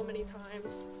so many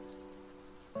times.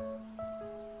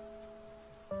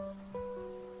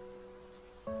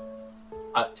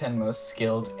 Top 10 most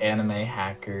skilled anime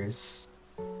hackers.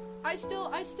 I still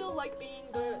like being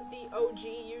the OG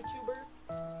YouTuber.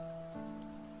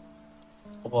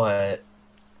 What?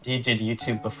 You did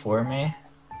YouTube before me?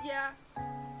 Yeah.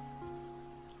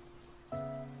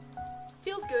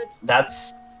 Feels good.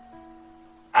 That's...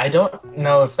 I don't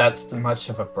know if that's much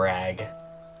of a brag.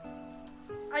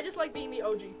 I just like being the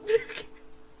OG. You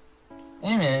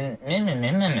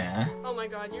Oh my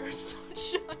god, you're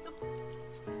such a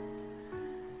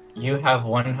child. have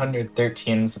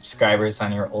 113 subscribers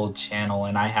on your old channel,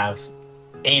 and I have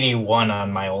 81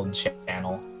 on my old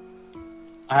channel.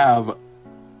 I have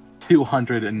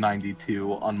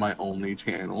 292 on my only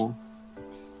channel.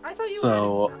 I thought you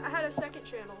So- had a second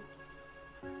channel.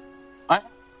 I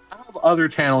have other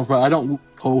channels, but I don't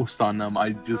post on them. I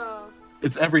just Oh.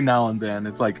 it's every now and then.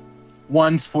 It's like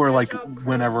one's for Good like job, Craig.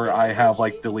 whenever Good I have energy.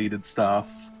 like deleted stuff,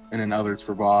 and then others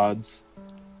for VODs.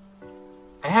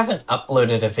 I haven't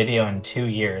uploaded a video in 2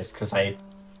 years because I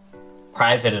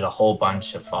privated a whole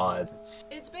bunch of VODs.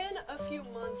 It's been a few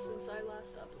months since I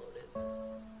last uploaded.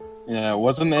 Yeah,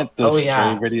 wasn't it the Oh, stray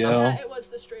yeah. video? Yeah, it was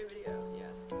the stray video.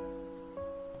 Yeah.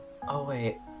 Oh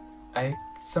wait,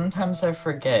 sometimes I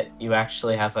forget you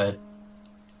actually have a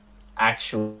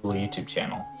actual YouTube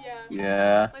channel. Yeah.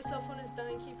 Yeah. My cell phone is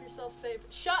dying. Keep yourself safe.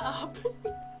 Shut up.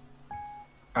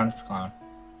 Honest Clown.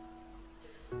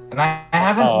 And I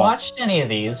haven't Oh. watched any of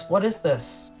these. What is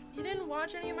this? You didn't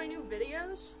watch any of my new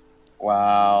videos?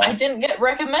 Wow. I didn't get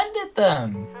recommended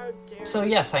them. How dare So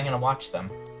you. yes, I'm gonna watch them.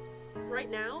 Right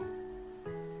now?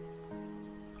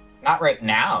 Not right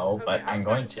now, Okay, but I I'm was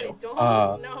going about to. Say, to.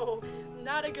 don't. No,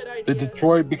 not a good idea. The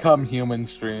Detroit Become Human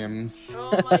streams.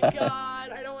 Oh my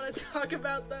god, I don't want to talk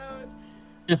about those.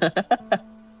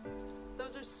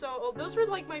 Those are so old. Those were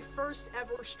like my first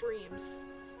ever streams.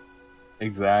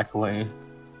 Exactly.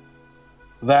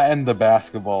 That and the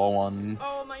basketball ones.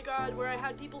 Oh my god, where I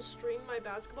had people stream my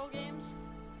basketball games.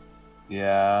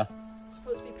 Yeah. I'm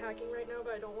supposed to be packing right now,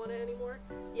 but I don't want it anymore.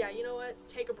 Yeah, you know what?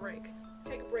 Take a break.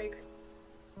 Take a break.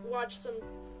 Watch some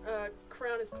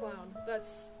Crown is Clown.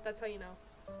 That's how you know.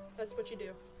 That's what you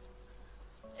do.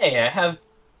 Hey,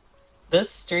 this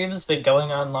stream has been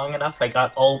going on long enough. I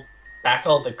got back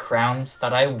all the crowns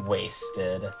that I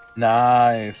wasted.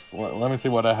 Nice. Let me see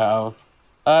what I have.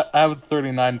 I have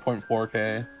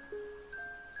 39.4k.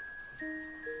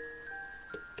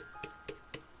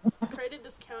 Created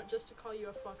discount just to call you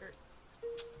a fucker.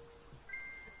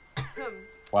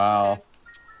 Wow. Okay.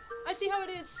 I see how it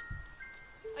is.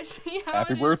 I see how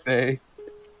Happy it is. birthday.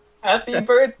 Happy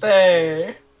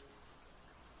birthday!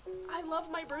 I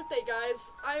love my birthday,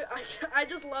 guys. I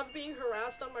just love being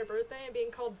harassed on my birthday and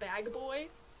being called bag boy.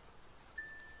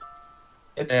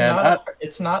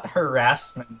 It's not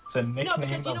harassment. It's a No, nickname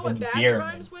because you know of what bag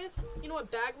endearment. rhymes with? You know what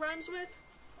bag rhymes with?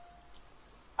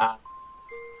 Ah.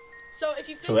 So if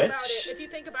you think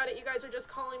Twitch? about it, you guys are just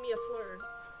calling me a slur.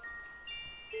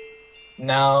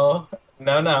 No.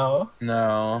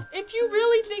 No. If you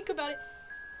really think about it,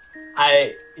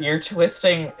 You're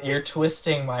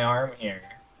twisting my arm here.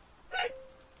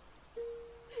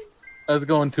 That's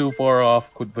going too far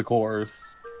off with the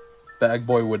course. Bag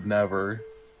boy would never.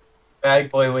 Bag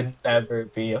boy would never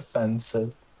be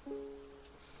offensive.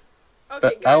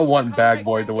 okay, guys. I for want Bag context,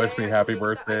 Boy I'm to wish gay, me I happy can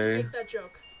make that- I can birthday. make that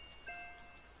joke.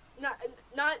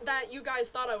 Not that you guys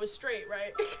thought I was straight,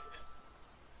 right?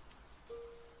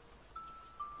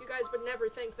 You guys would never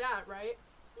think that, right?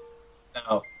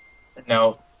 No. I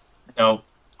wasn't Nope,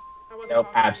 talking to you.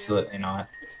 absolutely not.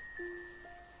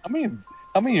 How many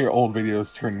of your old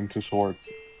videos turned into shorts?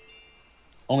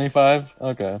 Only 5?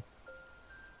 Okay.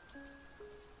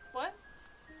 What?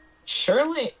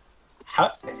 Surely,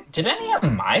 did any of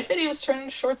my videos turn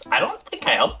into shorts? I don't think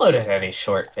I uploaded any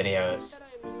short videos. Said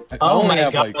I am I Oh only my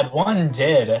have, god, like, one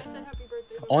did. I said happy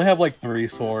birthday. I only have like 3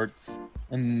 sorts,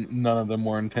 and none of them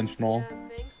were intentional. Yeah,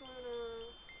 thanks,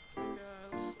 Luna.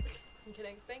 Gosh. I'm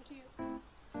kidding. Thank you.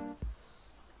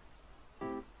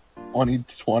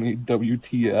 2020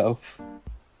 WTF.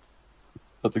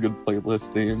 That's a good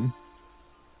playlist theme.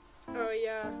 Oh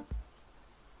yeah.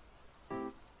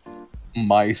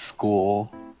 My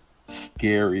school.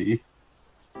 Scary.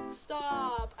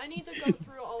 Stop. I need to go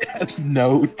through all of my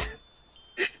Note. playlists.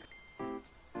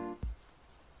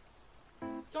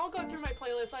 Don't go through my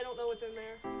playlist. I don't know what's in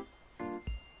there.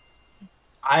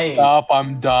 Stop,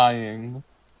 I'm dying.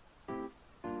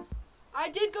 I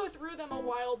did go through them a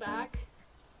while back.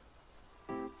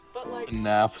 But like,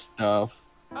 FNAF stuff.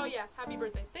 oh yeah, happy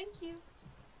birthday. Thank you.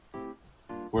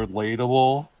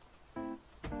 Relatable.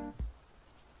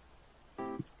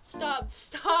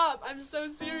 Stop. I'm so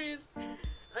serious.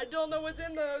 I don't know what's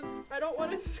in those. I don't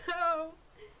want to know.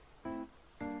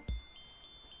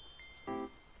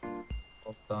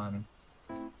 Hold on.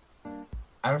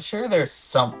 I'm sure there's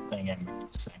something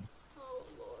embarrassing. Oh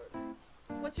lord.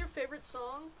 What's your favorite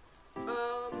song?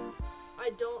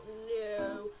 I don't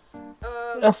know.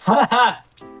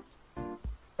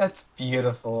 That's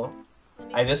beautiful. Let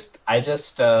me I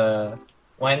just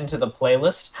went to the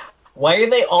playlist. Why are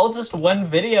they all just one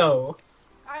video?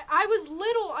 I was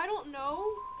little. I don't know.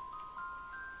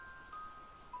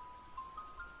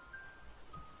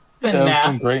 They have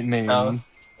some FNAF great stuff.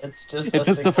 names. It's just It's just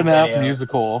a single FNAF video.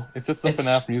 musical. It's just a It's-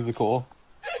 FNAF musical.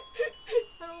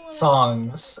 I don't want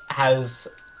Songs has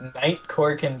Night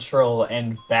Core Control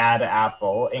and Bad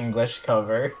Apple English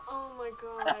cover. Oh my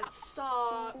god,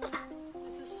 stop.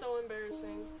 This is so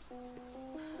embarrassing.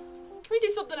 Can we do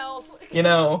something else? You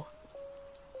know.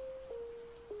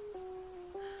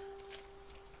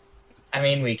 I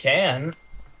mean, we can.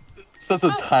 Such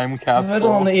a time But capsule.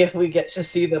 only if we get to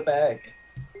see the bag.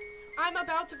 I'm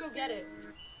about to go get it.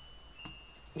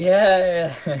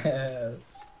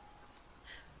 Yes.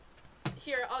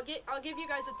 Here, I'll give you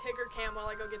guys a Tigger cam while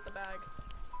I go get the bag.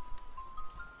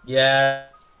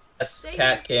 Yes, Dang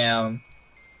cat it. cam.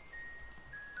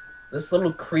 This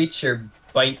little creature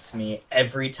bites me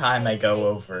every time I go Hey,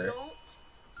 over. Don't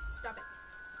stop it.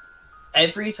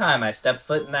 Every time I step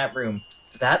foot in that room,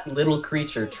 that little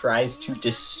creature tries to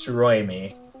destroy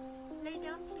me. Lay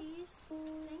down, please.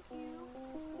 Thank you.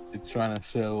 It's trying to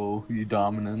show you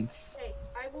dominance. Hey,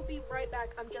 I will be right back.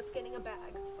 I'm just getting a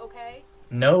bag, okay?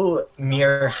 No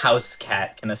mere house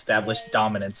cat can establish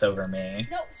dominance over me.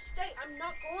 No, stay. I'm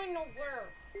not going nowhere.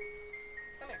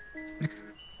 Come here.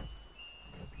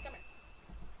 Come here.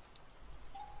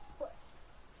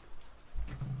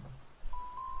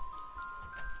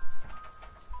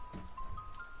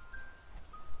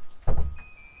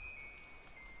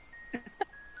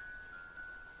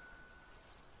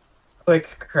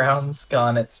 Quick, crown's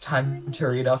gone. It's time to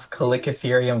read off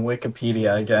Calicotherium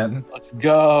Wikipedia again. Let's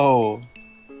go.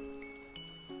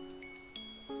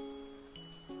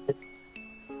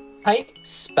 Type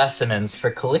specimens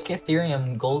for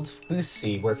Calicotherium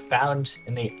goldfusi were found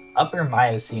in the upper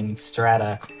Miocene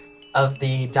strata of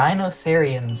the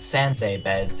Dinotherian Sante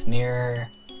beds near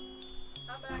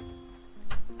I'm back.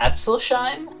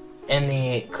 Epselsheim in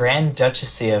the Grand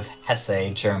Duchy of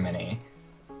Hesse, Germany.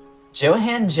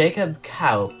 Johann Jacob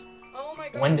Kaup, Oh my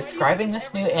god. when why do you describing do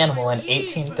this new every time animal I in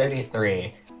leave?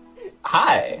 1833,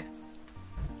 hi!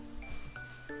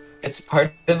 It's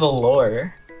part of the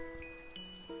lore.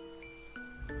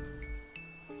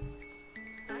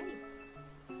 Hi.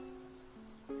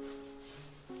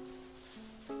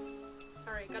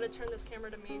 Alright, gotta turn this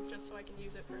camera to me just so I can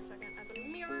use it for a second as a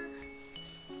mirror.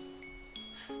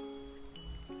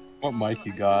 What Also, mic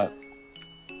you I got?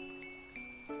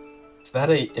 Is that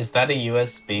a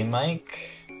USB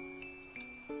mic?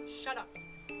 Shut up.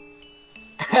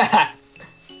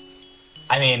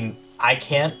 I mean, I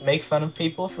can't make fun of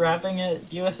people for having a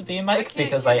USB mic can't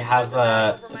because hear I you have because of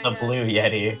that over my the head. Blue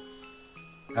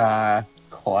Yeti.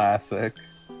 Classic.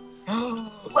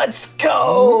 Let's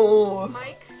go!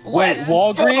 Mike? Wait, Let's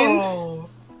Walgreens? go!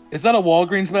 Is that a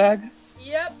Walgreens bag?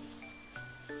 Yep.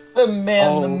 The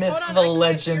man, the Oh. myth, Hold on, the I can't hear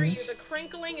legend. you. The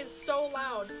crinkling is so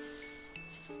loud.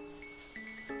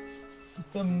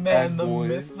 The man, Bad the boy.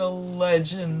 myth, the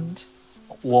legend.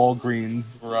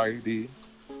 Walgreens variety.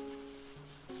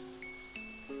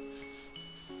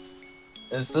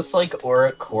 Is this like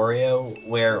Oricorio,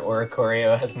 where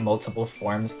Oricorio has multiple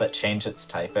forms that change its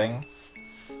typing?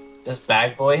 Does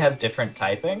Bag Boy have different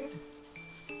typing?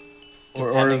 Or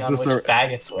Depending is on this which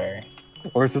bag it's wearing.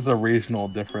 or is this a regional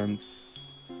difference?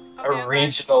 Okay, I'm A back.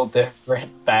 regional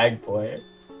different Bag Boy.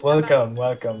 Welcome,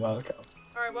 welcome, welcome.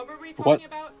 Alright, what were we What? talking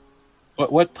about?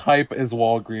 What type is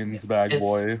Walgreens bag Is-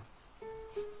 boy?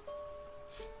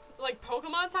 Like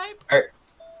Pokemon type?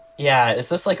 Yeah, is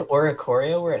this like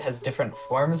Oricorio where it has different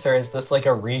forms, or is this like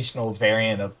a regional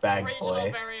variant of Bag Regional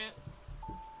Boy? variant.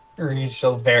 The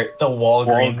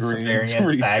Walgreens, Walgreens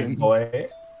variant Bag region. Boy.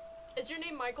 Is your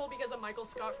name Michael because of Michael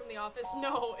Scott from The Office?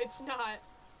 No, it's not.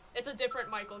 It's a different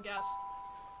Michael, guess.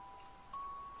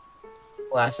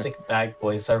 Plastic Bag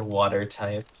Boys are water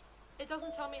type. It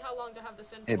doesn't tell me how long to have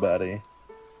this in. Hey, buddy.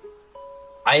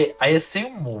 I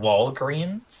assume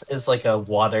Walgreens is like a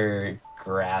water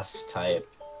grass type.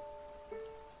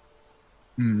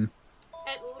 Hmm.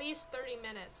 At least 30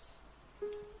 minutes.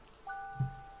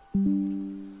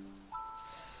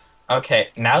 Okay,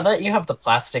 now that you have the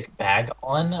plastic bag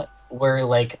on, we're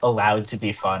like allowed to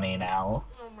be funny now.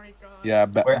 Oh my god. Yeah,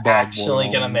 We're bag boy actually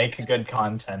gonna moment. make good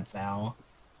content now.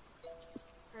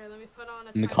 Alright, let me put on a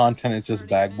And the timer content for is just 30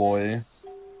 bag boy. minutes.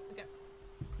 Okay.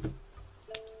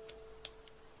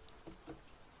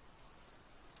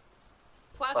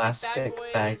 Plastic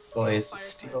bag is boys, Fire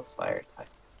steel type. fire type.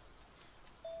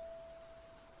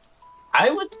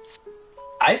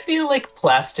 I feel like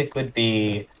plastic would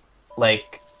be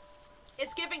like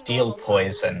It's giving steel normal type.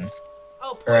 poison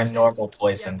Oh, or a poison. normal Yeah,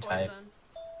 poison type.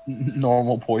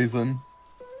 Normal poison.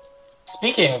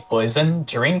 Speaking of poison,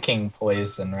 drinking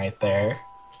poison right there.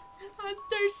 I'm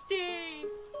thirsty.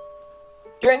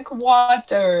 Drink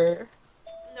water.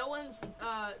 No one's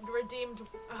redeemed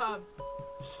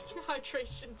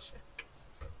hydration check.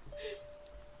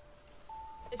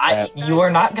 If I eat you bad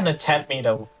are not boy gonna nonsense- tempt me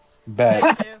to Bet.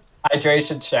 Thank you.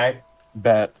 Hydration check.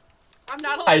 Bet. I'm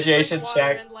not allowed to Hydration drink water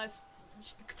check. unless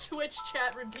Twitch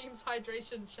chat redeems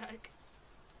hydration check.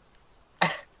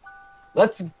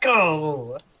 Let's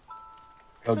go.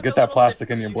 Go Took get a that little plastic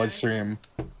sip in for your you guys. bloodstream.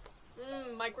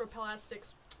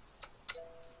 Microplastics.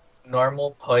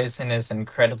 Normal poison is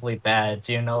incredibly bad.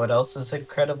 Do you know what else is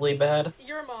incredibly bad?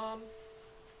 Your mom.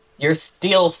 Your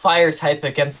steel fire type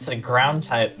against a ground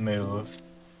type move.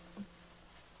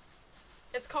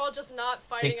 It's called just not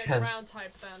fighting a Because- ground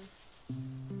type then.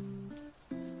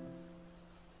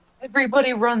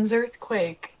 Everybody runs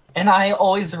Earthquake, and I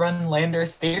always run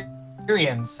Lander's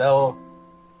Therian, so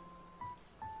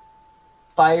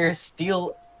fire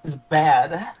steel is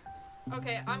bad.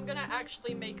 Okay, I'm gonna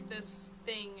actually make this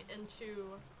thing into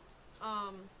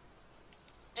an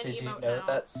Did you emote know now.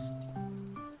 that's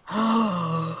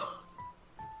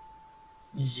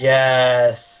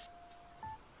yes.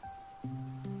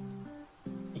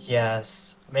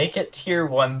 Yes. Make it tier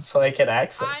 1 so I can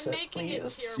access I'm it, making it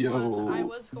please. tier 1. Yo. I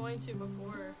was going to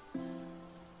before.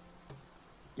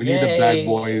 We need the bad Yay.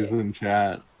 boys in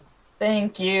chat.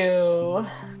 Thank you. You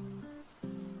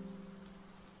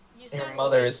Your sound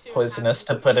mother way is too poisonous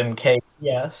to happy. put in cake.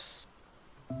 Yes.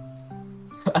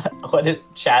 What is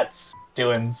chat's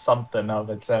doing something of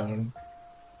its own?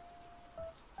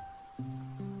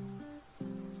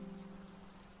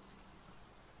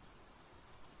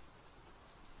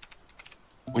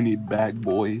 We need bag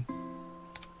boy.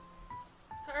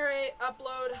 Alright,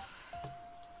 upload.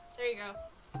 There you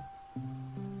go.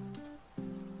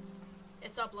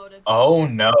 It's uploaded. Oh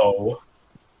no.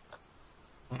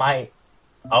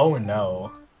 Oh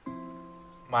no.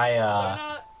 My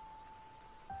Luna,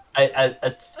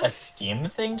 a Steam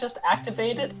thing just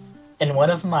activated, and one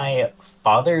of my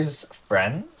father's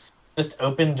friends just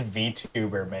opened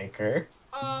VTuber Maker.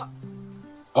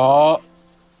 Oh,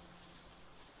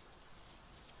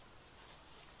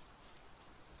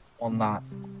 Well, not.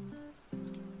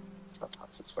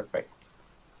 Sometimes it's work right.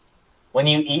 When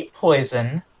you eat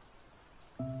poison,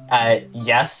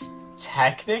 yes,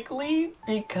 technically,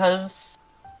 because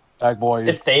bag boy.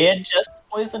 if they ingest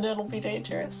poison, it'll be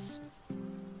dangerous.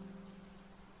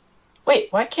 Wait,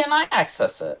 why can't I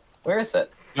access it? Where is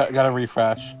it? Gotta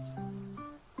refresh.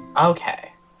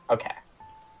 Okay. Okay.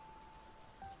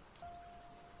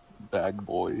 Bag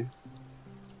boy.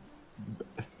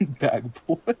 Bag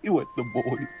boy with the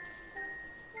boys.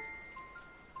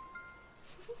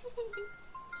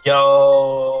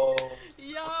 Yo.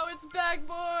 yo, it's Bag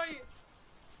Boy!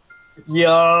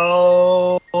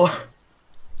 Yo.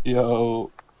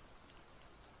 Yo.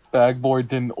 Bag boy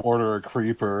didn't order a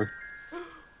creeper.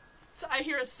 So I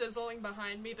hear a sizzling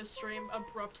behind me. The stream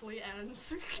abruptly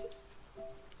ends.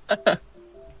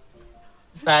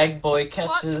 Bag boy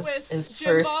Plot catches twist, his Jim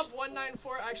first. Bob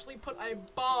 194 actually put a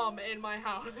bomb in my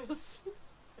house.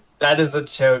 That is a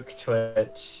joke,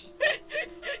 Twitch.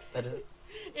 That is.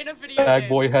 In a video Bag game.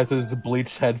 boy has his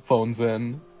bleached headphones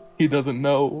in. He doesn't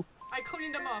know. I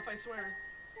cleaned them off, I swear.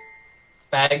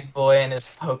 Bag boy and his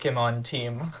Pokemon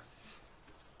team.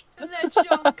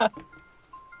 Lechonk.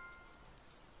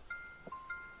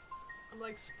 I'm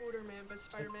like Spooderman, but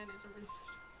Spider-Man is a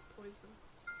resistant poison.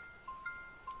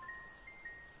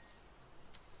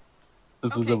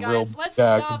 This Okay, is a guys, real let's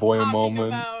bag stop boy talking moment.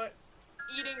 about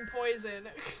eating poison.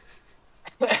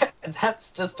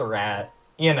 That's just a rat.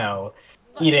 You know,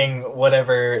 But- eating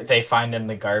whatever they find in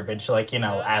the garbage, like, you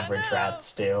know, No, average no.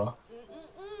 rats do.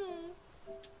 Mm-mm-mm.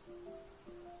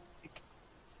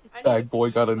 I need Bag to boy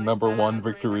pee got a like number bad one right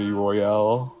victory now.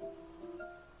 royale.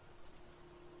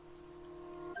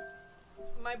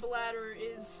 My bladder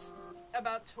is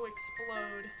about to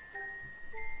explode.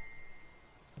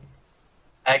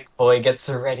 Bag boy gets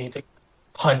ready to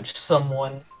punch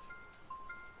someone.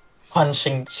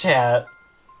 Punching chat.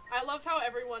 I love how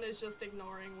everyone is just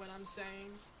ignoring what I'm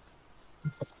saying.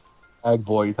 Bag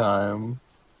boy time.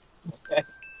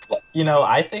 You know,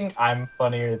 I think I'm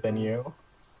funnier than you.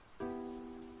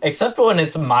 Except when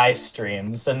it's my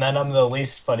streams, and then I'm the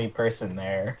least funny person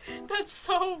there. That's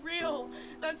so real.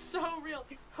 That's so real.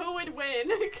 Who would win?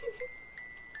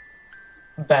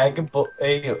 Bag boy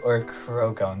or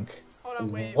Krogunk? Hold on,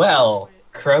 wait. Well,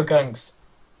 wait. Krogunk's...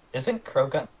 Isn't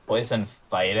Krogunk poison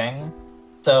fighting?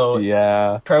 So,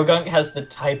 Yeah. Krogunk has the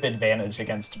type advantage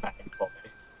against Bag Boy.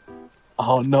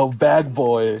 Oh no, bag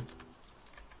boy.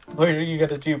 What are you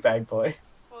gonna do, Bag Boy?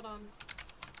 Hold on.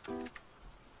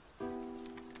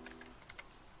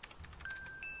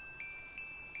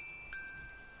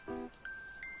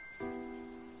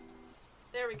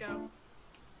 There we go.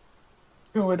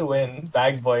 Who would win,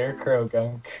 Bag Boy or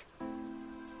Krogunk?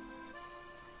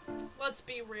 Let's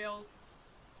be real.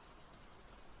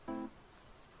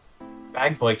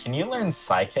 Bag Boy, can you learn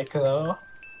Psychic though?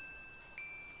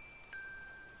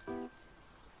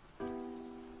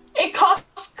 It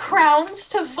costs crowns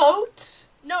to vote?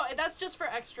 No, that's just for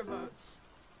extra votes.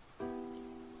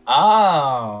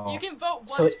 Oh. You can vote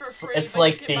once So for free, it's but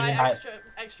like you can the buy Uni-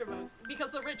 extra votes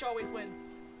because the rich always win.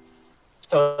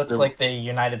 So it's like the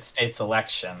United States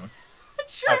election.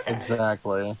 Sure. Okay.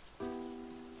 Exactly.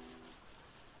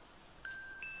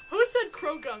 Who said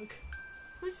Krogunk?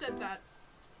 Who said that?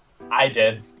 I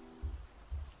did.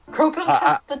 Krogunk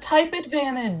has the type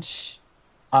advantage.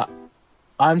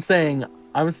 I'm saying,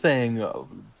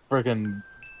 freaking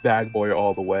Bag Boy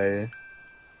all the way.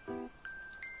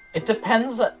 It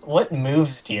depends. What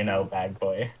moves do you know, Bag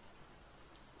Boy?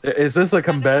 Is this a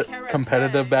Karate.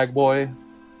 competitive Bag Boy?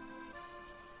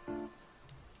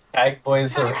 Bag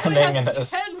Boy's Bag Boy running in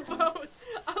has a 10 votes.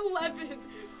 11.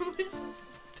 Who is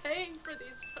paying for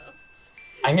these votes?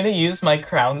 I'm gonna use my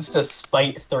crowns to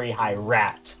spite 3 high.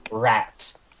 Rat.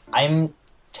 I'm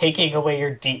taking away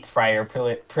your deep fryer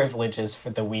privileges for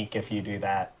the week if you do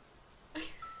that.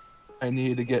 I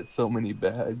need to get so many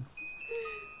bags.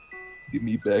 Give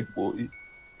me Bag Boy.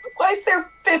 Why is there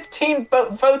 15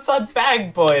 votes on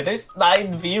Bag Boy? There's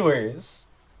 9 viewers.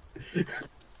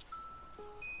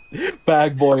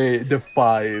 Bag Boy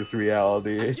defies I'm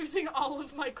reality. using all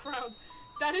of my crowns.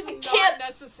 That is not can't-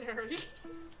 necessary.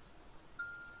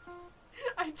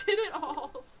 I did it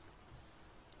all.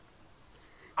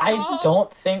 I Oh.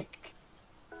 don't think...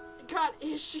 Got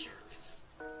issues.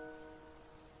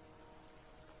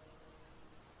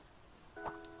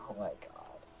 Oh my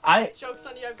god. Joke's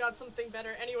on you, I've got something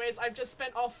better. Anyways, I've just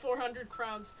spent all 400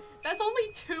 crowns. That's only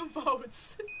 2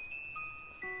 votes.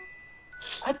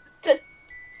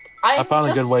 I found a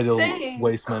just good way to saying,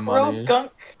 waste my money.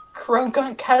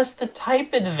 Krogunk has the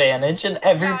type advantage and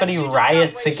everybody Yeah, you just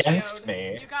riots got against ratioed.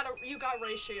 me. You got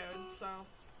ratioed, so.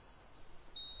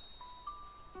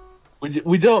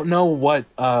 We don't know what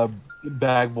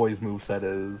Bag Boy's moveset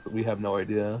is. We have no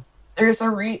idea. There's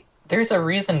a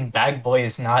reason Bag Boy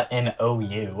is not in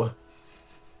OU.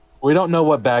 We don't know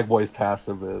what Bag Boy's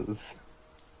passive is.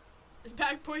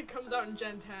 Bag Boy comes out in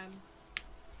Gen 10.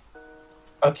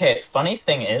 Okay, funny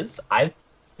thing is, I've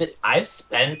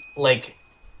spent like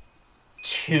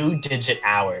 2-digit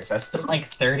hours. I've spent like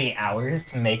 30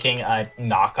 hours making a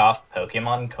knockoff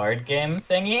Pokemon card game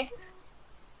thingy.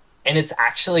 And it's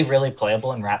actually really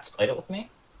playable and Rats played it with me.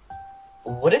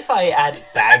 What if I add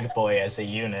Bag Boy as a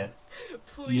unit?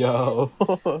 Please. Yo.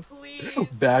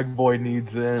 Please. Bag Boy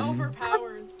needs in.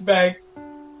 Overpowered. Bag.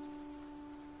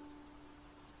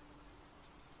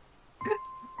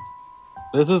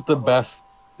 This is the best.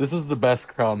 This is the best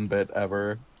crown bit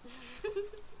ever.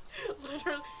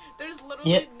 There's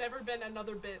literally Yeah. never been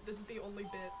another bit. This is the only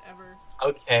bit ever.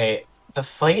 Okay, the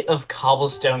fight of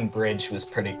Cobblestone Bridge was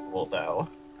pretty cool though.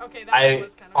 Okay, that I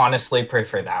was kind of honestly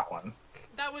prefer that one.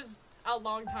 That was a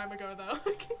long time ago though.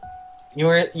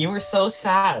 You were so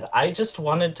sad. I just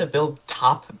wanted to build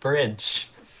top bridge.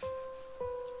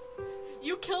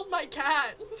 You killed my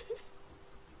cat.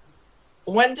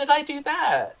 When did I do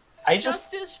that? I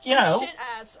just, Justice for you know, shit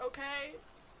ass, okay?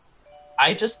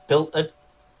 I just built a.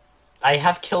 I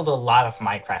have killed a lot of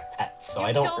Minecraft pets, so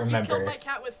I don't You remember. killed my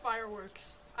cat with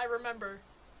fireworks. I remember.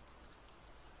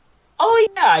 Oh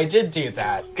yeah, I did do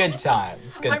that. Good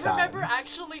times. Good I times. remember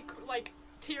actually like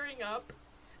tearing up.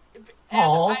 And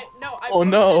Aw. I Oh,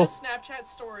 posted no. a Snapchat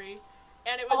story,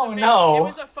 and it was Oh, a no. It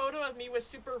was a photo of me with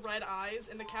super red eyes,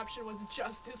 and the caption was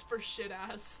 "Justice for shit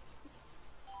ass."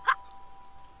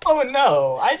 Oh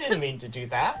no, I didn't mean to do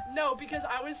that. No, because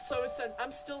I was so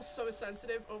I'm still so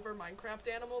sensitive over Minecraft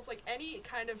animals. Like any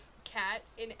kind of cat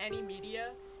in any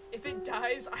media, if it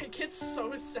dies, I get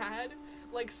so sad.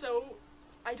 Like so,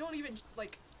 I don't even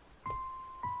like.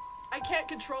 I can't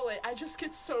control it. I just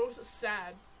get so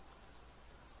sad.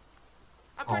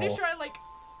 I'm pretty Oh. sure I like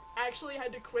actually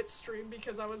had to quit stream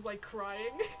because I was like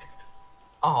crying.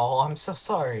 Oh, I'm so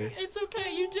sorry. It's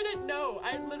okay, you didn't know.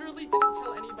 I literally didn't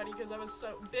tell anybody because I was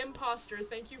so Bimposter,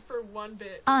 thank you for 1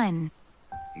 bit.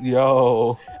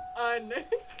 Yo.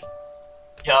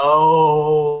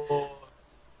 Yo.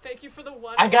 Thank you for the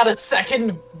 1 I got a bit.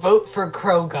 second vote for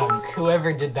Krogunk.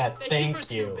 Whoever did that, Thank thank you for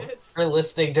 2 you bits. for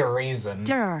listening to Reason.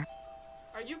 Are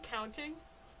you counting?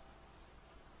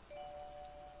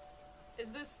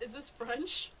 Is this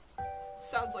French? It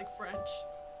sounds like French.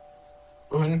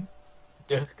 Un,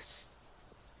 deux.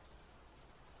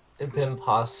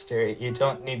 Imposter, you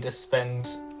don't need to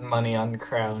spend money on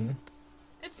crown.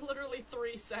 It's literally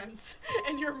 3 cents,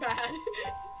 and you're mad.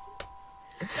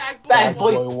 Bag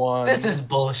Boy boy, won. won. This is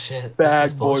bullshit. This Bag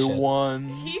is boy bullshit. won.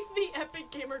 Heath the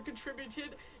Epic Gamer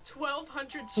contributed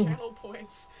 1,200 channel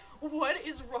points. What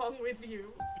is wrong with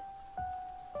you?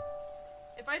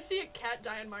 If I see a cat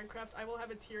die in Minecraft, I will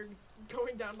have a tear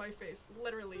going down my face.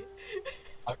 Literally.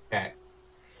 Okay.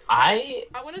 I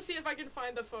I want to see if I can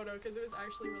find the photo because it was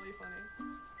actually really funny.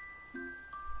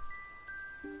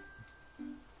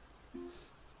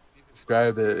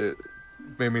 Described it. It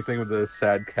made me think of the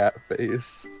sad cat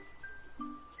face.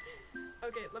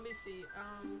 Okay, let me see.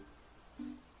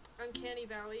 Uncanny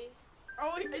Valley.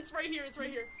 Oh, it's right here. It's right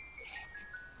here.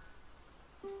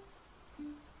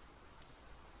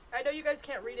 I know you guys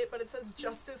can't read it, but it says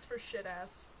justice for shit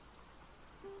ass.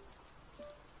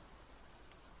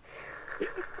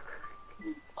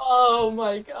 Oh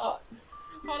my god.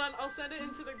 Hold on, I'll send it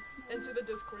into the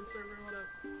Discord server. Hold up.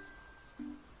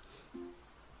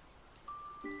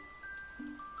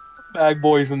 Bag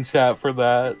boys in chat for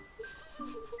that.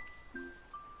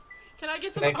 Can I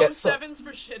get some Can I get 07s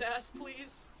for shit ass,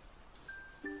 please?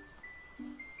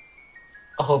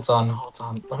 Hold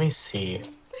on. Let me see.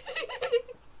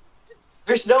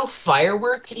 There's no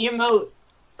firework emote?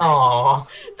 Aww.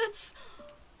 That's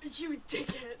you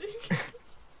dickhead.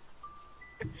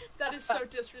 That is so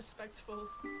disrespectful.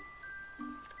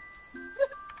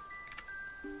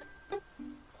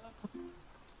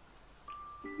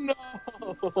 No.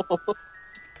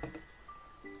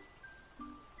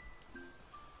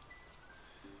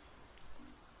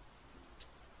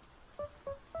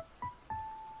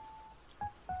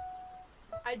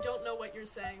 I don't know what you're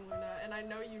saying, Luna, and I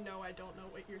know you know I don't know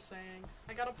what you're saying.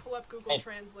 I gotta pull up Google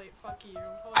Translate. Fuck you.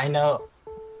 Hold on.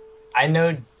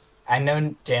 I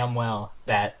know damn well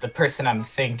that the person I'm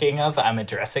thinking of, I'm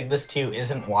addressing this to,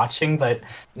 isn't watching, but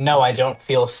no, I don't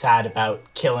feel sad about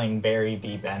killing Barry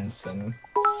B. Benson.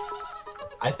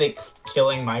 I think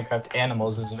killing Minecraft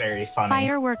animals is very funny.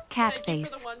 Firework cat Thank you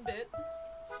face. for the 1 bit.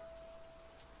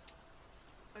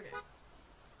 Okay.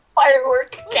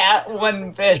 Firework cat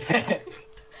 1 bit.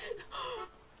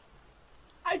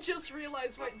 I just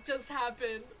realized what just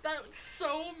happened. That was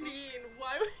so mean.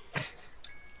 Why would...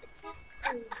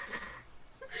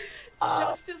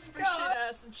 Justice for shit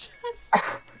ass. Just...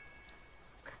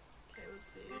 Okay, let's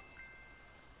see.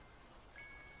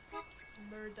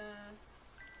 Murda.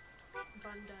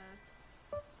 Bunda.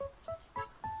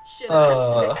 Shit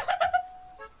ass.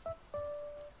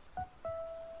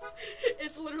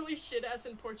 It's literally shit ass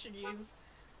in Portuguese.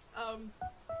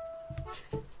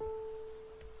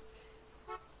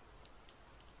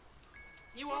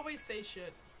 You always say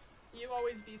shit. You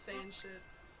always be saying shit.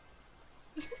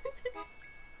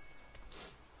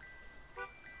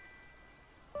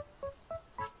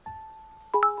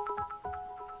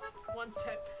 One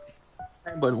sec.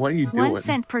 But what are you doing? 1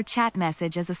 cent per chat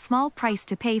message is a small price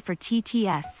to pay for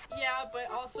TTS. Yeah,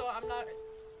 but also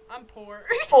I'm poor.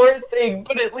 Poor thing,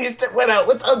 but at least it went out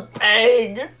with a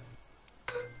bang.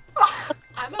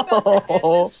 I'm about to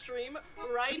end this stream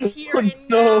right here and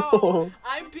now. No.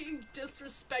 I'm being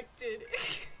disrespected.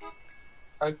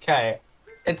 Okay.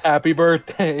 It's Happy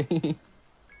birthday.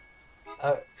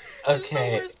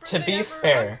 okay. worst To birthday be ever.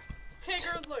 fair,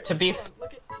 Tigger, look. to be hold on,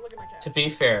 look at my cat. to be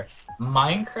fair,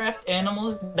 Minecraft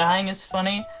animals dying is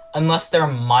funny unless they're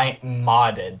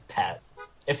modded pet.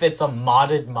 If it's a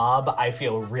modded mob, I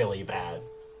feel really bad.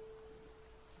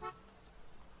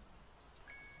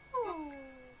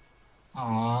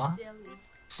 Aww. Silly.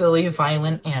 Silly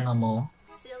violent animal.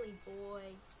 Silly boy.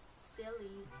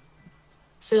 Silly.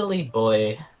 Silly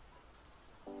boy.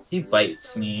 He You're bites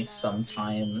so me lovely.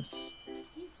 sometimes.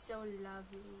 He's so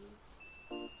lovely.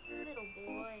 Little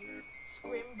boy.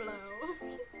 Scrimblow.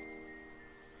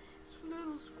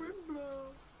 Little Scrimblow.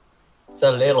 It's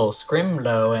a little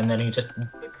Scrimlow, and then he just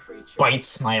The creature.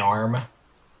 bites my arm.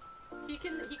 He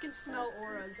can smell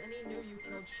auras, and he knew you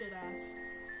killed shit ass.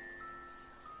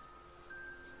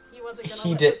 He wasn't gonna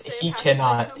let the same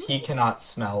happen to him. He cannot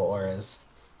smell auras.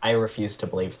 I refuse to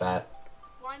believe that.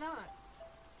 Why not?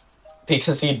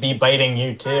 Because he'd be biting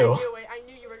you too. I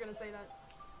knew you were gonna say that.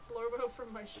 Blorbo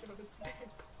from my show is big.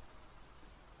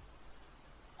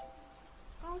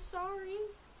 Oh, sorry.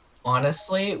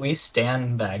 Honestly, we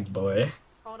stand Bag Boy.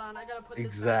 Hold on, I gotta put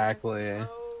Exactly. this back.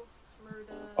 Oh,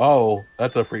 Murda. Oh,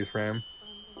 that's a freeze frame.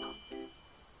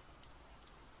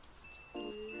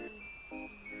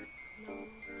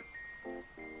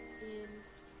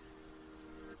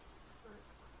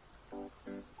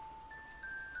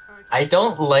 I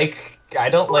don't like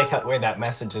how, where that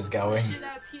message is going. Shit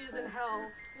ass, he is in hell.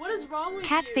 What is wrong with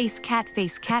Cat you? face, cat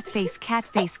face, cat face, cat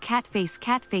face, cat face,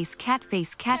 cat face, cat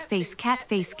face, cat face, cat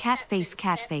face, cat face,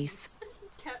 cat face.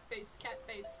 Cat face, cat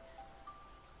face.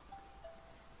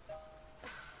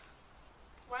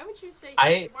 would you say?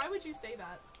 I- Why would you say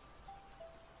that?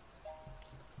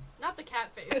 Not the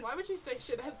cat face. Why would you say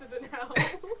shit is in hell?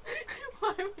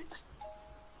 Why would?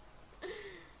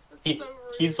 That's so rude.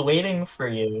 He's waiting for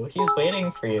you. He's waiting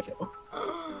for you.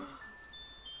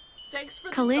 Thanks for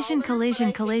the Collision, dollar, collision, but I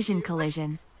hate collision, you.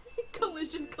 collision.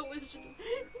 Collision, collision.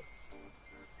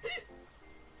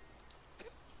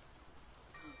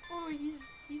 Oh,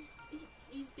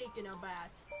 he's taking a bath.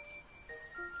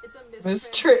 It's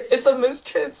a It's a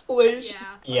mistranslation.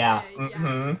 Yeah. Yeah. Okay,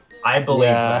 Mm-hmm. yeah. I believe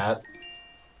Yeah. that.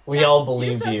 We Yeah, all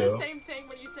believe You said you. the same thing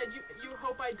when you said you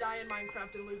hope I die in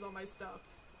Minecraft and lose all my stuff.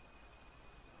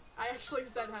 I actually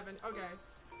said heaven. Okay.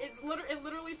 It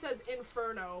literally says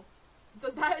inferno.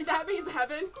 Does that means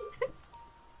heaven?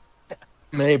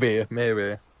 Maybe.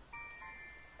 I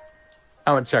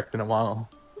haven't checked in a while.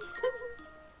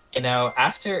 You know,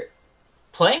 after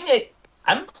playing it,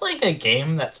 I'm playing a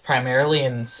game that's primarily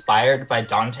inspired by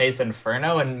Dante's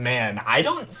Inferno, and man, I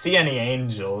don't see any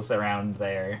angels around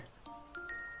there.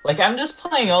 Like, I'm just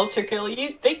playing Ultra Kill.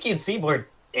 You'd think you'd see more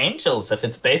angels if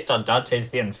it's based on Dante's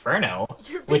The Inferno,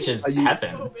 You're which being is so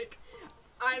heaven. phobic.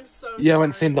 I'm so sorry. You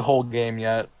haven't seen the whole game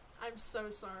yet. I'm so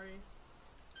sorry.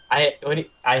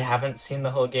 I haven't seen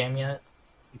the whole game yet.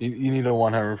 You need to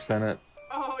 100% it.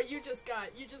 Oh, you just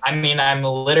I mean, I'm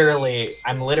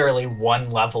literally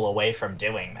one level away from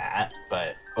doing that,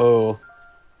 but Oh,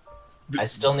 I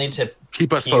still need to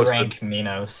keep us P posted. rank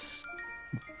Minos.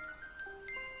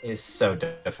 Is so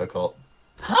difficult.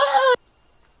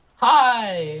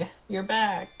 Hi, you're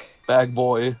back. Bag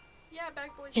boy. Yeah, bad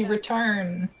boys. You back.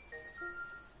 return.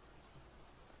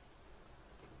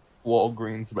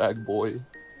 Walgreens bag boy.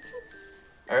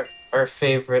 Our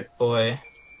favorite boy.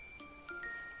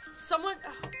 Someone.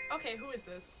 Okay, who is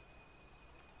this?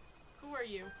 Who are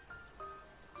you?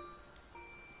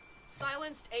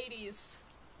 Silenced 80s.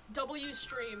 W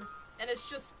stream. And it's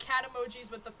just cat emojis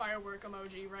with the firework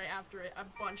emoji right after it a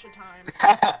bunch of times.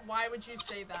 Why would you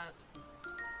say that?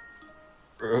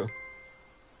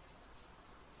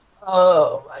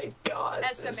 Oh my god.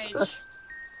 SMH. This is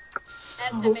so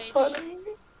SMH. funny.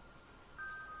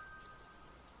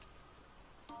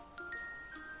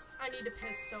 I need to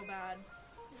piss so bad.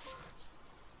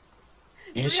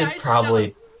 You Three should eyes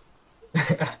probably.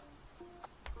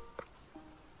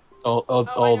 All Oh,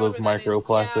 I all know those who that is.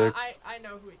 microplastics. Yeah, I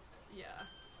know who. Yeah.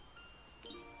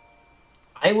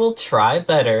 I will try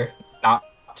better not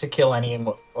to kill any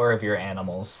more of your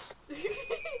animals.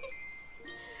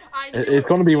 I knew It's it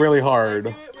gonna was be you. really hard.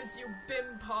 I knew it was you,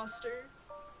 bimposter.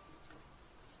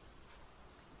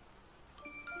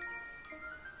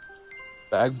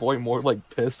 Bag boy, more like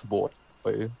piss boy.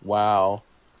 Wow.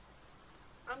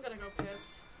 I'm gonna go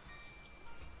piss.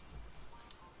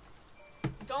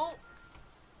 Don't.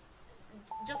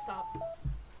 Just stop.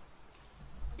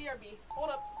 BRB.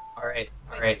 Hold up. Alright,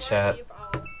 Wait, alright, before I chat. leave,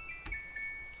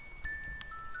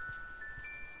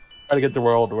 Try to get the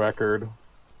world record.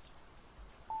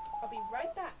 I'll be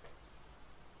right back.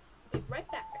 Be right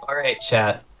back. Alright,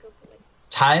 chat. Hopefully.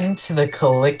 Time to the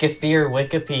Calicathir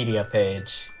Wikipedia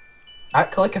page.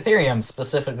 Not Calicatherium,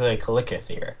 specifically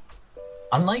Calicathir.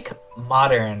 Unlike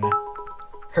modern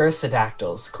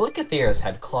Perissodactyls, Calicathers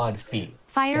had clawed feet.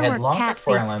 They had Firework longer cat face,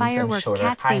 forelimbs and firework shorter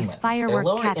cat hind face, limbs. Their firework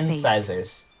lower cat face.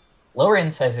 incisors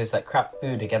that crop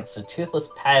food against a toothless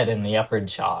pad in the upper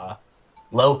jaw.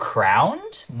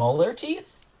 Low-crowned molar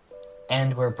teeth?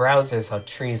 And were browsers of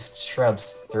trees and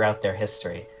shrubs throughout their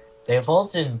history. They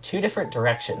evolved in two different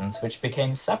directions, which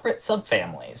became separate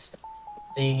subfamilies.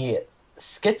 The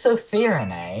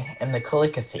Schizotherinae and the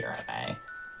Calicotherinae.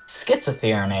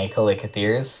 Schizotherinae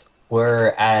calicothers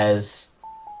were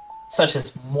such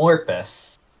as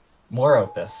Moropus,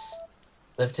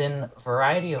 lived in a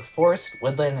variety of forest,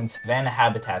 woodland, and savanna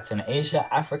habitats in Asia,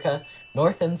 Africa,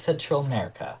 North and Central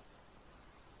America.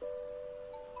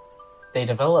 They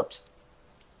developed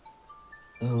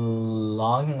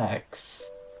long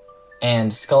necks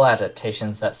and skull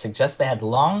adaptations that suggest they had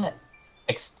long,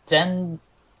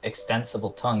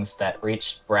 extensible tongues that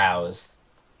reached brows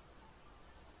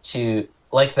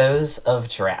like those of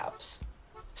giraffes.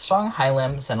 Strong high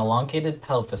limbs and elongated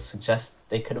pelvis suggest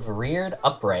they could have reared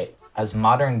upright as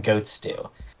modern goats do,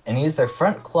 and used their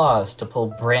front claws to pull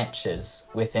branches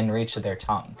within reach of their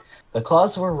tongue. The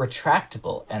claws were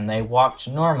retractable, and they walked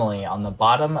normally on the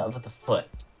bottom of the foot.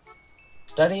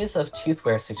 Studies of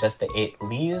toothwear suggest they ate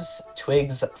leaves,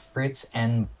 twigs, fruits,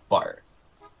 and bark.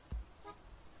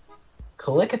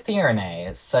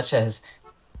 Calicotherinae, such as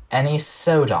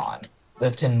Anisodon,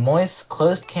 lived in moist,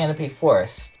 closed canopy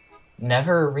forest,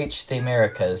 never reached the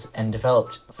Americas, and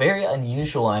developed very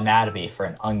unusual anatomy for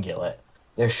an ungulate.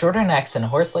 Their shorter necks and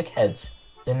horse-like heads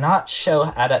did not show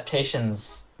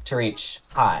adaptations to reach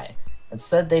high.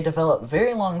 Instead, they developed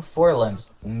very long forelimbs,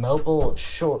 mobile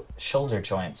shoulder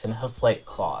joints, and hoof-like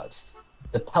claws.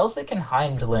 The pelvic and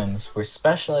hind limbs were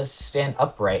specialized to stand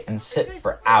upright and sit guys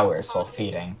for still hours while talking?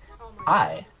 feeding. Oh my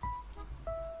Hi.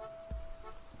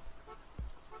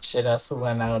 Shit also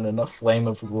went out in a flame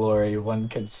of glory, one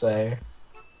could say.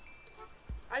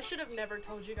 I should have never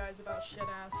told you guys about shit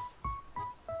ass.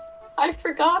 I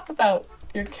forgot about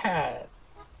your cat.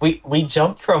 We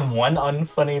jump from one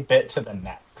unfunny bit to the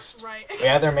next. Right. We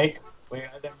either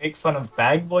make fun of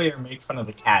Bag Boy or make fun of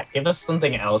the cat. Give us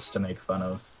something else to make fun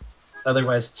of.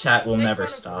 Otherwise, chat will Make never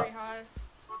fun of stop. Ray High.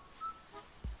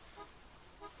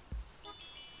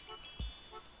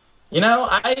 You know,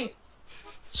 I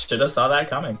should have saw that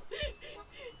coming.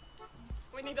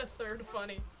 We need a third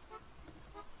funny.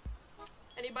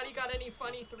 Anybody got any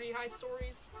funny 3 high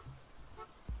stories?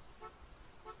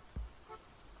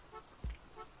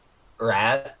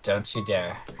 Rat, don't you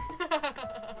dare.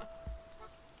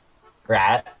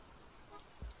 Rat,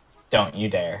 don't you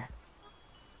dare.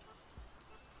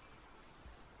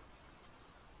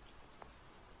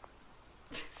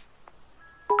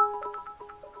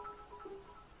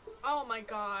 Oh my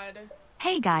god.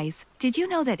 Hey guys, did you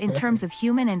know that in terms of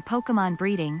human and Pokemon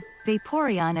breeding,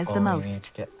 Vaporeon is Oh, the we most? need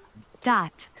to get...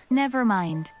 Dot. Never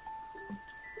mind.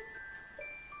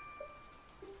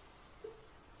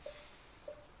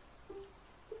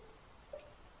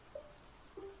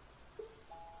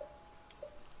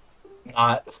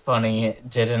 Not funny,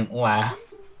 didn't laugh.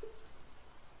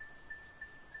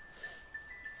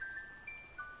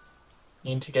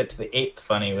 Need to get to the 8th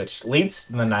funny, which leads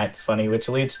to the 9th funny, which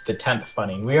leads to the 10th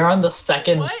funny. We are on the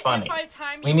 2nd What funny. if I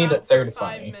time We you need a out third for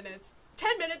 5 funny. minutes?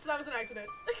 10 minutes, that was an accident.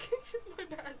 My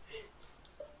bad.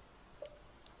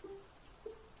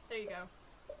 There you go.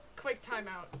 Quick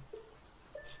timeout.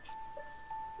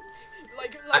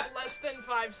 Like less than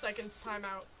 5 seconds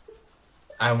timeout.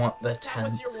 I want the That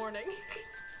was 10th. your warning.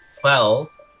 Well,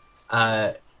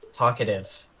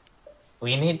 talkative.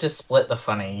 We need to split the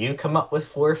funny. You come up with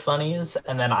 4 funnies,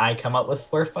 and then I come up with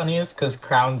 4 funnies, because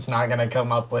Crown's not gonna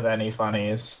come up with any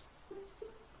funnies.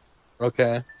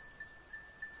 Okay.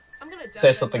 I'm gonna Say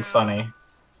deafen something now. funny.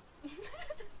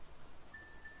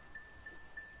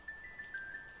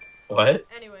 What?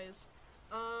 Anyways,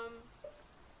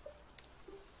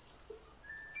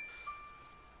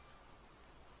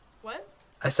 what?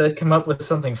 I said come up with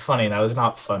something funny. That was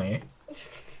not funny.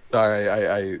 Sorry,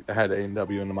 I had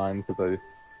A&W in mind because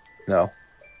no.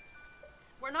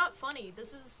 We're not funny.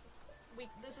 This isn't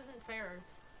fair.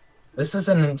 This is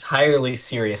an entirely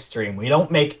serious stream. We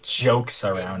don't make jokes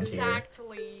around here.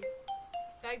 Exactly.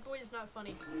 Bag Boy is not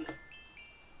funny.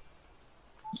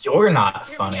 You're not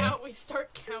Hear funny. me out. We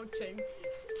start counting.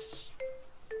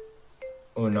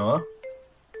 Uno,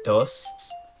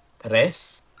 dos,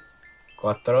 tres,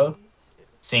 cuatro,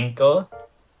 cinco,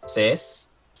 seis,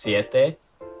 siete,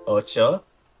 ocho,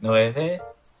 nueve,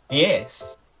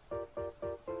 diez.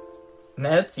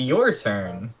 Now it's your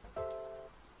turn.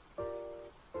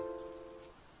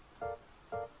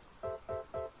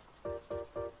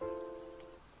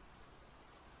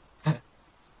 How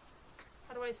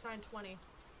do I sign 20?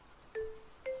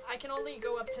 I can only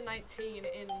go up to 19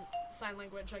 in sign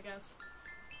language, I guess.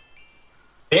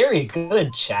 Very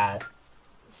good, chat.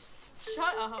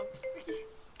 Shut up.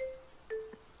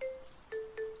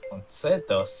 Once,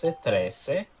 doce,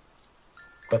 trece,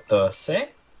 catorce,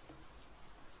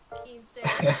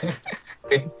 15.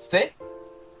 quince,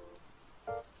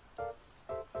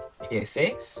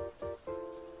 dieciséis,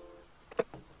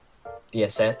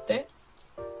 diecisiete,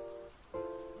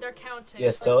 They're counting.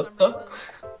 Yes, for some so- reason.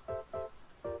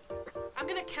 I'm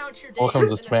gonna count your days Welcome to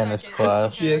in a Spanish second,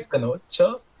 class. okay?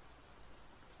 dieciocho,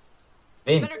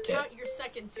 You better veinte. count your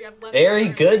seconds you have left. Very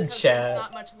over, good, because chat. There's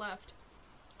not much left.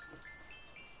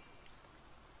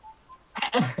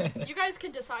 You guys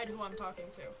can decide who I'm talking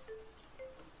to.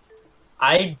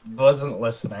 I wasn't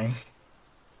listening.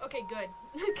 Okay, good.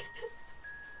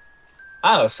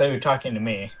 Oh, so you're talking to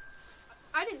me.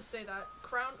 I didn't say that.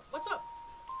 Crown, what's up?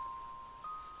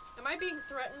 Am I being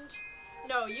threatened?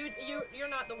 No, you're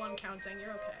not the one counting.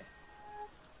 You're okay.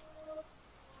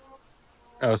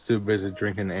 I was too busy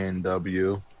drinking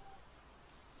A&W.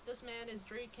 This man is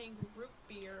drinking root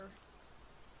beer.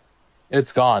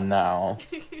 It's gone now.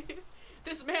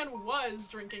 This man was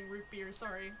drinking root beer.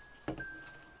 Sorry.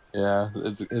 Yeah,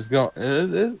 it's going.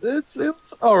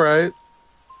 It's all right.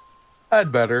 I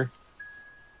had better.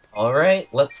 All right,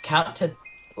 let's count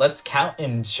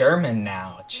in German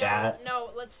now, chat. No,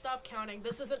 let's stop counting.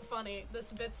 This isn't funny.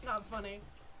 This bit's not funny.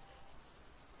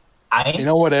 You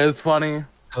know what is funny?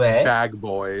 Zwei, Bag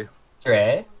Boy.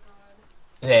 Tre,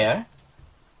 God. ver,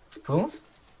 fünf,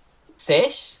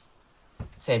 seis,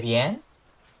 se bien,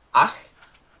 acht,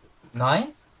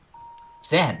 nine,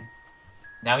 ten.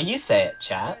 Now you say it, You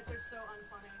chat. guys are so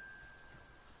unfunny.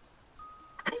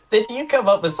 Did you come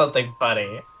up with something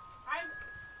funny?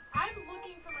 I'm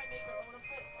looking for my makeup. I wanna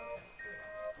put.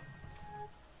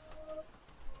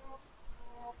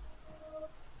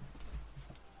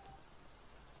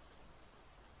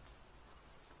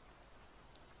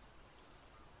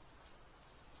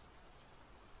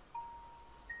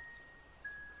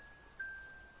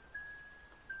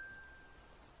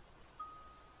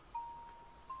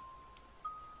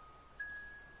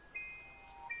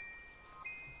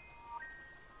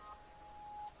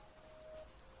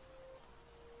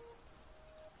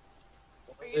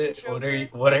 Okay, here we go. Are you the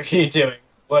Joker? What are you doing?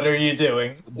 What are you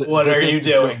doing? Th- What this are is you the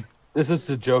Jo- doing? This is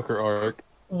the Joker arc.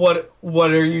 What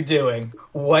are you doing?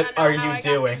 What Wanna know are how you I got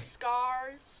doing? these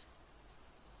scars?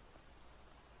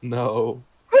 No.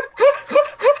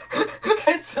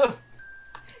 It's a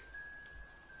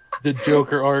The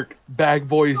Joker arc. Bag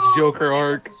Boy's Joker My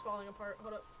arc. makeup is falling apart.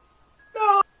 Hold up.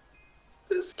 no.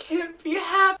 This can't be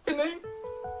happening.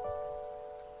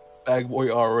 Bag Boy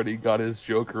already got his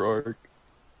Joker arc.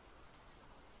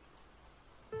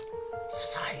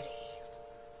 Society.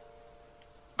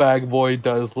 Bag Boy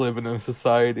does live in a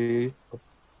society.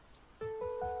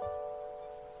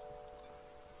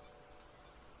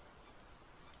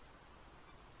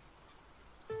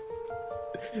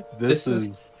 This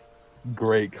is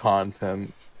great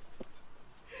content.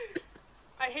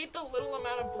 I hate the little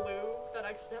amount of blue that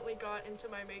accidentally got into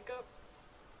my makeup.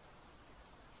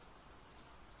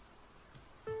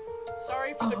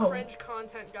 Sorry for the cringe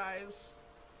content, guys.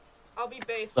 I'll be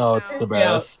based Oh, now. it's the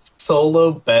Yeah, best.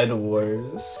 solo bed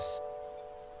wars.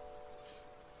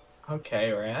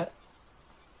 Okay, Rat.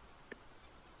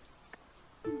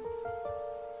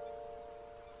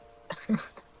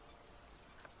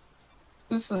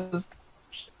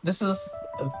 This is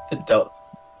the dumb.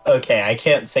 Okay, I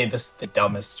can't say this is the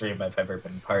dumbest stream I've ever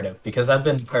been part of because I've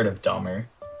been part of dumber.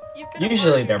 You've been a part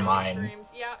Usually of they're your mine.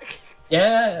 streams. Yeah.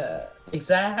 Yeah,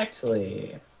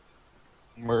 exactly.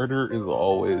 Murder is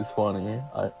always funny.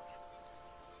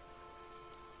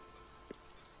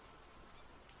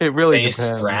 It really Based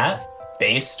depends. rat?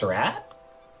 Based rat?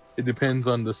 It depends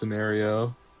on the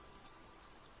scenario.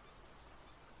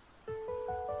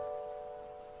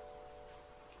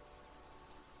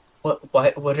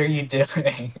 What are you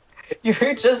doing?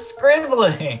 You're just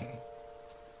scribbling.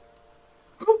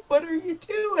 What are you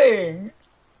doing?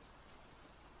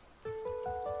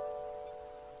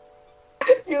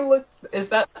 You look. Is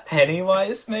that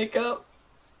Pennywise makeup?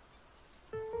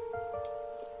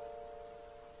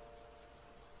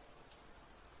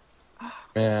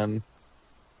 Man.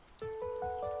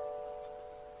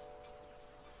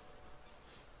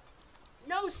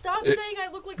 No, stop saying I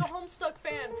look like a Homestuck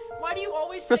fan. Why do you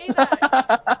always say that?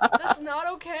 That's not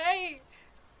okay.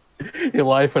 Your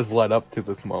life has led up to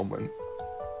this moment.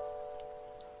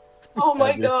 Oh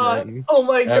my god! Everything. Oh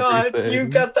my god! You Everything.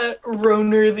 got that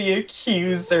Roner the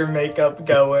Accuser makeup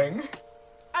going.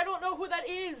 I don't know who that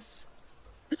is.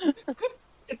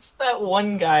 It's that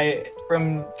one guy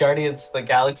from Guardians of the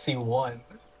Galaxy 1.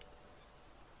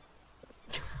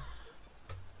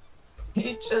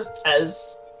 He just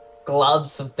has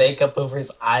globs of makeup over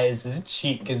his eyes, his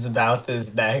cheek, his mouth,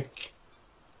 his neck.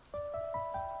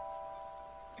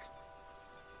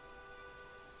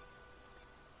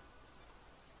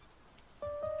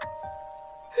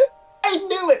 I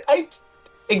knew it!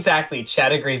 Exactly,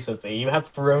 Chad agrees with me. You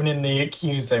have Ronan the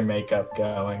Accuser makeup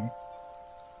going.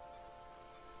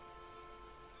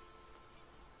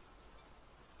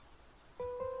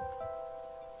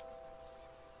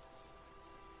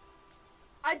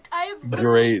 I have Great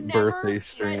literally never birthday read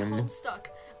stream. Homestuck.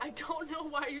 I don't know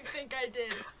why you think I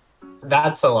did.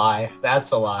 That's a lie.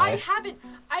 That's a I lie. haven't.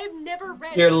 I have never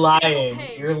read You're a single lying.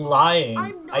 page. You're lying.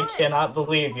 I'm I not. cannot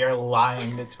believe you're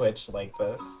lying to Twitch like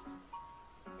this.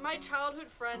 My childhood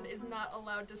friend is not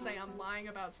allowed to say I'm lying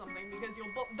about something because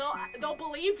they'll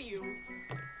believe you.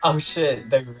 Oh shit!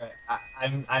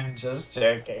 I'm just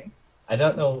joking. I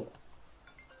don't know.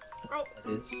 Oh, What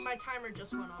is? my timer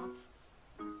just went off.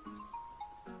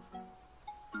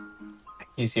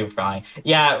 He's you fine.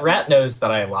 Yeah, Rat knows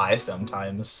that I lie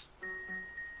sometimes.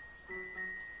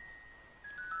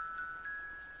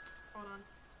 Hold on.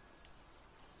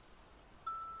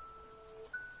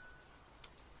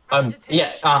 I need to take a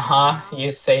Yeah. shower now.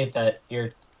 You say that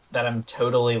I'm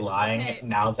totally lying Okay.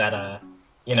 now that Can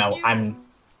you- I'm.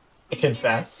 I Can you guys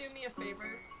confess. do me a favor?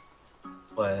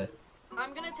 But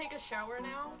I'm gonna take a shower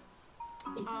now.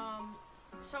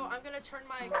 So I'm gonna turn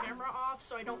my camera off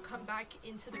so I don't come back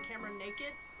into the camera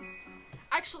naked.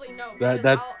 Actually, no, because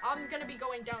I'm gonna be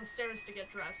going downstairs to get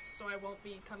dressed, so I won't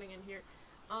be coming in here.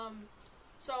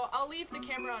 So I'll leave the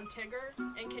camera on Tigger,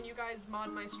 and can you guys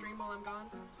mod my stream while I'm gone?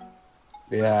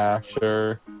 Yeah,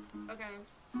 sure. Okay.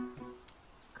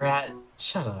 Rat,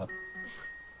 shut up.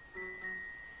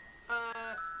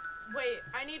 Wait,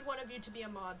 I need one of you to be a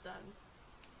mod then.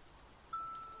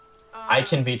 I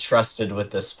can be trusted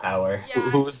with this power. Yeah,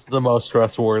 Who's the most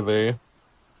trustworthy?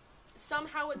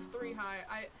 somehow it's 3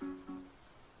 high.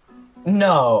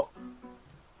 No.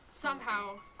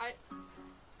 Somehow,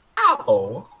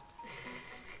 Ow.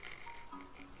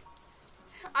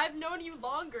 I've known you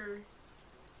longer.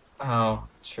 Oh,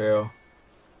 true.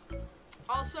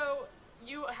 Also,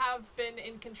 you have been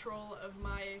in control of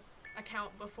my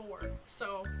account before,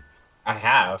 so... I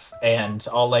have, and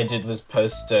all I did was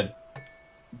post a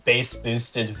base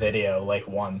boosted video like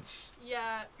once.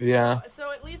 Yeah. Yeah.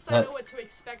 So at least I know what to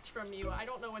expect from you. I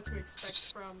don't know what to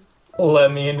expect from...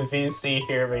 Let me and VC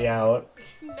hear me out.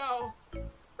 No.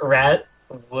 Rat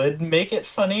would make it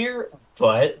funnier,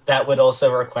 but that would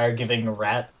also require giving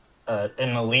Rat an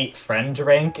elite friend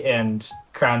rank, and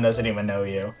Crown doesn't even know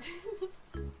you.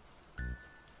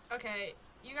 Okay,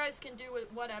 you guys can do it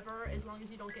whatever, as long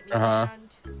as you don't get me Uh-huh.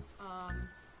 banned.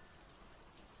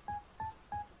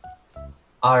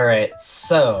 Alright,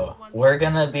 so we're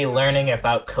gonna be learning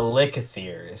about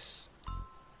Calicotheres.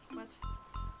 What?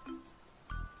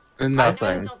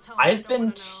 Nothing. Don't tell me, I I've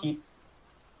don't been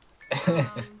wanna know.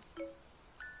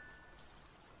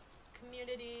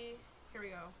 Community, here we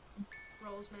go.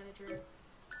 Roles manager.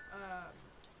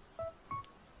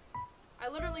 I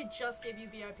literally just gave you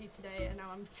VIP today, and now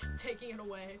I'm taking it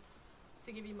away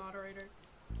to give you moderator.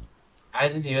 I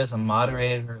added you as a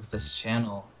moderator of this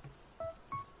channel.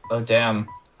 Oh damn.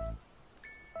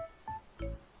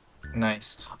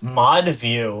 Nice. Mod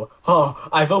view. Oh,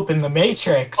 I've opened the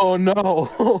matrix. Oh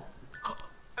no.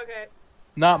 Okay,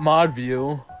 Not mod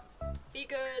view. be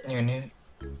good. You're new.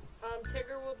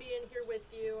 Tigger will be in here with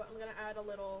you. I'm gonna add a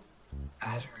little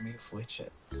Add remove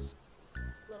widgets.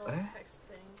 What? text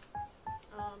thing.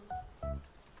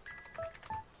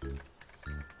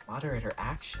 Moderator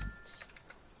actions.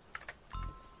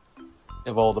 You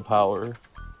have all the power.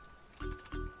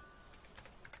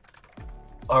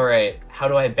 Alright, how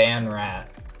do I ban Rat?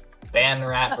 Ban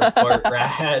Rat, report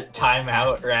Rat,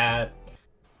 timeout Rat.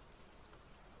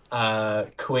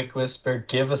 Quick Whisper,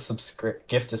 gift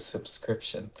a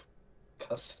subscription.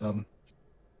 Custom.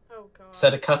 Oh god.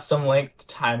 Set a custom length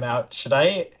timeout.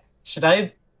 Should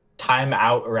I time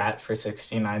out Rat for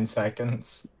 69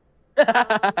 seconds?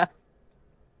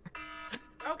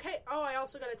 Okay. Oh, I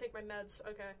also gotta take my meds.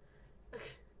 Okay.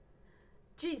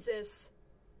 Jesus.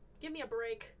 Give me a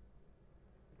break.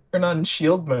 Turn on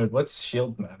shield mode. What's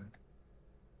shield mode?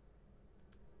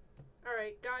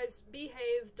 Alright, guys,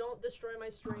 behave. Don't destroy my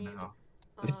stream. Oh,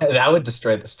 no. That would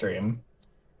destroy the stream.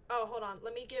 Oh, hold on.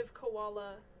 Let me give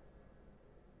Koala...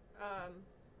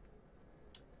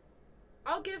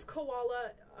 I'll give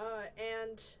Koala,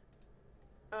 and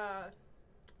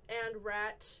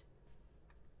Rat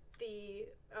the,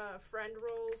 friend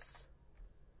roles.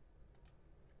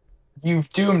 You've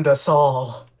doomed us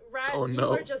all. Rat, Oh,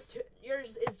 no.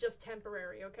 yours is just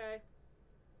temporary, okay?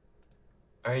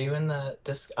 Are you in the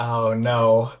disc? Oh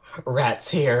no. Rat's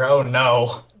here. Oh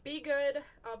no. Be good.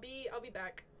 I'll be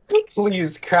back.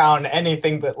 Please, Crown,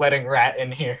 anything but letting Rat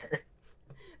in here.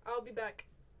 I'll be back.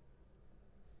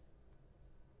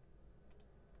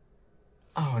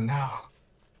 Oh no.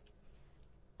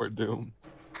 We're doomed.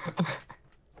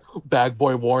 Bag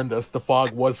Boy warned us the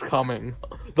fog was coming.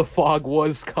 The fog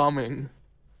was coming.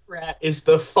 Rat is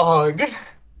the fog.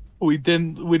 We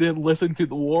didn't listen to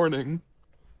the warning.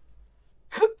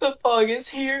 The fog is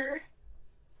here.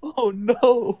 Oh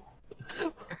no.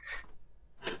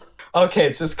 Okay,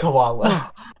 it's just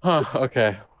Koala.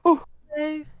 Okay. Hello.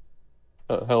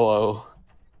 Hello.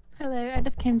 Hello. I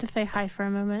just came to say hi for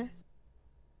a moment.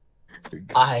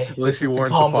 Hi. At least This is you the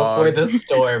warned calm the fog. before the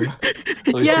storm.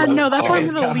 least Yeah, you- no, that's why I'm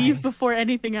Always gonna coming. leave before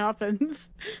anything happens.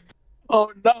 Oh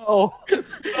no!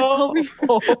 I'll be-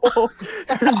 No!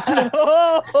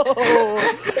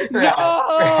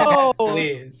 No!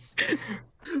 Please.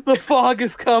 The fog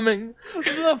is coming!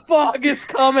 The fog is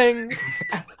coming!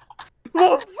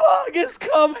 The fog is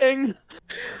coming!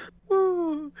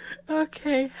 Ooh,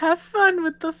 okay, have fun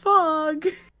with the fog.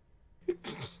 Well,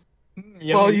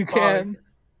 Yummy you fog. can.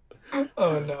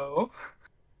 Oh no.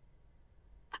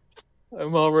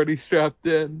 I'm already strapped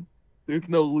in. There's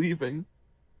no leaving.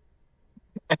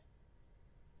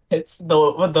 It's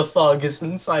the fog is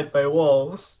inside my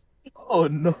walls. Oh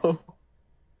no.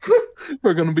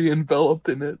 We're gonna be enveloped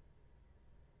in it.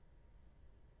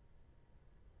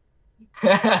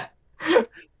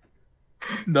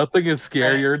 Nothing is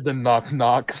scarier than knock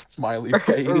knock smiley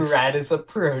face. Rat is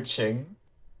approaching.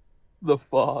 The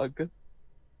fog.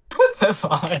 The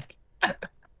fog.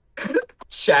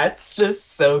 Chat's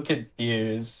just so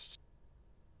confused.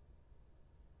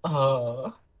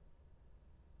 Oh.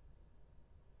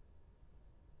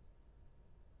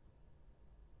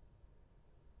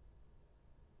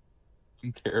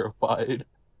 I'm terrified.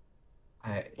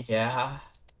 Yeah.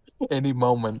 Any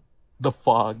moment. The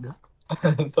fog.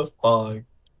 The fog.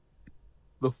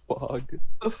 The fog.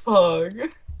 The fog.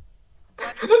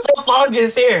 The fog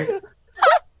is here.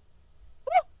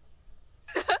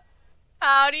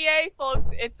 Howdy, hey, folks.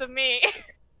 It's a me.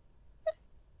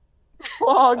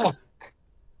 Fog.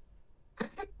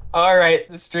 Alright,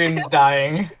 the stream's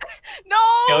dying. No!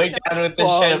 Going down with the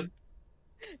Fog. ship.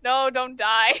 No, don't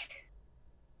die.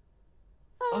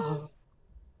 Oh.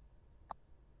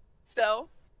 So,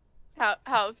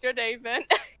 how's your day been?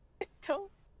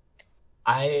 Don't.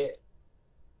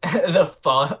 The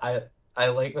fog. I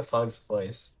like the fog's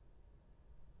voice.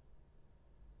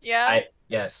 Yeah.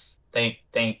 Yes. Thank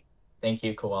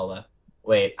you, Koala.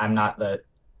 Wait, I'm not the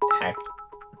heck.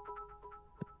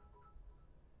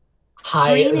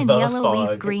 Hi, Green and the yellow fog.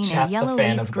 leaf, green and Chat's yellow a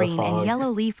fan leaf, of the green and fog. yellow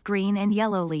leaf, green and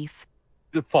yellow leaf.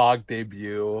 The fog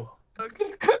debut. Okay.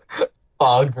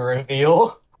 Fog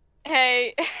reveal.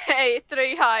 Hey,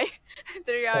 3 high.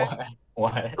 3 high.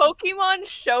 What? Pokemon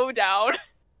Showdown.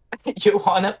 You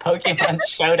want a Pokemon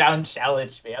Showdown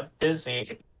challenge me? I'm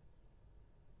busy.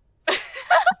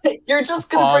 You're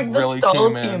just gonna Fog bring the really stall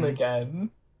came team in. again.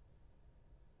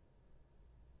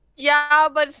 Yeah,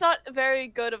 but it's not very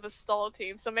good of a stall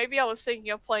team, so maybe I was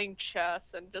thinking of playing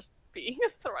chess and just being a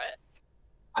threat.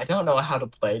 I don't know how to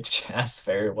play chess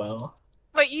very well.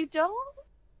 But you don't?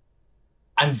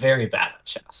 I'm very bad at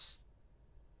chess.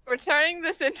 We're turning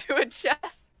this into a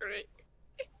chess stream.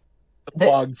 The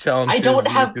fog challenge. I don't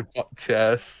have-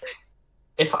 chess.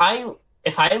 If I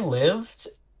lived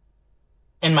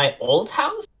in my old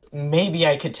house, maybe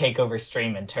I could take over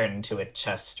stream and turn into a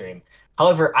chess stream.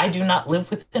 However, I do not live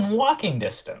within walking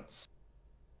distance.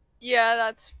 Yeah,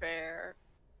 that's fair.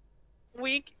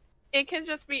 It can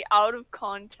just be out of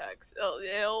context.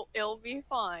 It'll be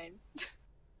fine.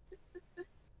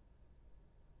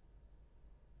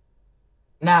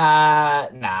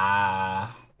 Nah.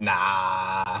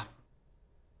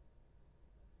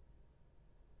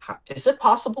 Is it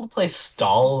possible to play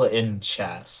stall in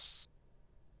chess?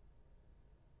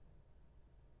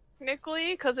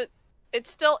 Technically, because it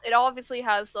obviously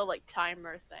has the like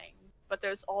timer thing, but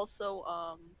there's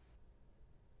also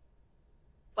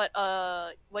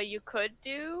what you could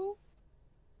do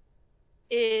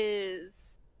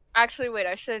is actually wait,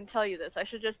 I shouldn't tell you this. I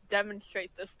should just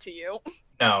demonstrate this to you.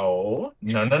 No.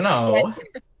 No.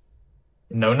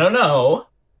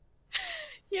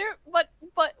 Here, but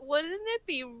wouldn't it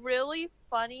be really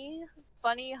funny,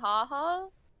 haha?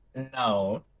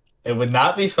 No. It would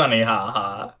not be funny,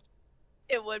 haha.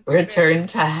 It would be very- Return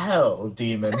to hell,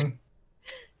 demon.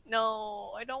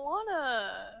 No, I don't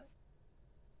wanna.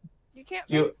 You can't.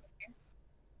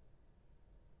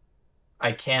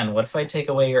 I can. What if I take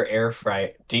away your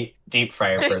deep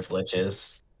fryer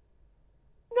privileges?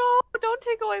 No, don't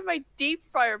take away my deep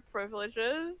fryer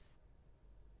privileges.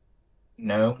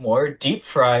 No more deep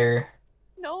fryer.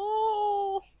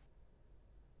 No.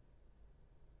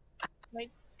 My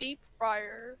deep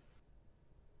fryer.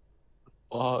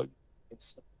 Fog.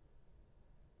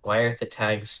 Why are the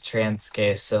tags trans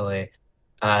gay silly?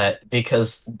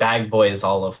 Because bag boys,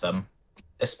 all of them.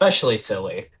 Especially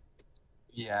silly.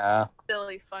 Yeah.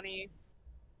 Silly funny.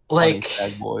 Like,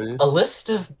 Funny bad boys. a list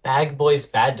of bag boys'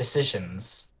 bad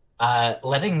decisions.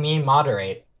 Letting me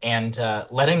moderate, and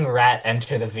letting Rat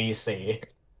enter the VC.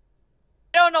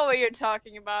 I don't know what you're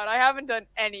talking about. I haven't done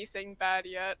anything bad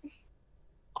yet.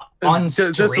 On Just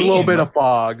a little stream. bit of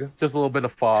fog. Just a little bit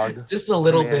of fog. Just a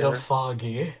little bit Yeah. of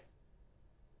foggy.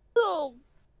 Little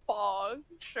fog,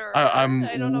 sure. I'm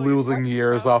I don't know what you're losing talking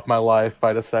years about. off my life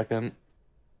by the second.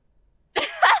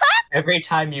 Every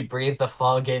time you breathe the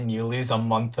fog in, you lose a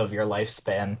month of your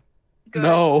lifespan. Good.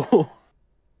 No.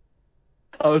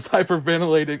 I was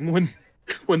hyperventilating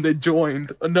when they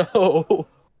joined. No.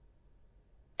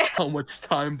 How much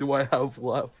time do I have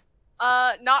left?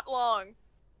 Not long.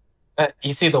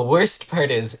 You see, the worst part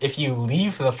is, if you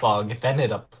leave the fog, then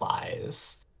it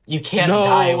applies. You can't No.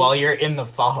 die while you're in the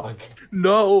fog.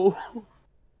 No.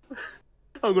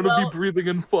 I'm gonna Well- be breathing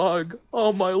in fog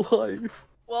all my life.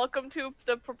 Welcome to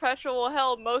the perpetual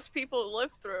hell most people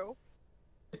live through.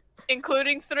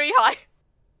 Including 3 high.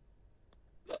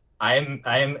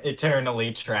 I'm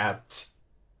eternally trapped.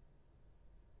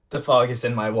 The fog is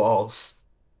in my walls.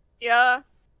 Yeah.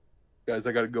 Guys,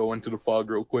 I gotta go into the fog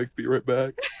real quick. Be right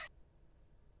back.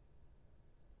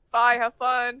 Bye. Have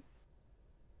fun.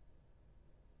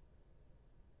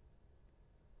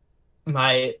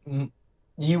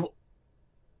 You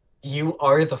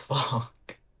are the fog.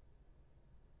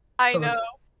 I Someone know.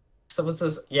 Someone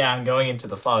says, "Yeah, I'm going into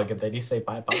the fog," and then you say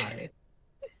bye-bye.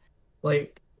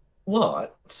 Like,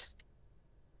 what?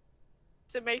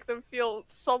 To make them feel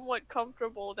somewhat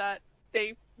comfortable that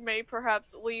they may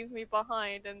perhaps leave me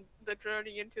behind in the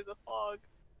journey into the fog.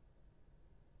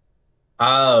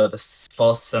 Oh, this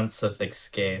false sense of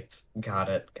escape. Got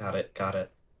it, got it, got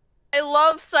it. I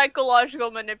love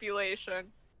psychological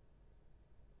manipulation.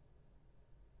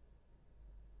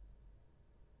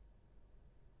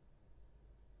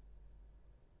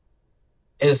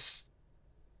 Is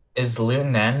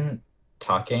Lunen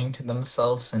talking to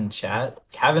themselves in chat?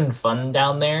 Having fun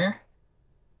down there?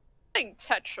 Playing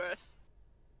Tetris.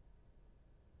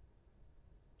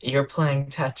 You're playing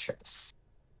Tetris.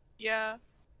 Yeah.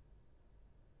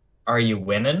 Are you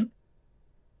winning?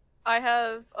 I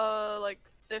have like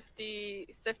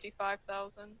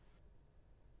 55,000.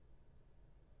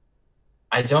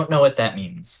 I don't know what that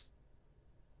means.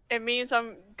 It means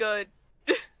I'm good.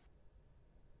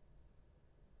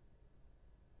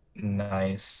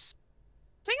 Nice.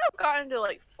 I think I've gotten to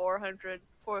like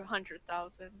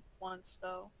 400,000 once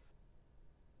though.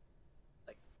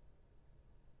 Like,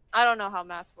 I don't know how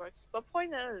math works, but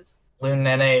point is,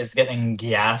 Lunene is getting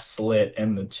gaslit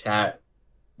in the chat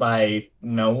by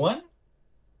no one?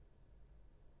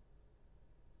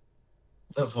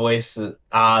 The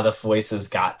voices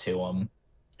got to him.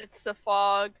 it's the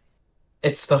fog.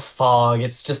 It's the fog.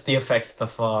 It's just the effects of the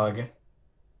fog.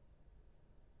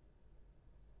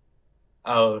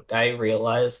 Oh, I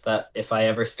realized that if I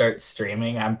ever start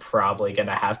streaming, I'm probably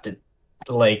gonna have to,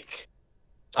 like,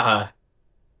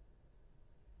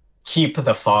 keep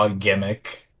the fog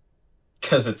gimmick.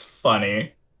 Because it's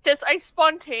funny. Just I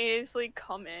spontaneously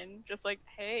come in, just like,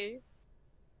 hey.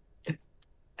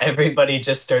 Everybody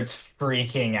just starts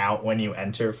freaking out when you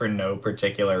enter for no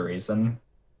particular reason.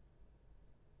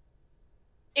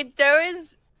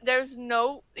 There's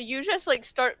no, you just like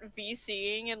start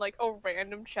VCing in like a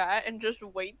random chat and just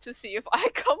wait to see if I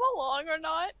come along or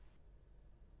not.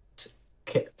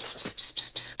 Okay. Psst, psst, psst,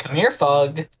 psst, psst. Come here,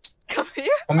 fog. Come here.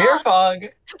 Come here, fog.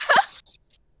 Psst, psst, psst.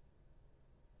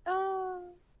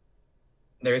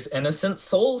 There's innocent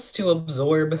souls to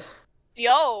absorb.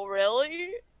 Yo,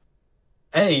 really?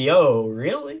 Hey, yo,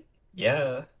 really?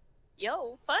 Yeah.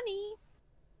 Yo, funny.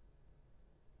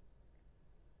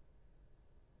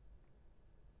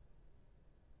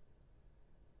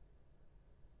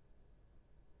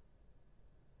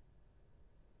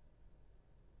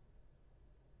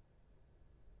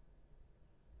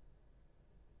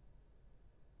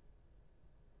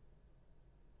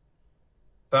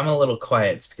 If I'm a little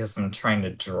quiet, it's because I'm trying to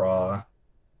draw.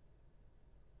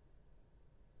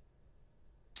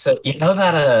 So, you know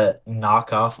that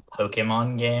knockoff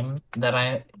Pokemon game that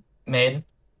I made?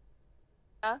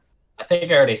 Yeah. I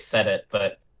think I already said it,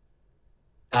 but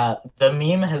the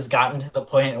meme has gotten to the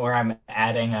point where I'm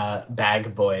adding a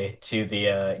Bag Boy to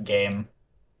the game.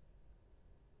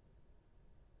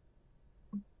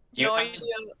 No idea.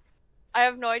 I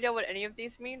have no idea what any of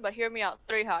these mean, but hear me out.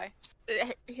 3 high.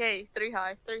 Hey, 3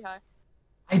 high, 3 high.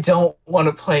 I don't want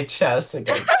to play chess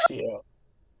against you.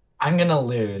 I'm gonna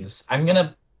lose. I'm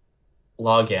gonna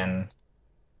log in.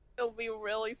 It'll be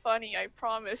really funny, I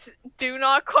promise. Do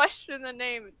not question the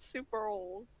name, it's super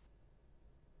old.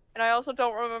 And I also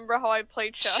don't remember how I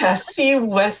played chess. Chessy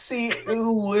Wessy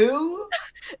Uwu?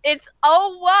 It's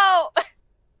oh wow!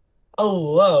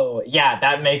 Oh whoa. Yeah,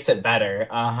 that makes it better.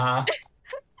 Uh-huh.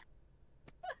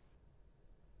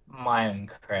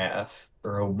 Minecraft.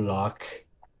 Roblox.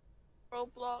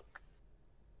 Roblox.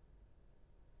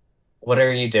 What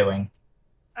are you doing?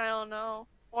 I don't know.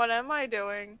 What am I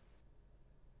doing?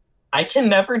 I can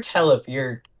never tell if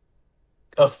you're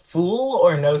a fool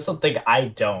or know something I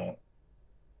don't.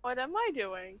 What am I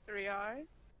doing, 3 high?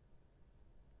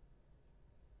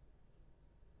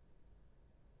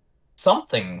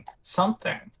 Something.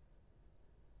 Something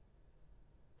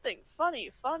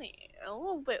funny. A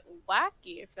little bit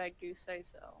wacky, if I do say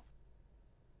so.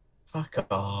 Fuck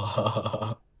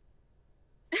off.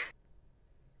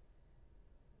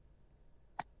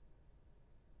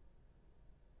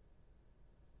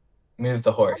 Move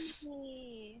the horse.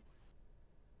 Funny.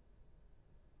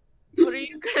 What are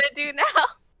you gonna do now?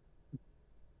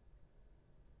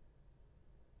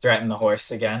 Threaten the horse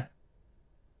again.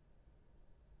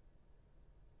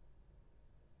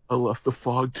 I left the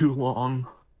fog too long.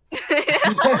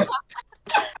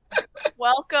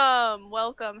 Welcome,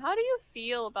 welcome. How do you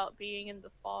feel about being in the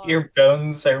fog? Your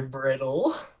bones are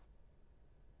brittle.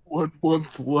 1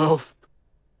 month left.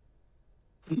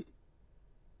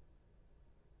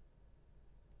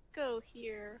 Go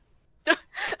here.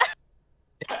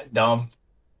 Dumb.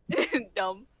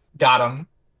 Dumb. Got him.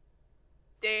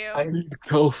 Damn. I need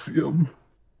calcium.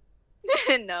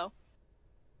 No.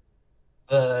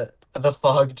 The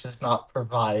fog does not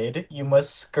provide. You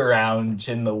must scrounge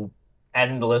in the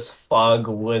endless fog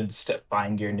woods to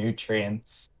find your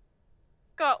nutrients.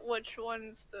 Got which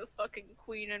one's the fucking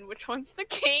queen and which one's the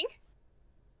king?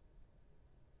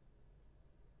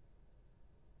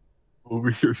 Over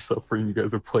here suffering, you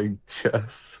guys are playing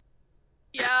chess.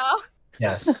 Yeah.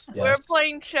 Yes, yes. We're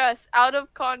playing chess out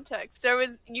of context. There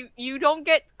is you don't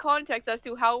get context as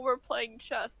to how we're playing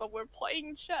chess, but we're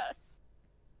playing chess.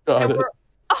 Got And it. we're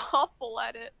awful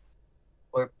at it.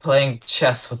 We're playing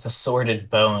chess with assorted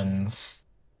bones.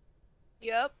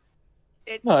 Yep.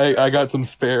 It's I got some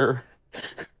spare.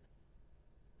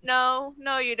 No,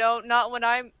 you don't. Not when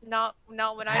I'm not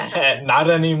when I'm Not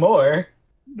anymore.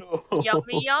 No.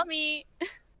 yummy yummy.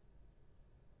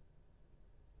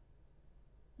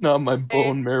 Not my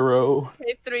bone marrow.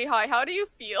 Hey 3 high, how do you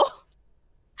feel?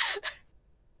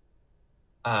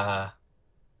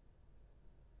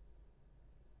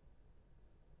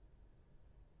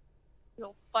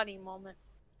 Little funny moment.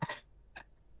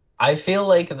 I feel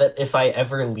like that if I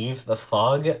ever leave the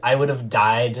fog, I would have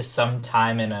died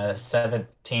sometime in a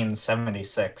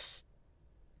 1776.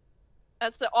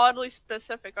 That's the oddly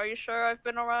specific. Are you sure I've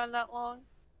been around that long?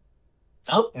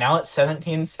 Oh, now it's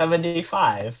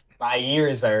 1775. My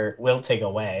years will take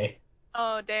away.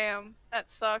 Oh damn, that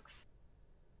sucks.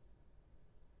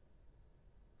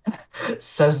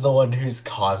 Says the one who's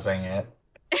causing it.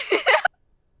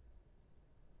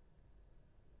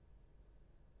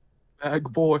 Bag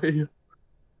boy,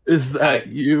 is that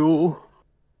you?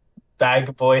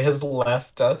 Bag boy has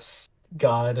left us.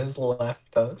 God has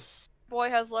left us.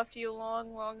 Boy has left you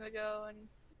long, long ago, and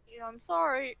yeah, I'm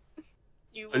sorry.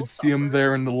 You I will see him suffer.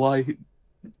 there in the light.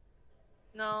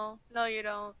 No, you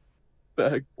don't.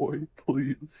 Bag boy,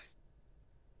 please.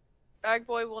 Bag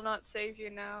boy will not save you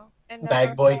now. And Bag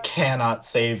never boy has. cannot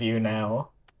save you now.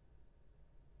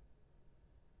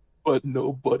 But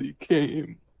nobody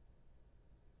came.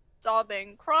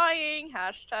 Sobbing, crying,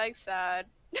 hashtag sad.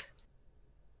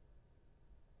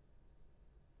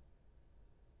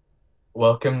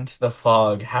 Welcome to the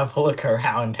fog. Have a look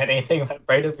around. Anything that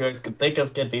brain of yours could think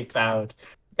of can be found.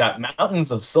 Got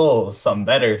mountains of souls, some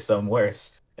better, some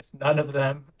worse. If none of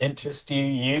them interest you,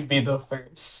 you'd be the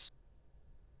first.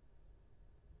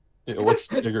 Yeah, what's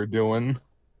Tigger doing?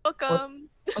 Welcome.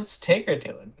 What's Tigger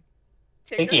doing?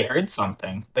 I think he heard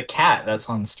something. The cat that's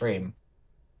on stream.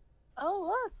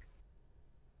 Oh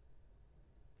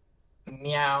look.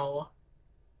 Meow.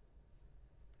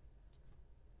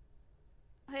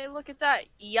 Hey, look at that.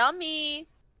 Yummy.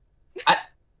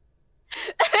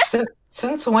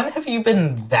 Since when have you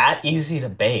been that easy to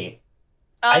bait?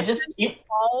 I just keep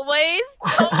always.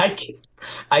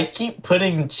 I keep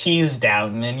putting cheese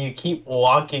down and then you keep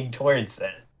walking towards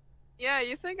it. Yeah,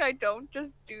 you think I don't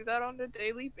just do that on a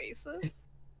daily basis?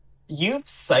 You've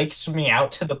psyched me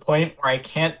out to the point where I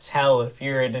can't tell if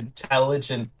you're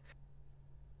intelligent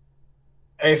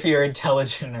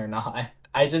or not.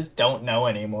 I just don't know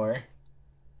anymore.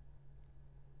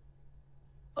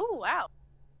 Oh wow.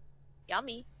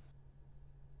 Yummy.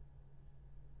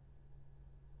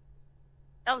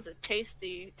 That was a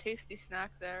tasty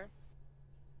snack there.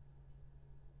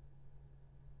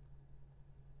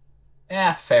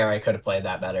 Yeah, fair. I could have played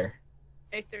that better.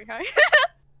 A3 high.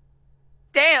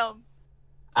 Damn.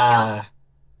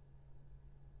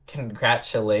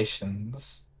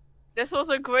 Congratulations. This was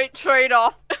a great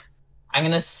trade-off. I'm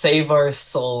gonna save our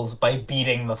souls by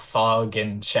beating the fog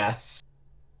in chess.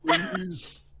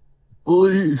 Please.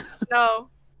 Please. No,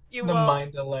 you The won't.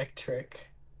 mind electric.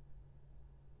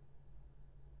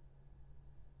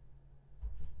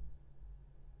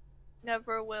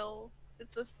 Never will.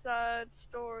 It's a sad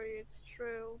story, it's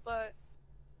true, but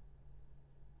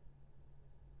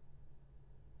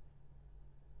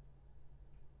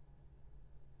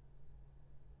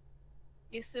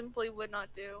you simply would not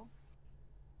do.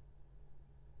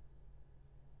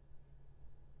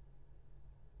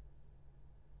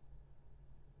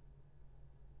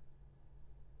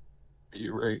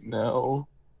 You right now.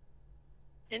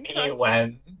 Interesting.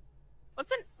 When?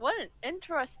 What an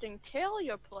interesting tale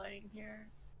you're playing here.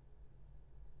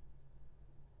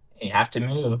 You have to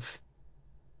move.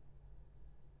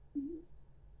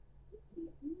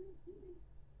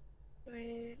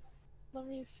 Wait. Let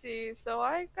me see. So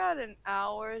I got an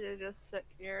hour to just sit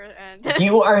here and.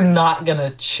 You are not gonna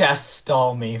chest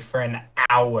stall me for an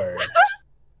hour.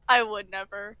 I would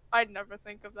never. I'd never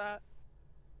think of that.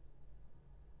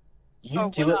 You Oh,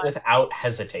 do would it I? without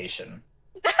hesitation.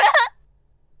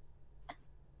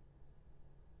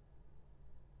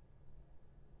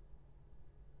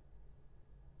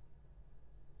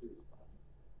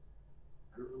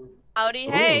 Howdy,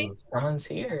 hey. Ooh, someone's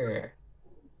here.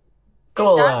 Is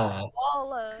Gola.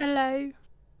 Paula. Hello.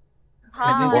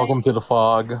 Hi. Welcome to the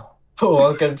fog.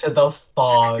 Welcome to the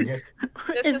fog.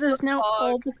 This Is is this the now fog.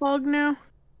 all the fog now?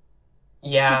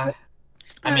 Yeah,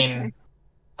 I Okay. mean,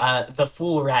 the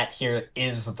fool rat here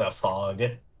is the fog.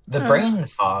 The Oh. brain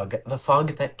fog, the fog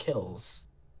that kills.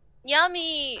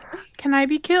 Yummy. Can I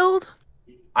be killed?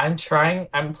 I'm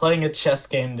playing a chess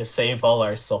game to save all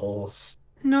our souls.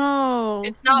 No.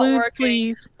 It's not Lose, working.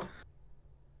 please.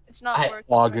 It's not I- working.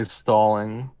 Fog is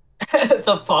stalling.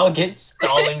 The fog is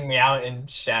stalling me out in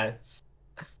chess.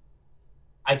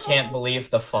 I can't believe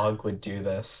the fog would do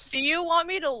this. Do you want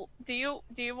me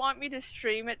to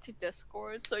stream it to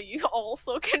Discord so you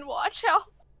also can watch how?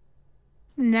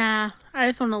 Nah, I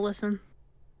just want to listen.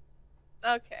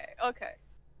 Okay.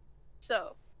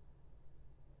 So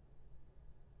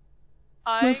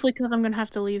Mostly because I'm gonna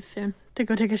have to leave soon to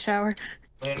go take a shower.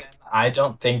 I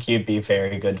don't think you'd be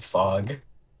very good fog.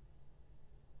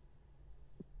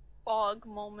 fog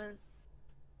moment.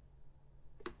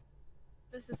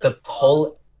 This is The a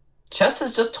Pol Chess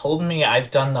has just told me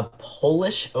I've done the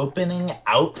Polish opening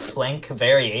outflank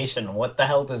variation. What the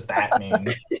hell does that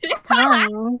mean?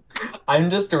 Oh. I'm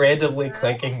just randomly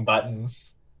clicking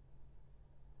buttons.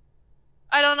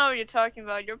 I don't know what you're talking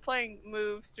about. You're playing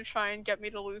moves to try and get me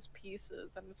to lose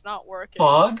pieces, and it's not working.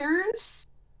 Foggers?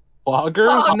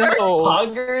 Foggers? Fog. No.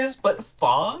 Foggers, but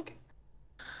fog?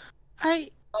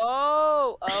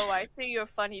 Oh, I see your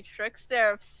funny tricks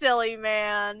there, silly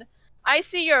man. I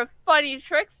see your funny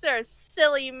tricks there,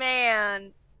 silly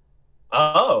man.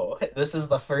 Oh, this is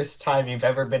the first time you've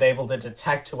ever been able to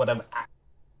detect what I'm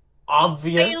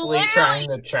obviously literally- trying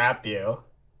to trap you.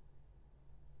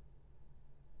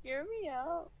 Hear me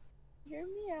out. Hear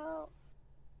me out.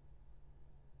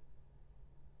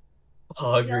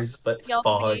 Foggers, but Yummy.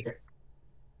 fog.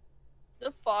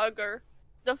 The fogger.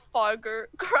 The fogger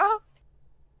crowd.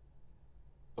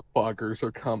 The foggers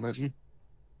are coming.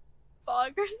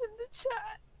 Foggers in the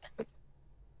chat.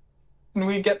 Can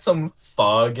we get some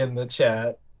fog in the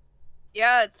chat?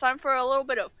 Yeah, it's time for a little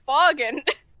bit of fogging.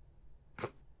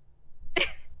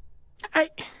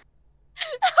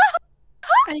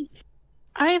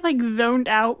 I like zoned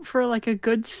out for like a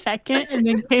good second and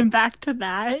then came back to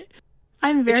that.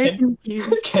 I'm very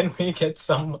confused. Can we get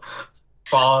some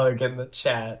fog in the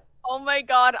chat? Oh my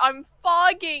god, I'm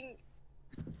fogging.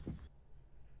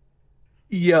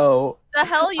 Yo, The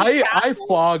hell you I castle?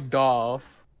 fogged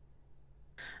off.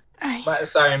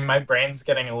 Sorry, my brain's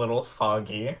getting a little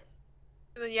foggy.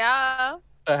 Yeah.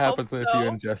 That happens if you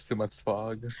so. ingest too much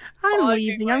fog. I'm Fogging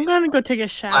leaving. right I'm gonna go take a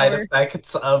Side shower.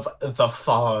 effects of the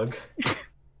fog.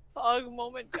 Fog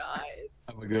moment, guys.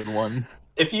 Have a good one.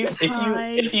 If you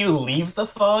Hi. leave the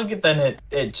fog, then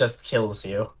it just kills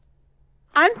you.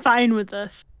 I'm fine with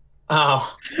this.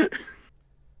 Oh,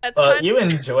 That's well, kind you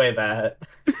enjoy that.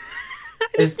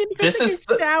 This is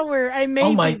the- shower. I may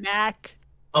Oh my- be back.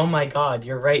 Oh my god,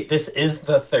 you're right. This is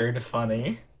the third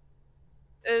funny.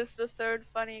 is the third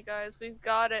funny, guys. We've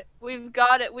got it. We've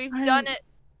got it. We've done it.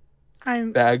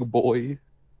 I'm Bag boy.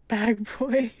 bag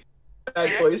boy.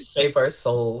 Bad boys save our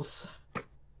souls.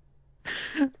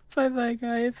 Bye bye,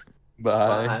 guys.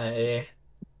 Bye. Bye.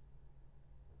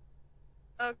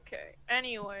 Okay.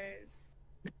 Anyways,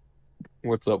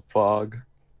 What's up, fog?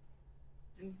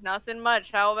 nothing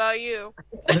much. How about you?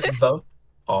 The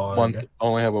fog. Month.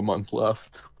 Only have a month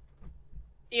left.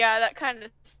 Yeah, that kind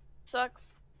of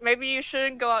sucks. Maybe you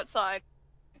shouldn't go outside.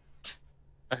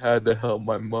 I had to help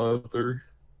my mother.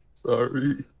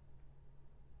 Sorry.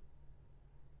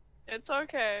 It's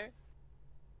okay.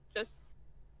 Just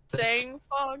This- saying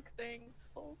fog things,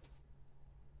 folks.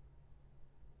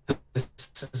 This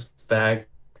is bad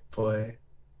boy.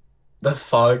 The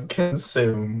fog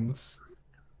consumes.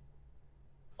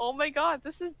 Oh my god,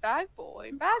 this is bad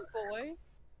boy. Bad boy.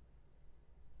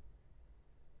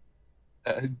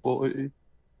 Bag boy.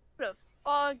 What a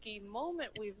foggy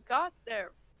moment we've got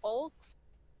there, folks.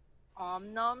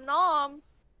 Nom nom.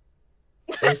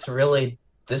 This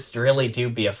really do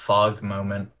be a fog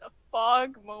moment. The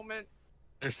fog moment.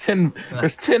 There's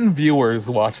 10 viewers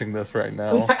watching this right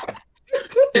now.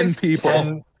 There's 10 people.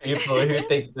 10 people who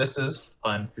think this is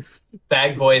fun.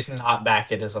 Bag boy's not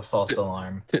back. It is a false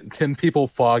alarm. 10 people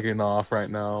fogging off right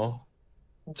now.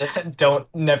 Don't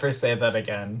never say that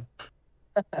again.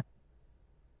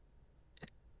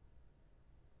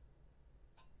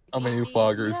 How many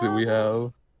foggers do we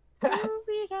have?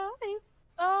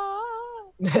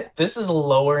 This is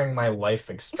lowering my life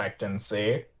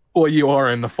expectancy. Well, you are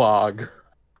in the fog.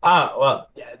 Ah, well,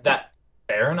 yeah, that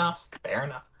fair enough. Fair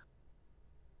enough.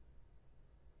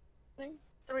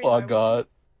 Oh God.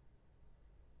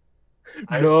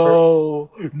 I No,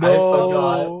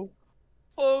 forgot.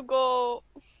 Fogo.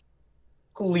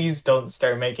 Please don't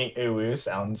start making ooh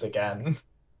sounds again.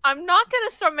 I'm not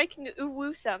gonna start making ooh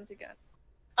woo sounds again.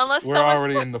 Unless We're someone's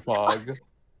already in the fog.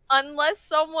 unless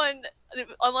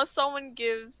someone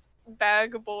gives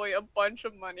Bag Boy a bunch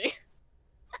of money.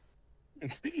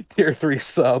 Tier 3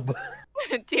 sub.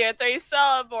 Tier 3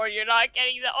 sub, or you're not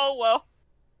getting the oh well.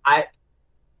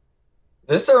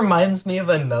 This reminds me of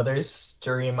another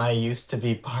stream I used to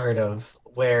be part of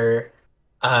where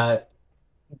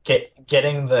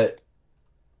getting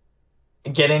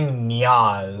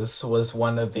Nyaz was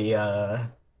one of the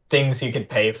things you could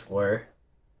pay for.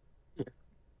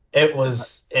 It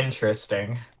was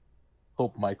interesting.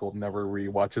 Hope Michael never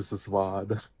rewatches this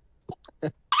VOD.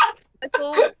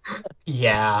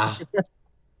 Yeah.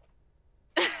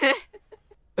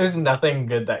 There's nothing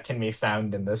good that can be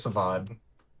found in this VOD.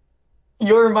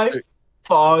 You're my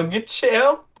fog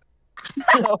champ.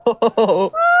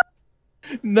 No.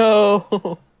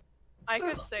 No. I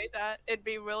could say that. It'd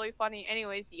be really funny.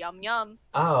 Anyways, yum yum.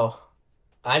 Oh,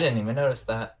 I didn't even notice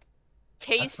that.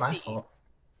 Tasty. That's my fault.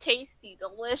 Tasty,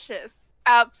 delicious.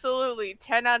 Absolutely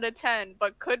 10 out of 10,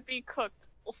 but could be cooked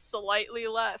slightly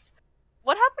less.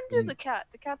 What happened to the cat?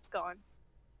 The cat's gone.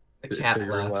 The cat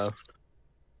Tigger left.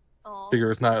 Oh.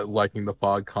 Tigger's not liking the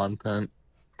fog content.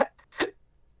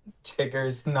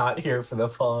 Tigger's not here for the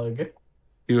fog.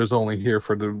 He was only here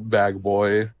for the bag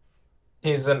boy.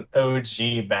 He's an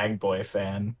OG Bag Boy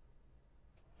fan.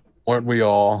 Weren't we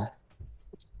all?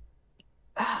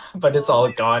 But it's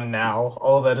all gone now.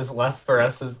 All that is left for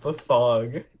us is the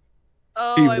fog.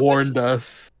 Oh, He warned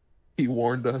us. He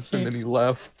warned us and then he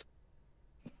left.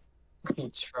 He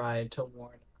tried to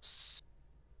warn us.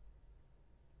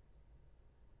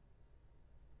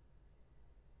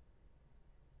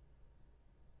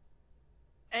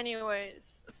 Anyways,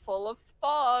 full of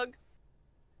fog.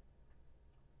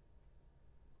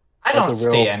 I don't That's a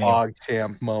see real any. fog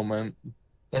champ moment.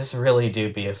 This really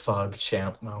do be a fog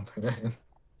champ moment.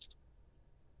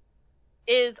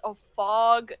 Is a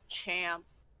fog champ.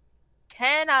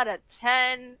 10 out of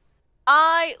 10.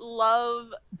 I love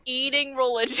eating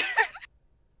religion.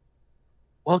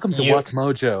 Welcome to Watch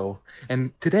Mojo,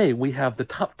 and today we have the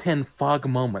top 10 fog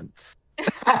moments.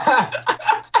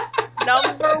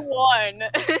 Number 1.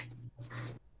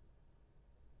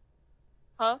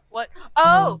 Huh? What?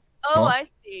 Oh! Oh, Huh? I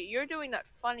see. You're doing that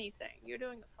funny thing. You're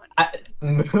doing the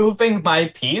funny Moving my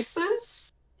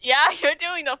pieces? Yeah, you're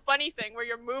doing the funny thing where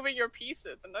you're moving your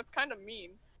pieces, and that's kind of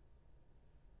mean.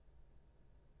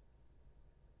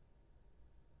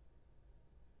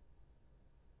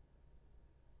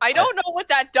 I don't know what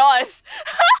that does.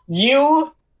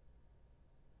 You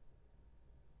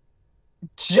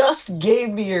just gave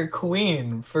me your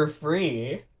queen for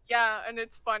free. Yeah, and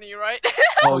it's funny, right?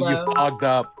 Oh, you Hello. fogged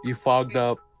up. You fogged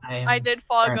up. I did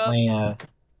fog up. Currently,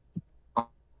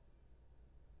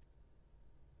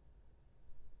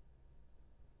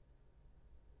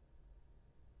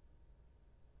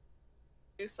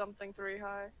 Do something 3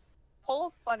 high. Pull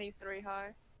a funny 3 high.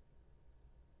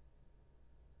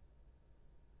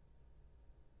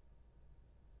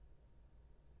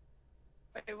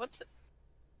 Wait, what's it?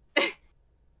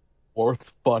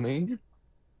 Fourth funny.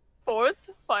 4th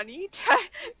funny?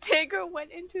 Tigger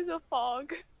went into the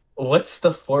fog. What's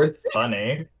the fourth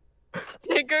funny?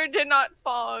 Tigger did not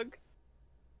fog.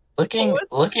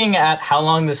 Looking at how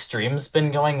long the stream's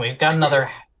been going, we've got another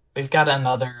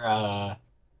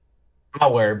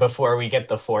hour before we get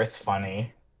the fourth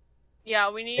funny. Yeah,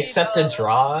 we need Except a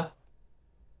draw?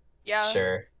 Yeah.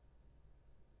 Sure.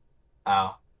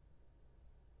 Oh.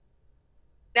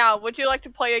 Now, would you like to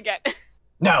play again?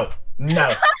 No. No.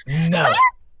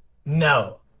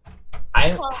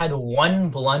 I had one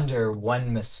blunder,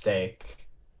 one mistake.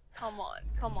 Come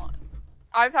on.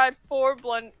 I've had 5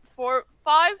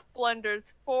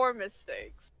 blunders, 4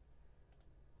 mistakes.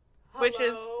 Which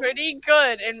is pretty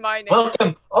good in my name.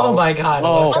 Welcome. Oh my god.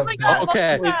 Oh, welcome my God, back.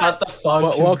 okay. We thought the fog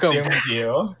Welcome. consumed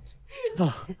you.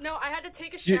 No, I had to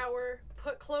take a shower,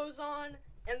 put clothes on,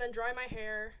 and then dry my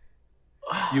hair.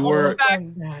 You were-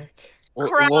 Welcome back.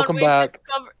 Welcome back.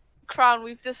 Crown,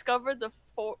 we've discovered the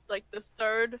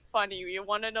third funny. You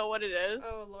want to know what it is?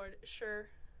 Oh lord, sure.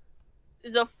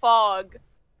 The fog.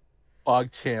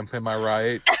 Fog champ, am I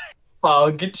right?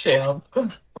 Fog champ.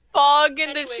 Fog in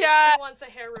Anyways, the chat. who wants a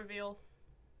hair reveal?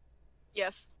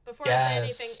 Yes. Before I say anything,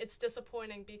 Yes. it's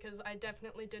disappointing because I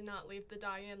definitely did not leave the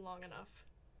dye in long enough.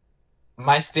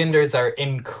 My standards are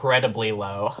incredibly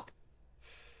low.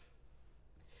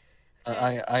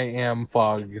 I am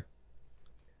Fog.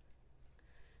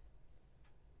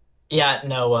 Yeah,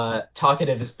 no,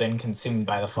 Talkative has been consumed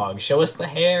by the fog. Show us the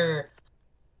hair.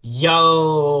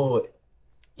 Yo!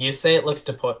 You say it looks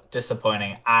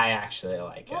disappointing. I actually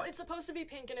like Well, it. it's supposed to be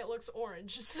pink and it looks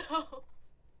orange, so...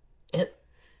 It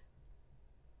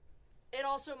It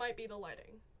also might be the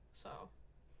lighting, so...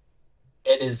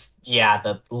 is, yeah,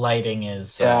 the lighting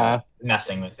is Yeah.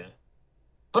 messing with it.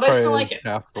 But I still Probably like is it.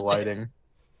 half the lighting.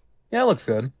 Yeah, it looks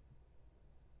good.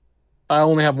 I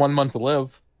only have 1 month to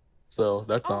live, so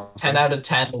that's Oh. awesome. 10 out of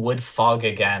 10 would fog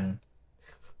again.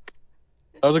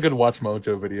 That was a good Watch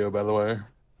Mojo video, by the way.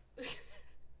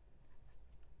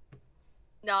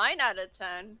 9 out of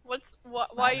 10.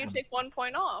 Why you take 1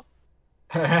 point off?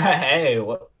 Hey,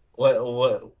 what?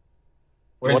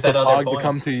 Where's Want that the other Fog point? to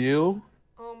come to you?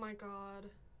 Oh my god. You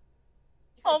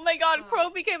Oh guys my god, suck. Crow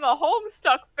became a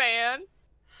Homestuck fan.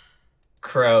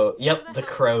 Crow. Who Yep, the the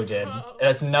hell's crow did. Crow? It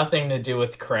has nothing to do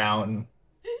with Crown.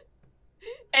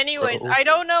 Anyways, Crow. I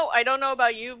don't know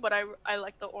about you, but I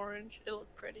like the orange. It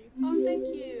looked pretty. Oh, thank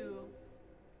you.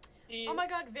 Yeah. Oh my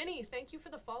god, Vinny, thank you for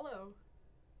the follow.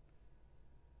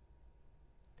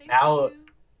 Thank Now- you.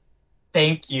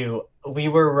 Thank you. We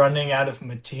were running out of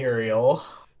material.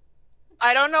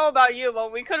 I don't know about you,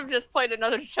 but we could have just played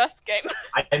another chess game.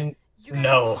 I'm You guys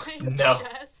No, are playing no.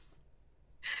 chess?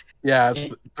 Yeah,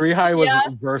 It- 3 High was Yeah.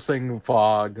 versing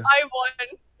Fog. I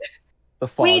won. The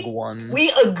Fog We- won.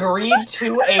 We agreed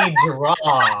to a draw.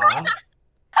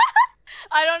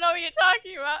 I don't know what you're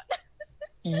talking about.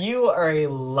 You are a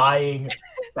lying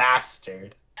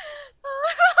bastard.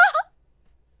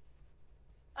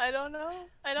 I don't know.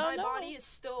 I don't My know. body is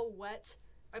still wet.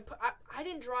 I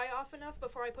didn't dry off enough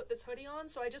before I put this hoodie on,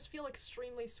 so I just feel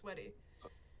extremely sweaty.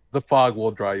 The Fog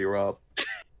will dry you up.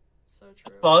 So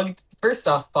true. Fog. First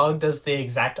off, Fog does the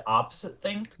exact opposite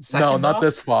thing. No, Second not off,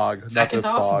 this Fog. Not Second this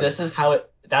off, Fog. this is how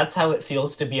it. That's how it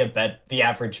feels to be the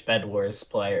average Bed Wars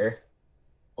player.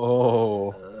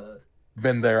 Oh,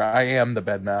 been there. I am the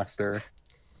Bedmaster.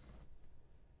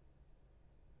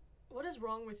 What is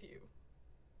wrong with you?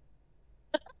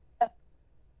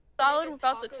 Salad Make a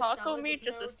without the taco salad meat, with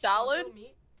just no a salad? taco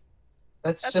meat?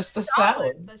 That's That's just a salad.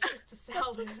 salad. That's just a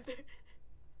salad.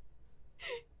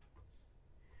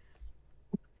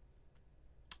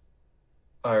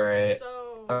 All right.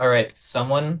 So, All right.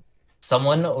 Someone.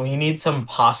 We need some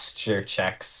posture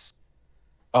checks.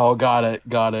 Oh, got it.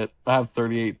 I have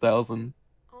 38,000.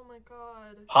 oh my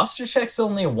god. Posture checks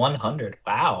only 100.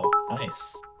 Wow.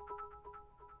 Nice.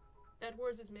 Bed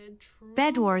Wars is mid. True.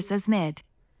 Bed Wars is mid.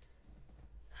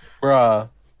 Bruh.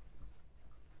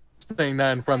 Saying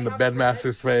that in front of I the have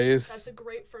Bedmaster's That's face. a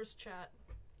great first chat.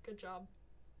 Good job.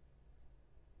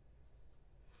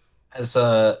 As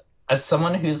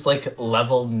someone who's like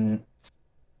level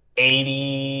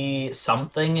 80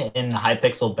 something in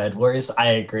Hypixel Bed Wars, I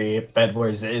agree. Bed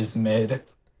Wars is mid.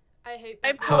 I hate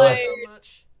I Bed Wars so played-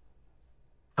 much.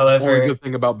 Only However, good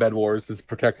thing about Bed Wars is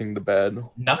protecting the bed.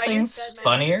 nothing's Bedmaster.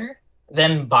 funnier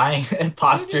than buying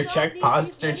posture don't check, need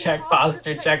posture these check, many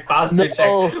posture posture check, checks.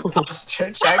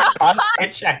 posture check, No. posture check, posture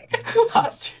check,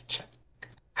 posture check.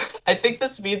 I think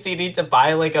this means you need to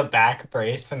buy like a back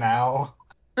brace now.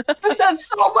 That's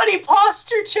so many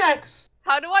posture checks.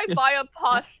 How do I buy a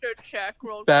posture check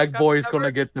real Bag quick? Boy's I've gonna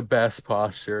never- get the best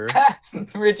posture.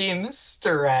 Redeem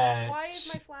stretch. Why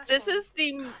is my flash This on? is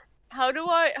the. How do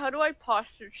I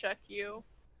posture check you?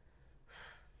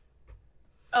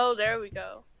 Oh, there we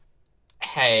go.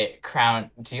 Hey, Crown,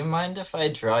 do you mind if I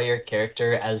draw your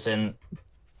character as in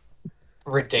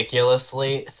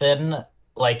ridiculously thin,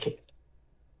 like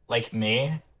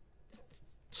me?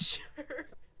 Sure.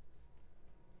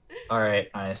 All right,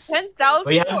 nice. 10,000.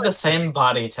 We have the same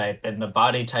body type, and the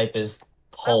body type is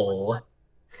pole.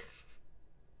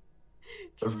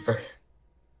 Ver-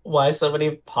 Why so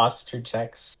many posture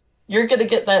checks? You're gonna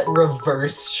get that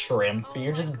reverse shrimp. Oh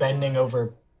You're my just God. bending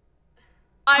over.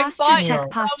 I Posture bought check, some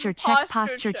posture check,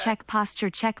 posture checks. check, posture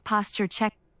check, posture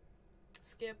check.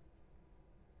 Skip.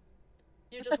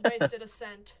 You just wasted a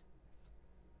cent.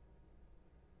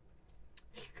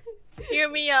 Hear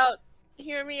me out.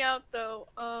 Hear me out, though.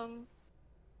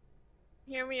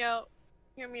 Hear me out.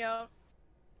 Hear me out.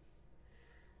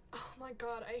 Oh my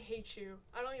god, I hate you.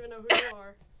 I don't even know who you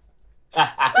are.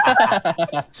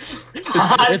 It's the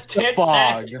Posture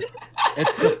Fog. check.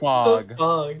 It's the Fog. The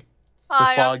fog.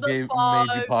 I am fog the made you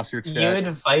fog. toss your You check.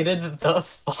 invited the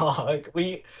fog.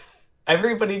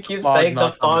 Everybody keeps fog saying the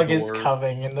knocked on the fog is door.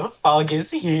 coming, and the fog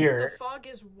is The here. fog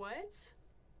is what?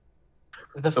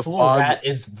 The fool fog- rat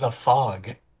is the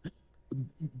fog.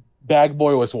 Bag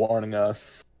Boy was warning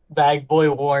us. Bag boy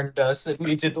warned us and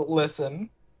we didn't listen.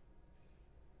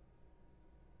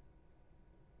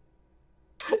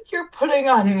 You're putting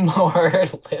on more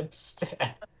lipstick.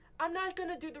 I'm not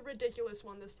gonna do the ridiculous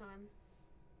one this time.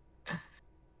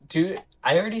 Dude,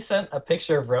 I already sent a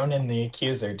picture of Ronan the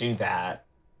Accuser. Do that.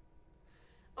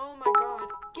 Oh my god.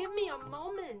 Give me a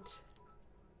moment.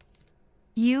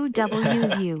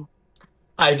 UWU.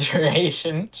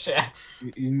 Hydration check.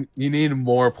 You need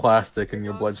more plastic in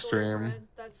your God stole bloodstream. bread.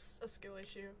 That's a skill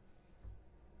issue.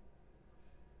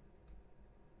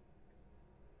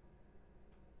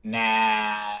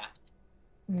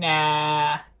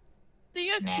 Nah. The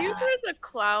accuser is a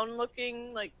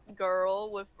clown-looking like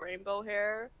girl with rainbow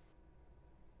hair.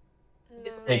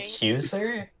 No.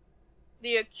 Accuser?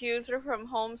 The accuser from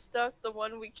Homestuck, the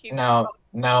one we keep. No,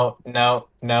 not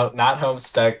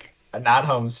Homestuck. Not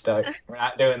Homestuck. We're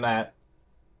not doing that.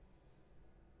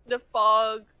 The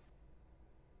fog.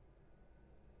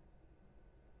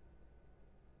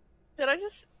 Did I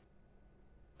just?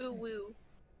 Ooh woo.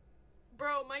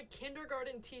 Bro, my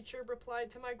kindergarten teacher replied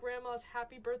to my grandma's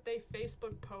happy birthday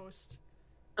Facebook post.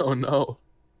 Oh no.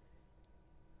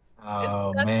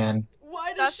 Oh that's- man. Why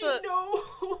does That's she what- know?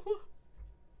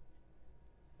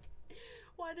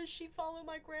 Why does she follow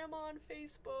my grandma on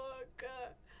Facebook?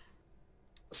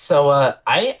 So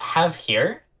I have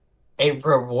here a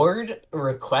reward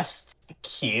request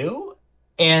queue,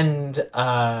 and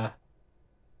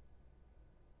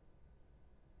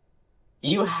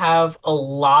you have a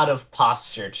lot of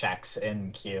posture checks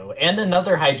in queue and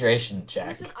another hydration check.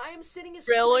 Listen, I am sitting as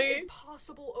Really? straight as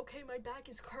possible. Okay, my back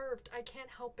is curved. I can't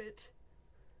help it.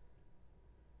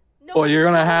 No, Well, I you're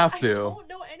gonna don't- have I to. don't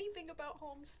know anything about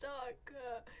Homestuck.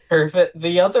 Curve it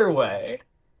the other way.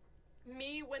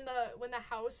 Me when the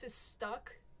house is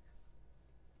stuck.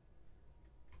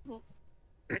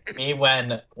 Me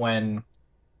when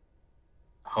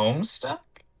Homestuck?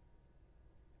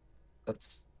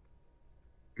 That's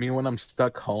Me when I'm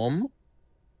stuck home?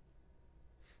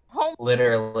 Home.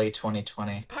 literally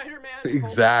 2020. Spider-Man.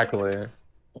 Exactly.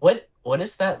 What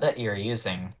is that you're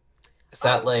using? Is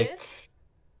that like This?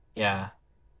 yeah.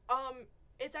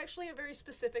 It's actually a very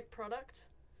specific product.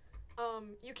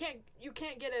 You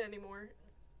can't get it anymore.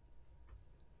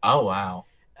 Oh wow.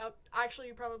 Actually,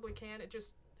 you probably can. It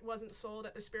just wasn't sold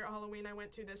at the Spirit Halloween I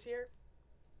went to this year.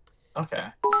 Okay.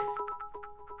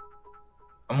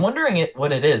 I'm wondering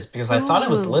what it is because I thought it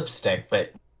was Ooh. lipstick,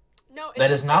 but No, it's That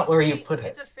a is not face where you paint- put it.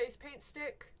 It's a face paint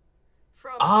stick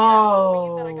from Spirit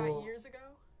Halloween that I got Oh. years ago.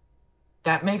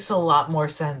 that makes a lot more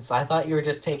sense. I thought you were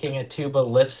just taking a tube of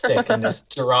lipstick and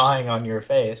just drawing on your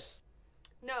face.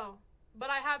 No,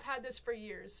 but I have had this for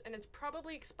years, and it's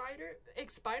probably expired.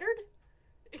 Expired.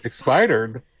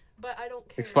 But I don't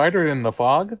care. Expired in the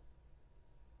fog?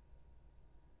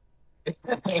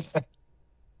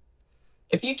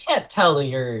 If you can't tell,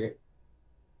 we've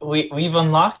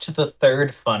unlocked the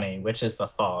third funny, which is the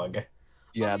fog.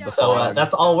 Yeah, yeah. the So fog.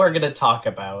 that's all we're gonna talk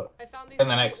about. I found these in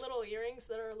the cute next- little earrings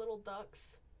that are little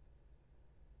ducks.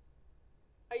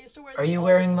 I used to wear. Are these you all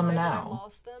wearing the them time, and now? I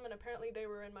lost them, and apparently they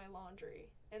were in my laundry,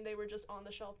 and they were just on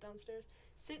the shelf downstairs.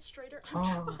 Sit straighter. I'm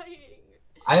Oh. trying.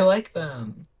 I like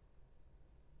them.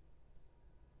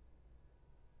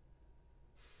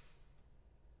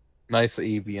 Nice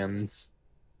avians.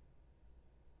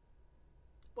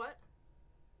 What?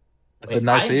 I Wait, said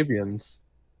nice I- avians.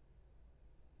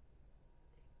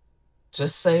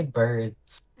 Just say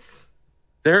birds.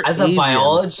 They're As a avians.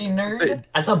 biology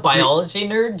They-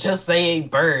 nerd, just say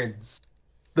birds.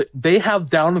 They have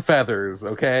down feathers,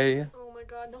 okay? Oh my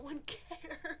god, no one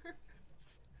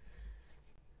cares.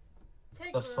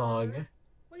 Take The fog.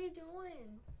 What are you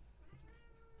doing?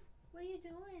 What are you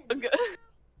doing? Okay.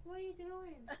 What are you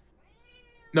doing?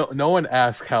 No one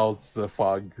asked how's the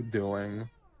fog doing.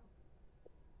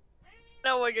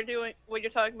 Know what you're doing, what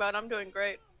you're talking about. I'm doing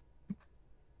great.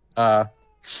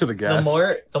 Should have guessed.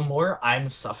 The more I'm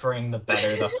suffering, the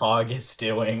better the fog is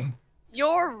doing.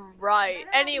 You're right.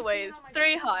 Anyways,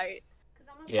 3 height,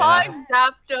 Yeah. 5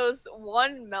 Zapdos,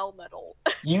 1 Melmetal.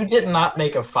 You did not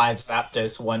make a 5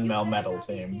 Zapdos 1 Melmetal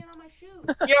team.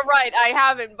 You're right. I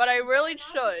haven't, but I really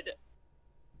should.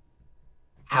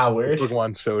 Howard,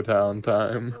 Pokemon Showdown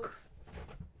time.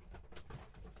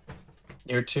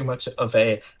 you're too much of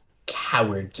a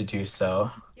coward to do so.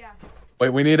 Yeah. Wait,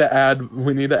 we need to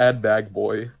add Bag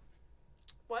Boy.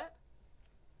 What?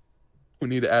 We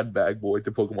need to add Bag Boy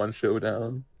to Pokemon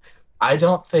Showdown. I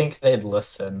don't think they'd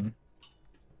listen.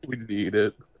 We need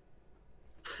it.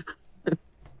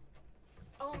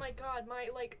 Oh my god,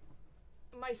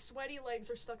 my sweaty legs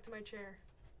are stuck to my chair.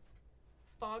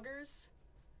 Foggers?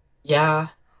 Yeah.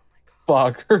 Oh my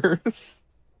god. Foggers.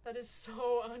 That is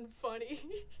so unfunny.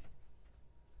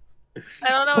 I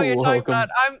don't know what you're talking Welcome. about.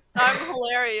 I'm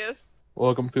hilarious.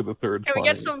 Welcome to the third Can we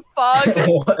funny. get some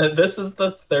fogs? This is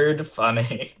the third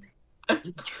funny.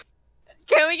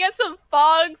 Can we get some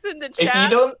fogs in the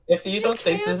chat? If you don't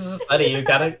think this is funny,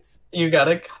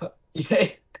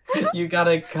 you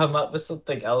gotta come up with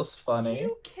something else funny.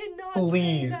 You cannot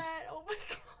Please. say that. Oh my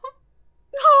god.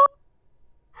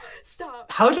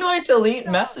 Stop. How do I delete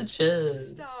Stop.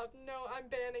 messages? Stop. No, I'm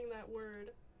banning that word.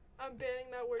 I'm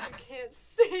banning that word. You can't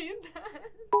say that.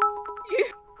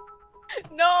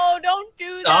 No, don't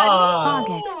do that. Stop.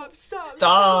 Okay. Stop. Stop.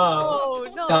 Stop.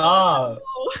 No, no, Stop.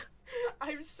 no.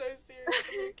 I'm so serious.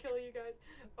 I'm gonna kill you guys.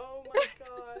 Oh my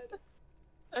god.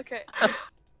 Okay.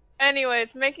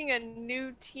 Anyways, making a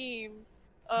new team.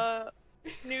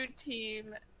 New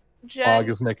team. Fog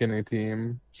is making a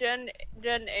team. Gen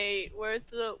 8. Where's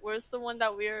the one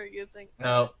that we are using?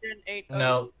 No. Gen 8.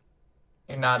 No.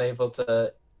 You're not able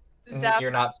to.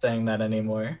 You're not saying that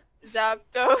anymore.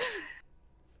 Zapdos.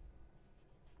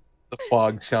 The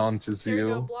fog challenges Here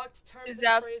we go. you. Blocked terms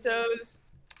and phrases. Zapdos.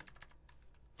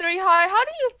 3 high. How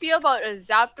do you feel about a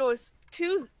Zapdos?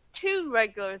 Two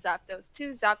regular Zapdos,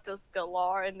 2 Zapdos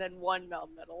Galar, and then 1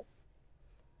 Melmetal.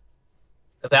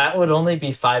 That would only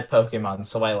be 5 Pokemon,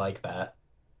 so I like that.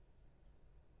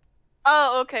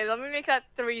 Oh, okay. Let me make that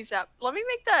 3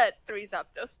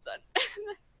 Zapdos then.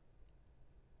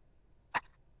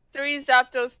 3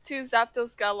 Zapdos, 2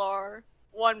 Zapdos Galar,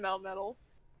 1 Melmetal.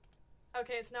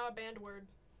 Okay, it's now a banned word.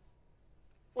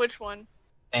 Which one?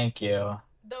 Thank you.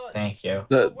 Thank you.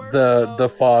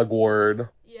 The fog word.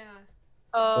 Yeah.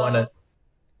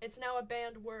 It's now a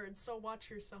banned word, so watch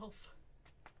yourself.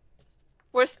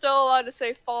 We're still allowed to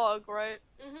say fog, right?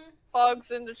 Mm-hmm.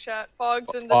 Fogs in the chat.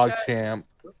 Fogs in the Fog chat. champ.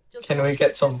 Just Can watch we what get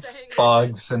you're some saying.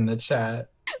 fogs in the chat?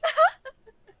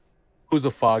 Who's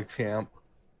a fog champ?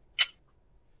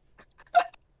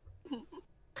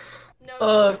 No,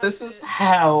 Oh, don't this test is it.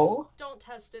 hell. Don't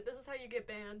test it. This is how you get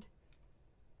banned.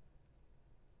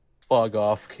 Fog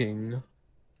off, king.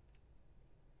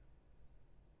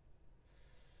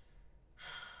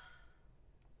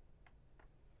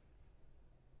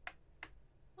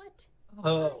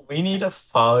 What? We need a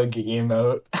fog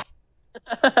emote.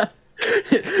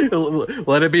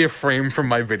 Let it be a frame from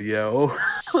my video.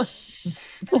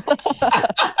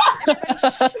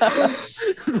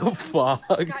 The fog.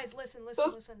 Guys, listen.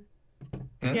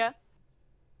 Hmm? Yeah.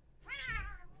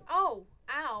 Oh,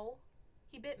 ow.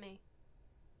 He bit me.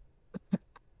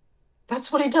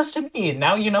 That's what he does to me.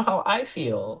 Now you know how I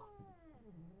feel.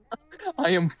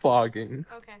 I am fogging.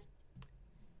 Okay.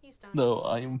 He's done. No,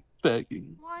 I am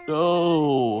begging. Why are you petting me?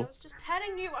 No. I was just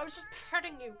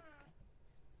petting you.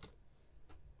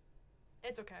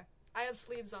 It's okay. I have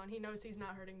sleeves on. He knows he's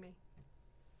not hurting me.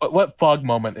 What fog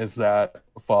moment is that?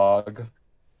 Fog.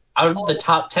 Out of the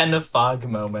top 10 of fog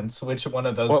moments, which one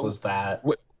of those What- was that?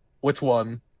 Which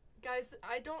one? Guys,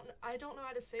 I don't know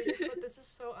how to say this, but this is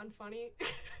so unfunny.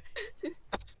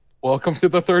 Welcome to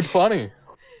the third funny.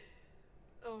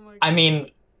 Oh my god. I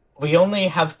mean, we only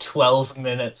have 12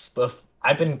 minutes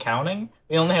I've been counting.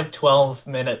 We only have 12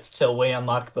 minutes till we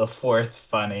unlock the 4th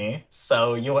funny,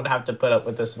 so you wouldn't have to put up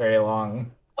with this very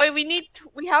long. Wait,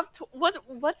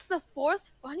 what's the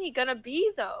 4th funny gonna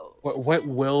be though? What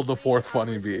will the 4th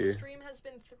funny The be? stream has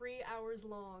been 3 hours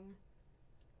long.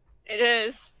 It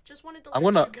is. Just wanted to I'm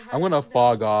let gonna you guys I'm gonna know.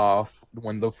 fog off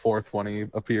when the 4th funny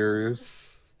appears.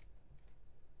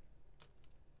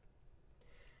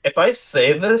 If I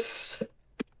say this,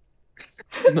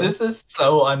 No. this is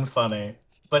so unfunny.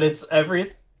 But it's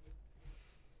every...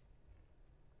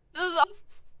 This is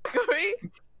great.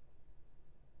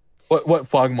 What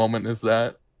fog moment is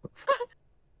that?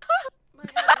 My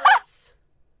head hurts.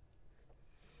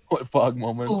 What fog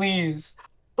moment? Please,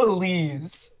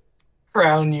 please.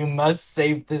 Crown, you must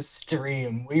save this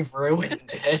stream. We've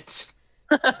ruined it.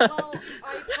 Well,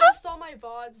 I post all my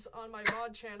VODs on my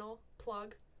VOD channel.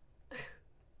 Plug.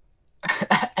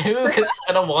 Who's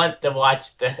gonna want to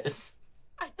watch this?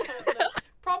 I don't know.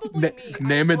 Probably me.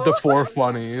 Name I've it the watched 4 my VODs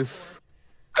funnies.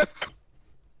 before.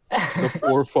 The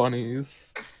 4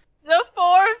 funnies. The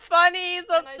 4 funnies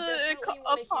of And I the definitely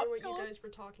want to hear what you apocalypse. guys were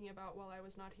talking about while I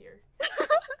was not here.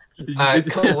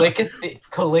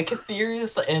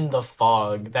 Calicatheres and the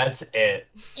fog. That's it.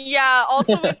 Yeah,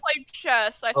 also we played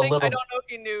chess. I little- don't know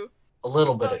if you knew. A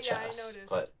little bit Oh, of yeah, I chess, noticed.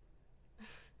 but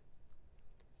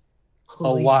A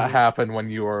lot Please. happened when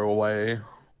you were away.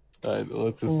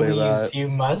 Let's just say that. Please, you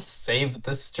must save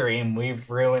the stream. We've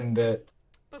ruined it.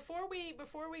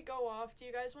 Before we go off, do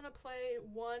you guys want to play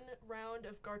one round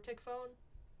of Gartic Phone?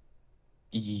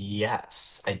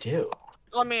 Yes, I do.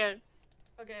 Let me in.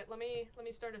 Okay, let me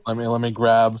start a Let me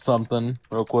grab something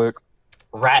real quick.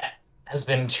 Rat has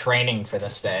been training for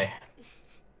this day.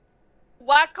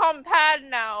 Wacom pad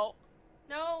now.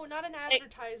 No, not an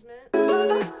advertisement.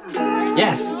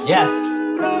 Yes, yes.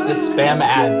 Just spam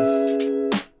ads.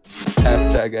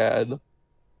 Hashtag ad.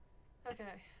 Okay.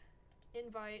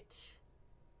 Invite.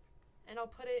 And I'll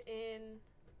put it in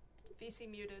VC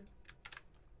muted.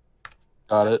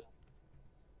 Got it.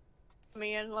 Let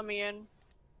me in.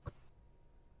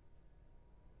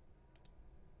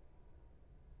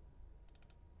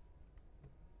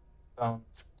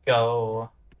 Let's go.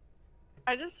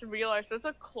 I just realized there's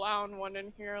a clown one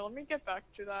in here. Let me get back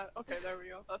to that. Okay, there we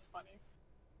go. That's funny.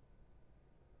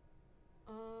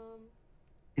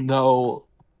 No.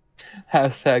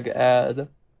 Hashtag ad.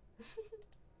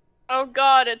 Oh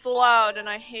god, it's loud and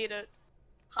I hate it.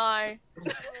 Hi.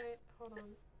 Wait, hold on.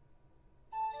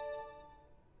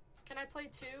 Can I play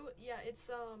two? Yeah, it's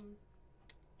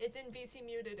in VC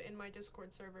muted in my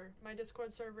Discord server. My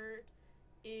Discord server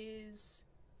is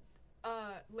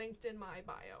linked in my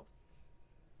bio.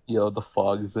 Yo, the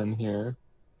fog's in here.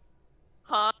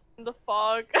 Huh? The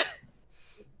fog.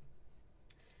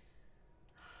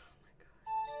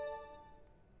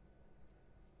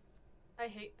 I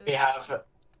hate this. We have.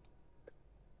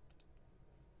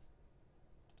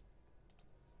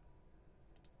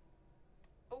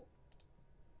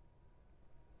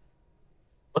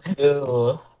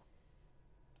 Ew.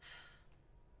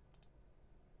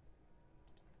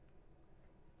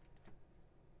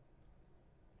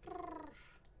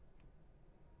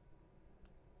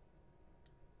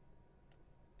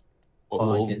 What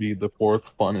will be the fourth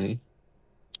funny?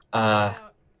 I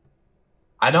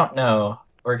don't know.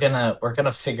 We're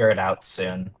gonna figure it out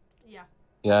soon. Yeah.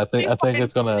 Yeah, I think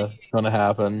it's gonna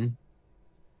happen.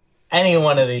 Any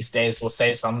one of these days we'll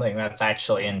say something that's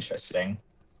actually interesting.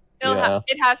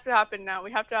 It has to happen now.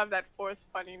 We have to have that fourth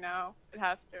funny now. It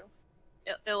has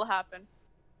to. It'll happen.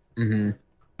 Mm-hmm.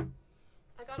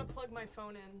 I gotta plug my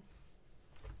phone in.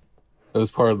 It was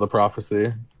part of the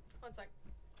prophecy. One sec.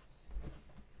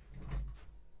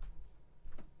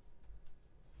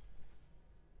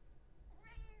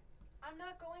 I'm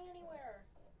not going anywhere.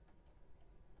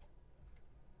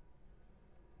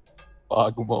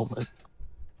 Fog moment.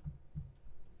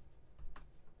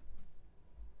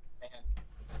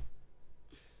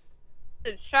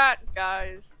 The chat,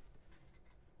 guys.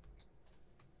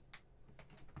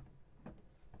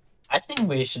 I think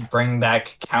we should bring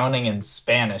back counting in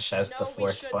Spanish as No, the we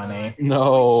fourth should funny. not.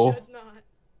 No. We should not.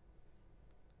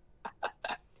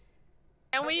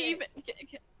 And we Okay. even.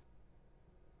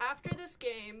 After this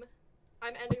game,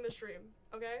 I'm ending the stream.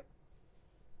 Okay.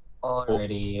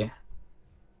 Already.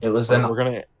 It was an. We're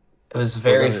gonna. It was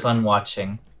very gonna- fun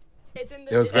watching. It's in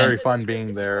the. It was it's in very the fun descri-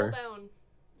 being there. Scroll down.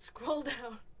 Scroll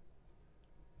down.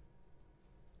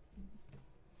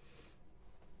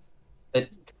 The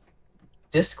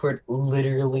Discord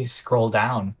literally scroll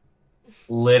down.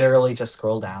 Literally just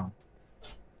scroll down.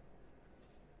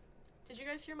 Did you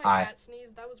guys hear my Hi. cat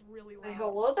sneeze? That was really loud.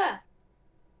 Hello there.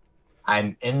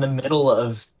 I'm in the middle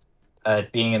of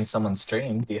being in someone's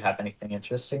stream. Do you have anything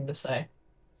interesting to say?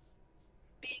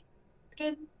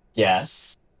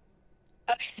 Yes.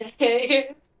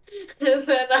 Okay. And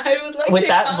then I would like With to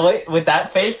that voice, with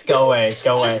that face, go away,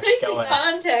 go away, I'd like go to away.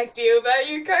 contact you about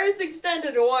your car's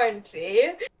extended warranty.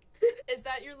 Is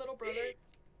that your little brother?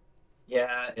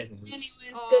 Yeah, it is.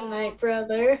 Anyways, good night,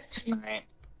 brother. Alright.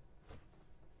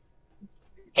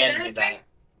 Hand me that.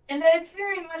 And I'd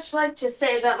very much like to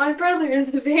say that my brother is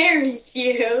very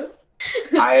cute.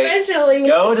 I Especially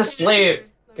go with to sleep.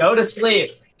 Go to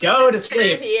sleep. Go to his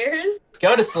sleep. cat ears.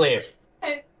 Go to sleep.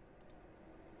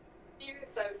 You're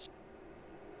so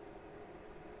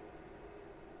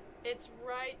It's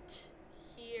right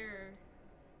here.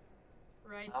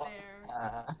 Right Oh.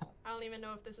 there. I don't even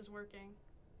know if this is working.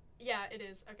 Yeah, it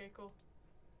is. Okay, cool.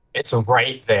 It's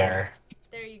right there.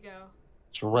 There you go.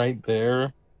 It's right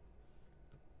there.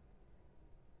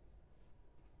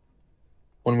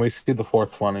 When we see the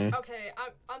fourth funny. Okay,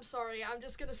 I'm sorry. I'm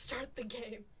just gonna start the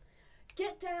game.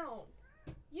 Get down.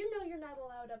 You know you're not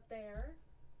allowed up there.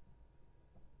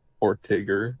 Or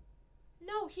Tigger.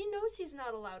 No, he knows he's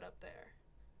not allowed up there.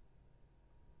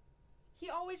 He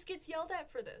always gets yelled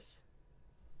at for this.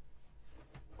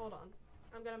 Hold on.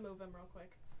 I'm gonna move him real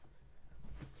quick.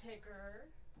 Tigger,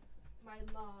 my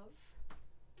love.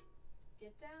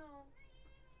 Get down.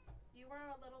 You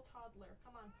are a little toddler.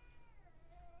 Come on.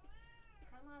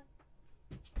 Come on.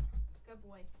 Good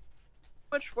boy.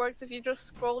 Which works if you just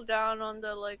scroll down on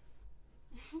the like.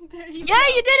 There you Yeah,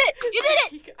 go. you did it! You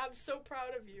did it! I'm so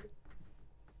proud of you.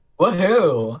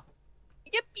 Woohoo!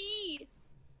 Yippee!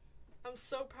 I'm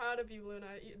so proud of you, Luna.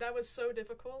 That was so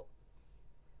difficult.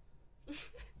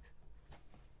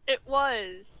 It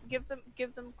was. Give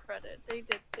them credit. They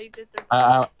did their.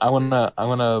 I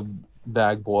wanna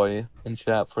bag boy in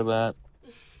chat for that.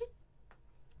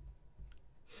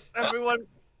 Everyone,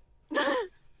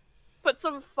 put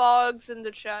some fogs in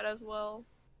the chat as well,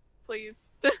 please.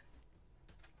 Put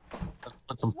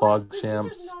some fog Did you champs.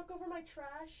 just knock over my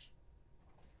trash?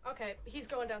 Okay, he's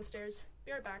going downstairs.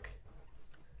 Be right back.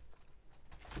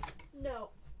 No.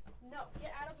 No,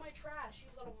 get out of my trash, you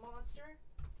little monster.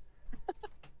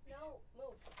 No,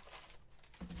 move.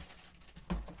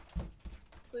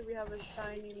 Hopefully we have a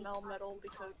shiny Melmetal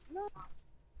because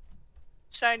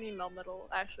shiny Melmetal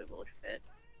actually will fit.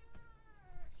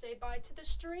 Say bye to the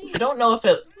stream. I don't know if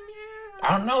it.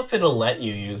 I don't know if it'll let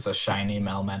you use a shiny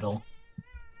Melmetal.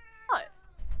 What?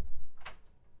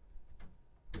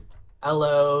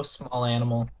 Hello, small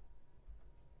animal.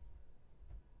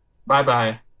 Bye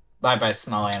bye. Bye bye,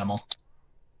 small animal.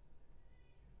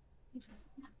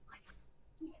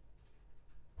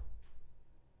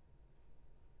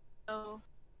 So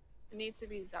it needs to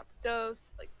be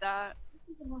Zapdos, like that.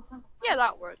 Yeah,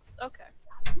 that works. Okay.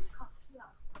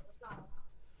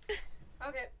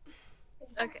 Okay.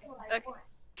 Okay.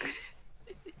 Okay.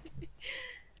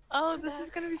 Oh, this is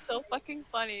gonna be so fucking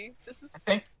funny. This is.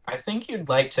 I think you'd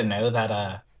like to know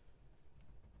that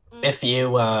if you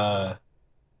What?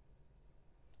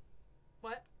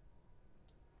 what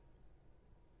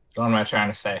am I trying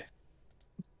to say?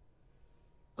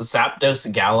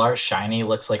 Zapdos Galar shiny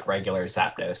looks like regular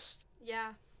Zapdos.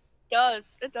 Yeah.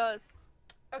 It does.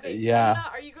 Okay, Yeah. Luna,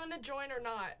 are you going to join or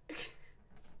not?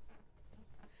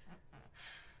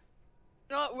 You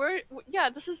know what? Yeah,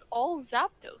 this is all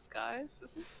Zapdos, guys.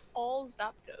 This is all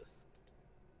Zapdos.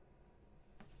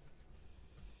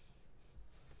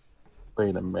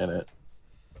 Wait a minute.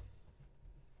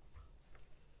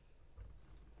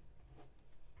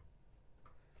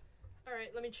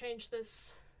 Alright, let me change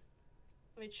this.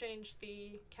 Let me change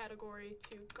the category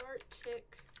to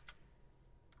Gartic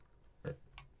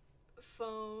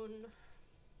phone.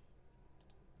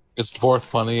 Is Fourth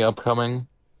Funny upcoming?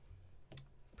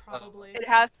 Probably. It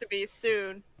has to be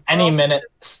soon. Any else- minute.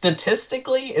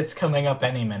 Statistically, it's coming up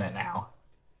any minute now.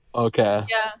 Okay.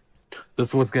 Yeah.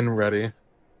 This was getting ready.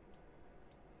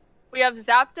 We have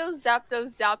Zapdos,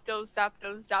 Zapdos, Zapdos,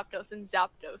 Zapdos, Zapdos, and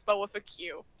Zapdos, but with a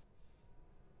Q.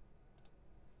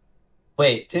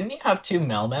 Wait, didn't you have two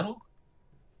Melmetal?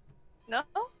 No?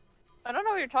 I don't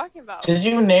know what you're talking about. Did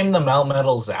you name the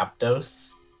Melmetal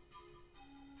Zapdos?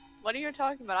 What are you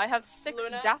talking about? I have 6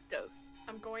 Luna? Zapdos.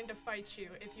 I'm going to fight you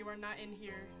if you are not in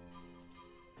here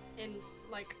in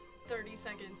like 30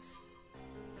 seconds.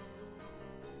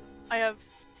 I have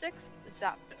 6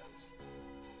 Zapdos.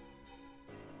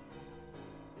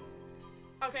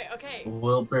 Okay, okay.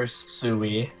 Wilbur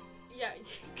Sui. Yeah,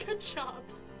 good job.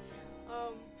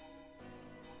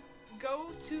 Go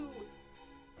to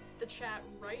the chat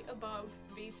right above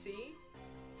VC,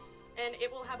 and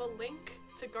it will have a link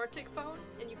to Gartic phone,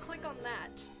 and you click on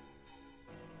that,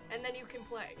 and then you can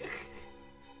play.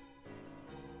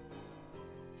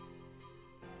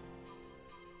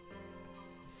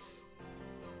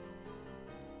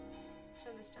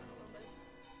 Turn this down a little bit.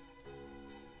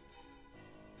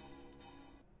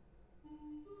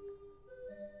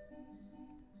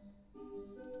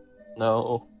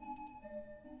 No.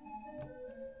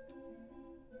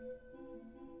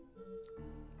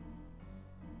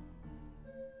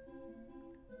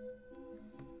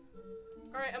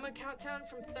 Alright, I'm gonna count down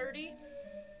from 30,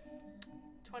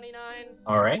 29,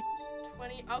 Alright.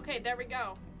 20. Okay, there we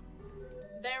go.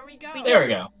 There we go. There we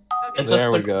go. Okay, It's just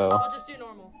There we the- go. we'll just do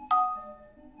normal.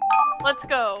 Let's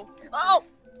go. Oh!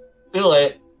 Too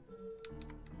late.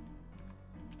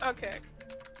 Okay.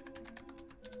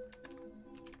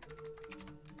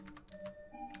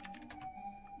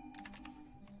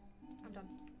 I'm done.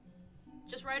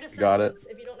 Just write a sentence Got it.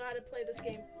 if you don't know how to play this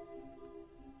game.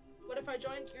 What if I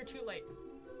joined? You're too late.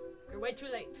 You're way too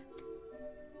late.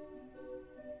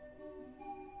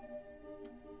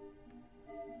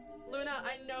 Luna,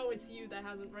 I know it's you that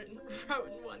hasn't written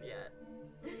one yet.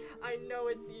 I know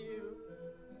it's you.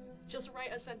 Just write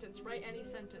a sentence. Write any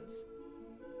sentence.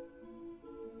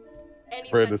 Any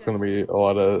Afraid sentence. there's gonna be a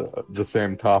lot of the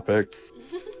same topics.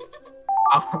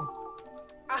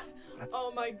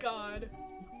 Oh my god.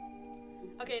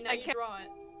 Okay, now I you can't- draw it.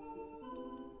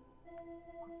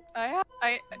 I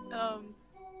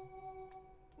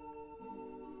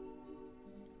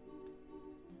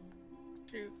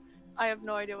Shoot. I have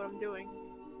no idea what I'm doing.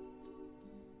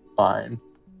 Fine.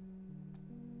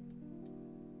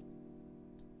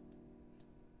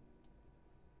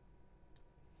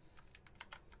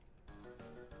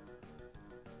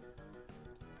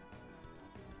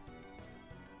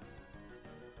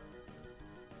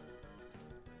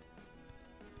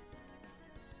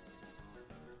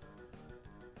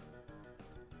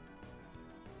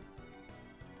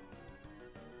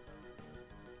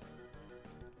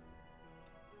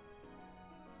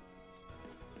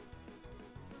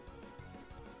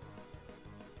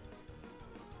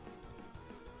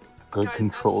 Good Guys,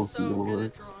 controls I'm so good at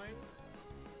works. drawing.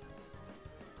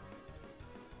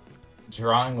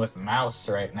 Drawing with mouse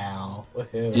right now.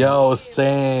 Woohoo. Yo,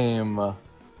 same.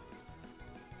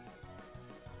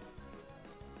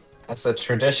 As a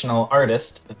traditional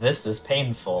artist, this is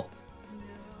painful. No.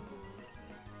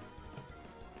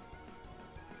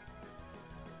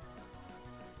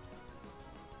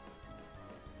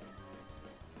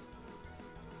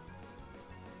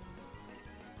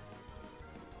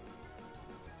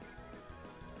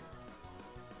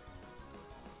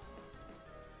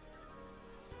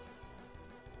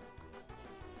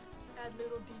 Add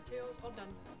little details. All done.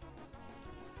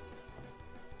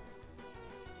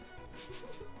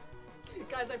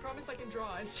 Guys, I promise I can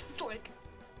draw. It's just like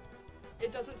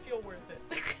it doesn't feel worth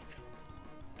it.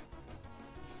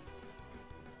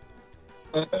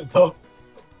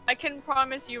 I can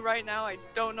promise you right now, I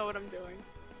don't know what I'm doing.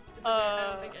 It's okay.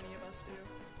 I don't think any of us do.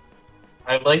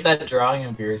 I like that drawing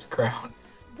of yours, Crown.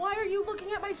 Why are you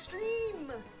looking at my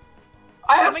stream?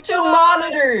 I have two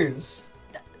monitors!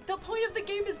 The point of the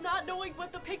game is not knowing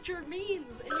what the picture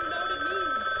means, and you know what it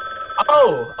means.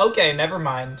 Oh, okay, never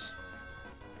mind.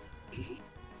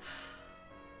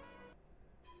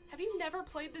 Have you never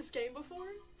played this game before?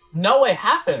 No, I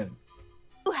haven't.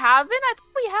 You haven't? I thought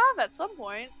we have at some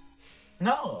point.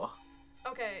 No.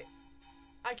 Okay.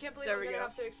 I can't believe There I'm we gonna go.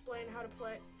 have to explain how to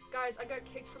play. Guys, I got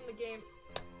kicked from the game.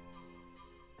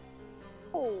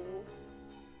 Oh.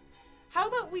 How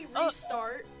about we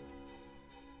restart?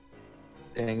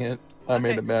 Dang it. I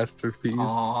made a masterpiece.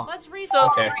 Aw. Let's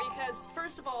restart Okay. because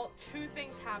first of all, two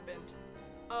things happened.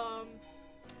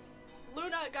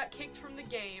 Luna got kicked from the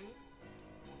game.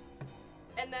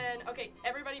 And then, okay,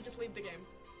 everybody just leave the game.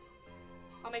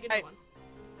 I'll make a new one.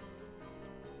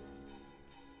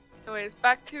 Anyways,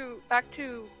 back to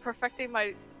perfecting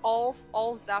my all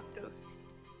Zapdos.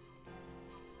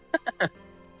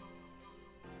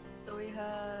 So we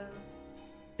have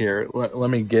Here, let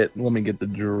me get the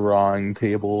drawing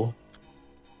table.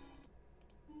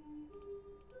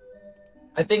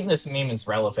 I think this meme is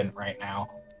relevant right now.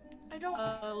 I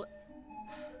don't.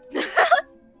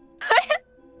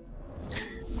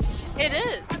 It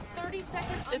is. A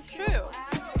 30-second It's unskippable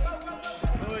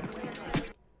true. ad.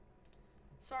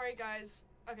 Sorry, guys.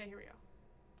 Okay, here we go.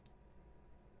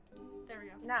 There we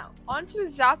go. Now, on to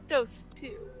Zapdos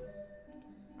 2.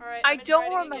 Alright, I I'm don't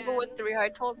inviting remember again. what 3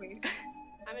 told me.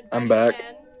 I'm inviting I'm back.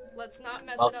 again. Let's not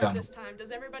mess it up Welcome. this time.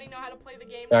 Does everybody know how to play the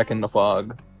game Back now? in the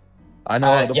fog. I know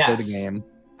how to play the yes. game.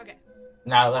 Okay.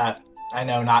 Now that I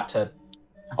know not to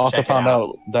Also check it found out.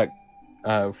 out that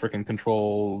freaking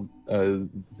Control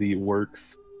Z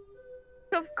works.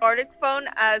 Of Gartic Phone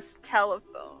as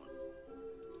telephone.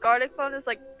 Gartic Phone is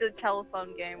like the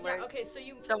telephone game where Yeah, okay, so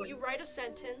you write a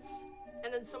sentence,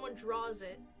 and then someone draws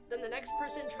it. Then the next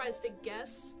person tries to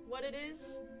guess what it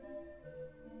is.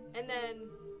 And then...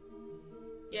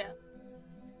 Yeah.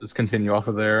 Just continue off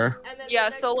of there. And then Yeah, the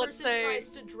next so let's person say- tries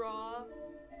to draw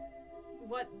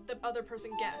what the other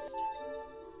person guessed.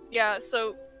 Yeah,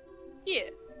 so yeah.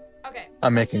 Okay.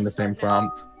 I'm let's making the just same start now.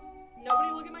 prompt.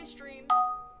 Nobody look at my stream.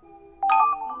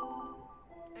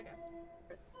 Okay.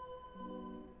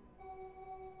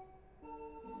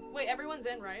 Wait, everyone's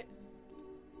in, right?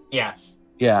 Yeah.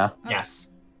 Yeah, Yes.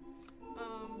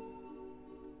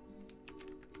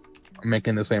 I'm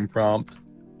making the same prompt.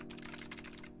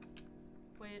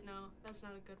 Wait, no, that's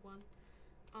not a good one.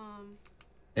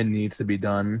 It needs to be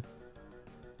done.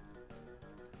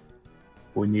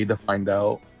 We need to find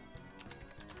out.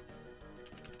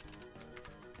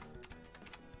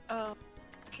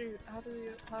 Shoot, how do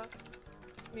you have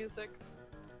music?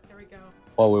 There we go.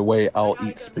 While we wait, I'll got a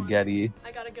eat good one. spaghetti.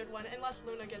 I got a good one. Unless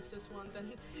Luna gets this one,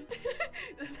 then,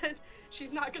 then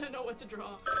she's not gonna know what to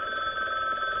draw.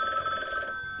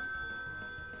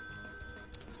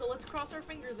 So let's cross our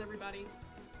fingers, everybody.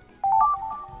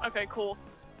 Okay, cool.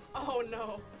 Oh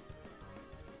no.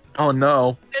 Oh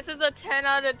no. This is a 10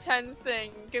 out of 10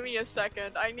 thing. Give me a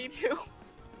second. I need to.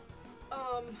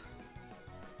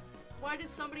 Why did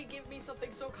somebody give me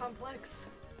something so complex?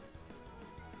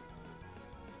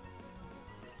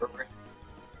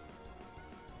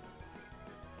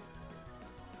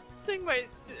 Sing my.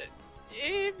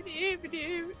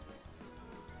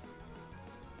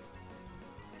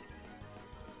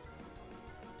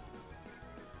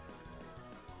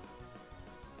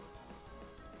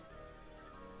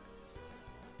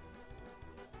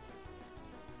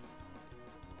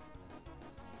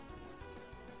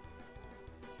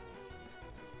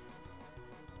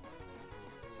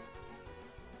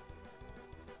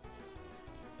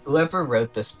 Whoever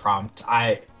wrote this prompt,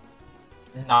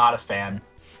 not a fan.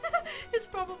 It's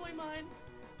probably mine.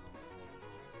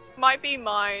 Might be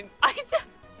mine.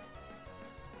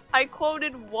 I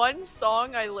quoted one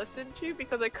song I listened to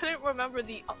because I couldn't remember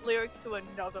the lyrics to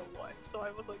another one, so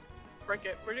I was like, frick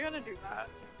it, we're gonna do that.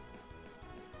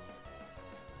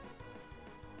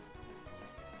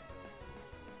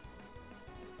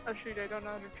 Oh shoot, I don't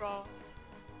know how to draw.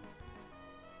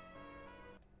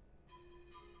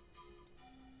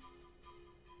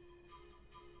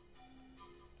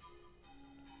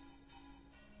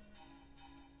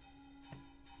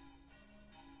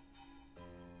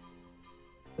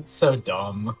 It's so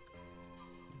dumb.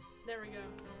 There we go.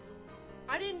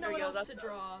 I didn't know There we what go, else that's to done.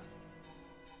 draw.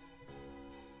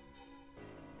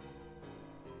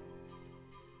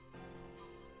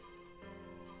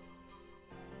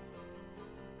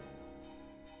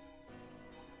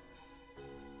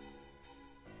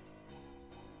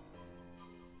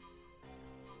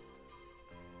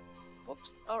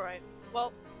 Whoops. Alright.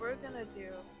 Well, we're gonna do...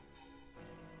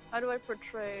 How do I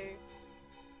portray...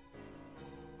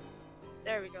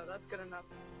 There we go, that's good enough.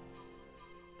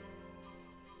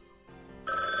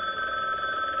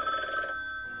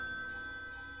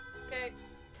 Okay,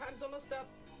 time's almost up.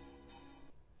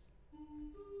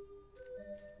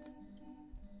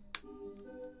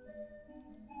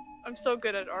 I'm so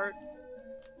good at art.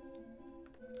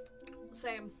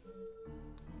 Same.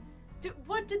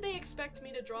 What did they expect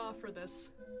me to draw for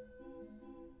this?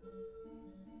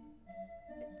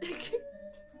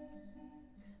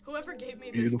 Whoever gave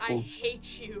me this, I Beautiful.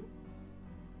 hate you.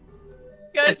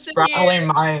 Good It's to probably hear.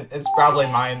 mine. It's probably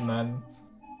mine then.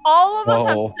 All of us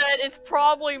have Oh. said it's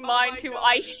probably mine my too. God.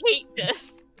 I hate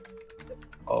this.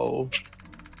 Oh.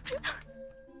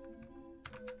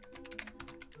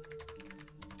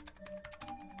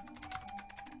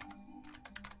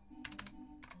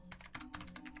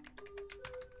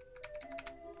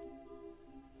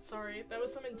 Sorry, that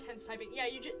was some intense typing. Yeah,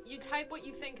 you type what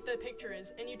you think the picture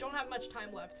is, and you don't have much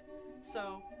time left,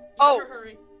 so you Oh. better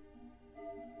hurry.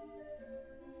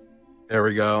 There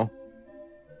we go.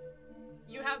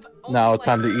 You have only, Now it's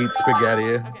like, time to eat 30 seconds.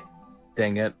 spaghetti. Okay.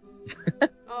 Dang it.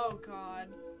 Oh God.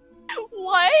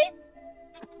 What?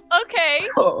 Okay.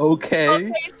 Okay.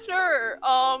 Okay, sure.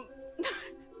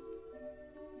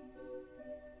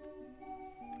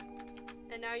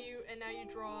 And now you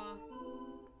draw.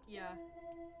 Yeah.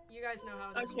 You guys know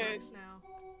how this Okay. works now.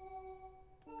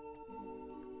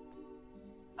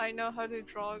 I know how to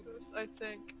draw this. I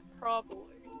think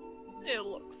probably.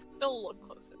 It'll look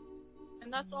closer,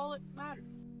 and that's all that matters.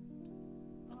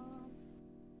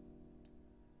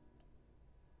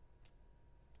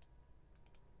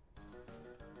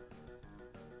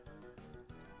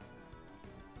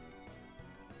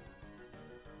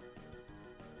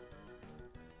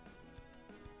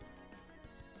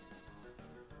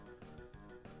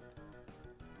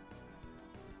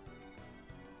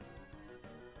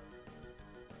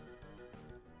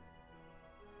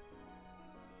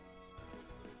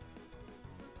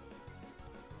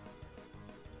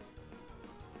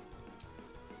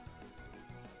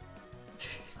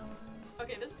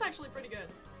 Okay, this is actually pretty good.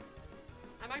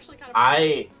 I'm actually kind of.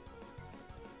 I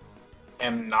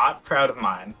am not proud of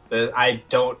mine. I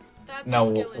don't That's a know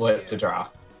skill what issue. to draw.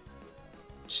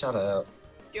 Shut up.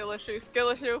 Skill issue. Skill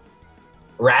issue.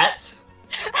 Rat?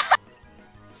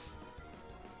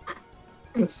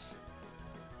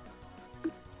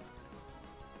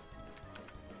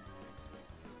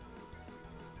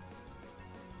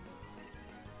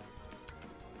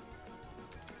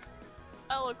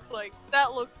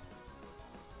 That looks.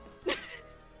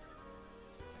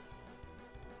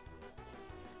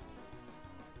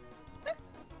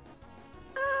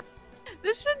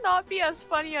 This should not be as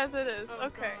funny as it is. Oh,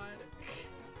 okay. God.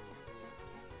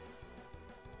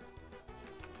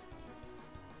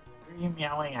 Why are you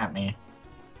meowing at me?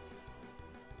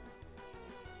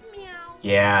 Meow.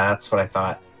 Yeah, that's what I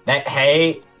thought.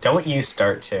 Hey, don't you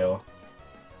start to.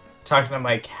 Talking to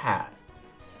my cat.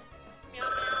 Meow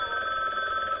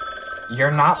meow.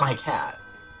 You're not my cat.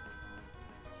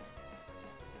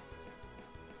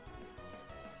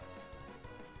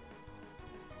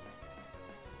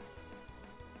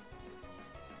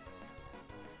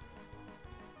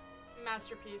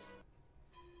 masterpiece.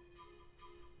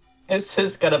 This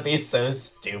is gonna be so I'm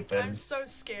stupid. so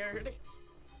scared.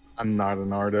 I'm not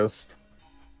an artist.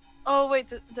 Oh wait,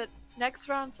 the next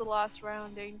round's the last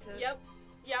round, ain't it? Yep.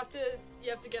 You have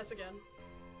to guess again.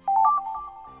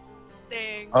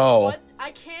 Dang. Oh. What?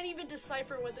 I can't even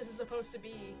decipher what this is supposed to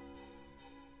be.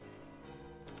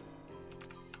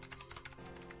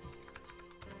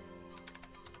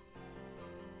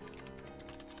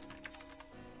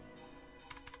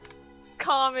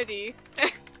 Comedy.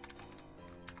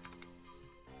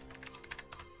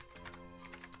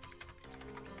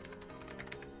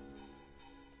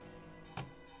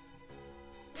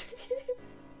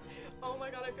 Oh my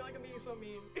god, I feel like I'm being so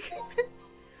mean.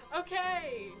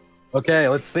 Okay. Okay,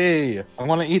 let's see. I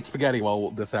want to eat spaghetti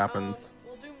while this happens.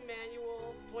 We'll do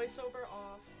manual, voiceover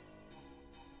off.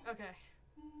 Okay.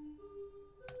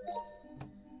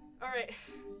 Alright.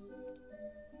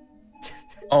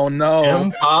 Oh no.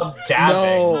 Jim Bob dabbing.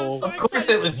 No. I'm so Of course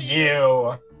excited it to was see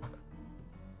you.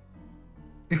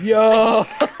 Yo.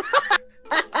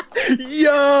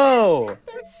 Yo.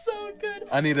 That's so good.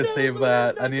 I need to No, save Louis,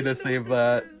 that. no, I need you to know save what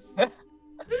that. this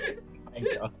My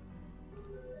God.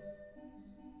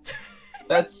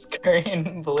 That's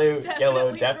green, blue,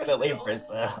 yellow, Definitely definitely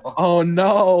Brazil. Oh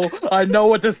no. I know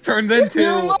what this turned into.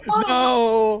 Your mom.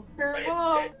 No. Your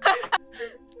mom. is.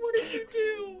 What did you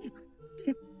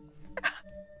do?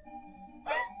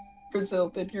 Brazil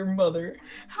did your mother.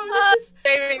 How did this,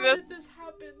 Saving how this. did this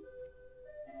happen?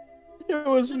 It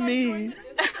was Should I join me. the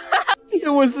Discord? It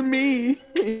was me.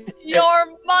 Your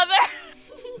mother.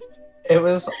 It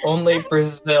was only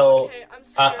Brazil. Okay, I'm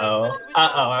scared. Uh-oh. Which one should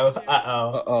Uh-oh. we do?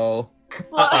 Uh-oh. Uh-oh.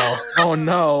 Uh-oh. Oh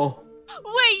no.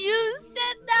 Wait, you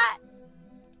said that?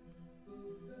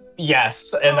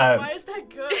 Yes, Oh, and why is that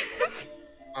good?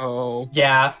 Oh.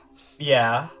 yeah.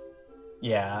 Yeah.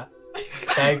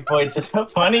 Bag boy to the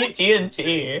funny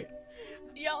TNT.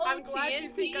 Yo, I'm glad you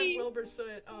think I'm TNT. Wilbur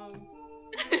Soot. Oh,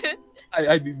 That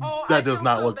I does feel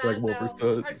not so look like bad Wilbur now.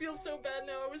 Soot. I feel so bad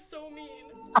now. I was so mean.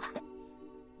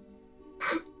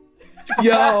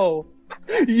 Yo.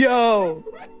 Yo.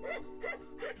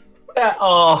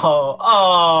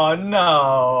 Oh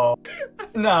no. I'm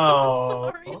No.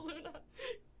 so sorry, Luna.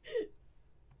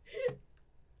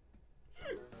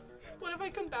 What if I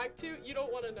come back to? You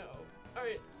don't want to know. All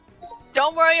right.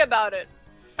 Don't worry about it.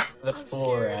 The I'm fool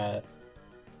scared.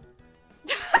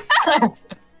 rat.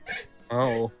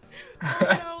 Oh. Oh,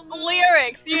 no, Luna.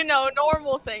 Lyrics, you know,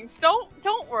 normal things. Don't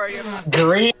worry about it.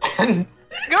 Green.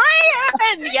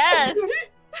 Green, yes.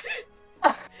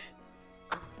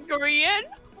 Green,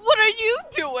 what are you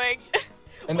doing?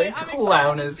 And Wait, the I'm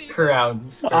clown excited to is see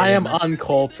crowned. I am Sorry.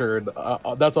 uncultured.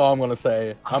 That's all I'm gonna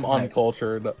say. I'm Okay.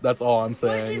 uncultured. That's all I'm What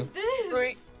saying. is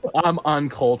this? I'm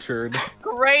uncultured.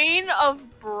 Grain of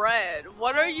bread.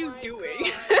 What are you Oh my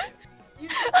doing? God.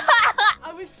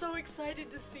 I was so excited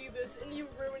to see this, and you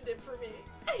ruined it for me.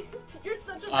 You're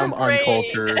such a. I'm Great.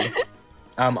 uncultured.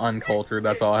 I'm uncultured.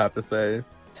 That's all I have to say.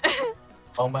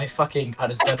 Oh my fucking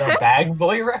god, is that a bag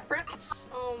boy reference?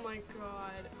 Oh my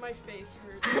god, my face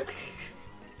hurts.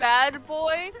 Bad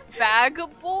boy? Bag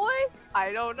boy?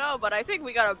 I don't know, but I think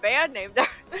we got a band name there.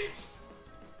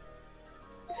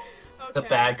 The Okay.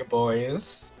 bag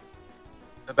boys.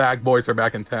 The bag boys are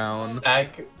back in town.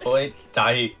 Bag boy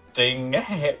dieting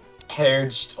hair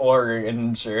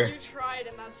orange. You tried,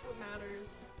 and that's what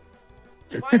matters.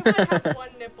 Why do I have one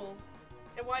nipple?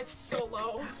 And why is it so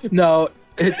low? No,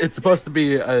 it's supposed to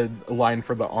be a line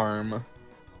for the arm.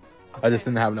 I just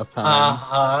didn't have enough time.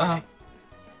 Uh-huh.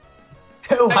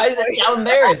 Why is it down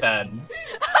there then?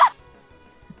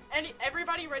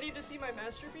 Everybody ready to see my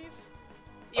masterpiece?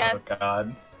 Yes, Oh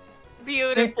god.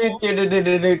 beautiful.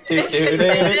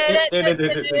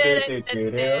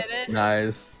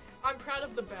 Nice. I'm proud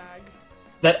of the bag.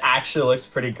 That actually looks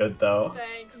pretty good though.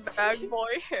 Thanks. Bag boy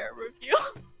hair review.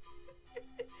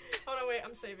 Oh no, wait,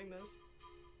 I'm saving this.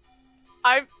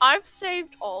 I've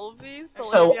saved all of these.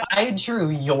 So yeah. I drew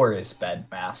yours,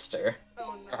 Bedmaster.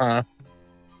 Oh no.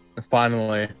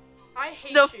 Finally. I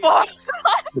hate The you. fourth.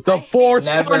 The fourth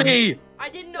Never- funny! I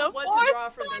didn't know The what fourth to draw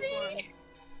for this one.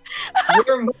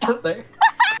 Your mother.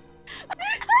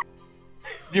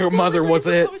 Your What mother was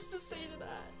I it. supposed to say to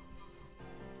that?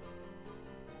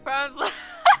 Translate.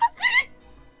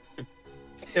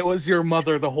 It was your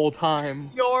mother the whole time.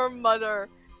 Your mother.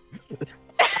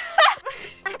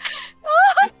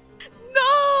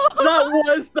 No. That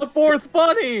was the fourth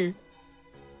funny!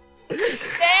 Damn.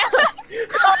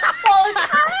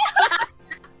 Alright.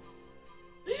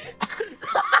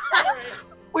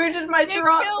 Where did my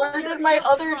Where did my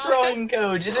other drawing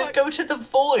go? Did it go to the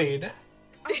void?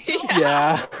 I don't.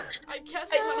 Yeah. I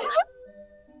guess I so.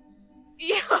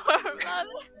 Your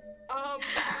mother.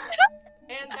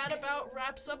 And that about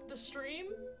wraps up the stream.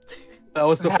 That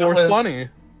was the That fourth was- funny.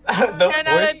 The 10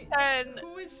 out fourth, of 10.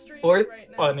 Who is streaming fourth right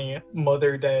now? funny,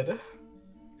 mother dead.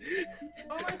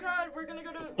 Oh my god, we're gonna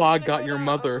go to. we're Fog gonna got go your to,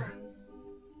 mother.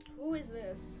 Who is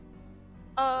this?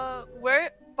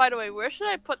 Where? By the way, where should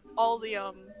I put all the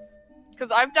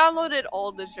Because I've downloaded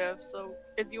all the GIFs, so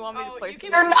if you want me Oh, to place you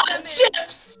them can- They're not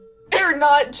GIFs! They're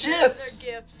not They're GIFs!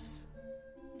 gifs.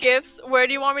 GIFs, where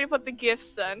do you want me to put the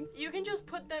GIFs then? You can just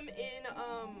put them in.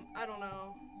 I don't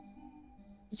know.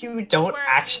 You don't Where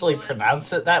actually you want.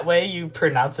 pronounce it that way, you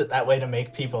pronounce it that way to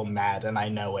make people mad, and I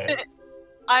know it.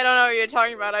 I don't know what you're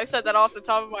talking about. I said that off the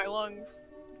top of my lungs.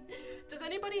 Does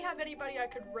anybody have anybody I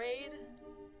could raid?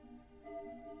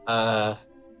 I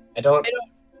don't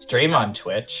stream on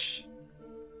Twitch.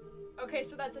 Okay,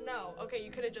 so that's a no. Okay,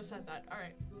 you could have just said that. All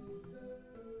right.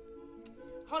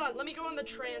 Hold on, let me go on the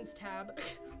trans tab.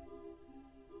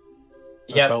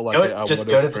 Yeah, felt like I just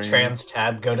would've go to the streamed. trans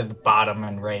tab, go to the bottom,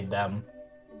 and raid them.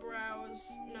 Browse.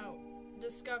 No.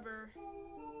 Discover.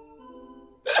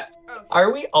 Oh.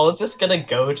 Are we all just gonna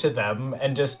go to them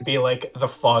and just be like, the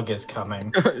fog is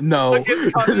coming? No, Okay,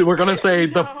 funny. we're gonna say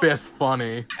the No. fifth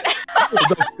funny.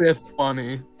 The fifth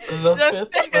funny. The The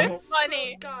fifth fifth one?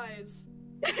 funny. Guys.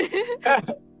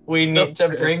 We need to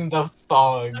bring the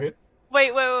fog.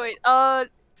 Wait.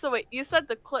 So wait, you said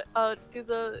the clip. Do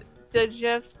the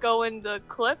GIFs go in the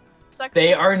clip section?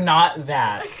 They are not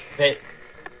that. They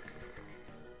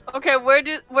Okay, where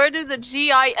do the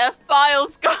GIF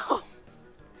files go?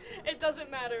 It doesn't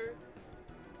matter.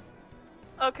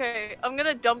 Okay, I'm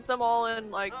gonna dump them all in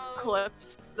like Um,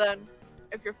 clips then,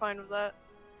 if you're fine with that.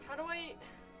 How do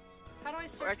I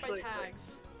search by actually-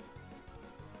 tags?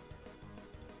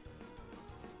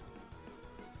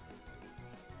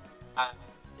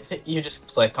 you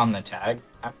just click on the tag,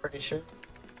 I'm pretty sure.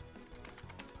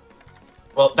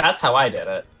 Well, that's how I did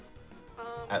it,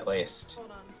 at least.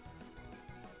 Hold on.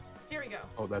 Here we go.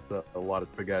 Oh, that's a lot of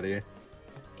spaghetti.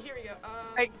 Here we go.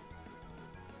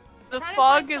 The trying to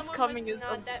fog find is someone coming with is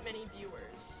not that many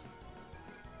viewers.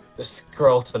 Just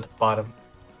scroll to the bottom.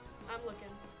 I'm looking.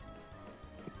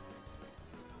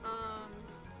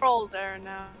 all there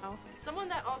now. Someone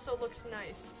that also looks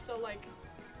nice. So like,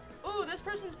 ooh, this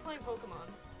person's playing Pokemon.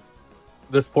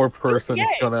 This poor person's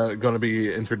Yay. gonna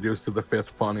be introduced to the fifth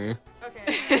funny.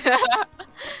 Okay.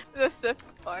 This is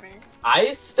funny.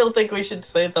 I still think we should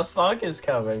say the fog is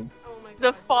coming. Oh my god.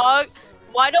 The fog.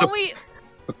 Why don't we?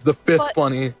 The fifth But-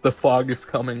 funny. The fog is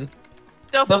coming.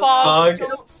 The The fog. fog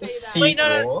Don't say that. sequel. Wait,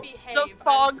 no, Just behave. The I'm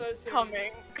fog's so serious.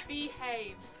 coming.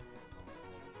 Behave.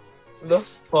 The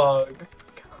fog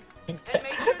coming. And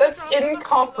make sure to That's drop in the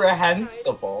follow,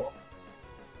 incomprehensible.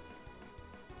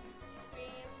 Queen.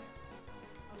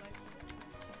 Alexis.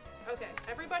 Okay,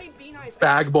 everybody be nice. I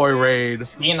Bag boy swear raid.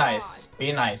 to Be God. nice.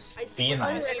 Be nice. I Be swear,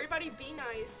 nice. Everybody be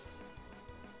nice.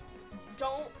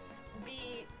 Don't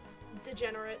be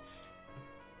degenerates.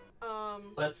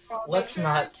 Let's Make sure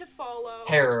not to follow.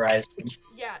 terrorize them.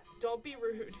 Yeah, don't be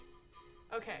rude.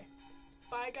 Okay.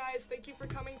 Bye guys, thank you for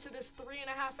coming to this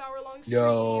 3.5 hour long stream.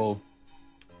 Yo.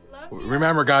 Love you.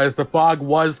 Remember, guys, the fog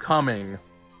was coming.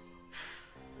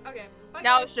 Okay. Bye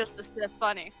Now guys. it's just the stiff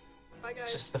funny. Bye guys.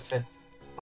 It's just the fifth.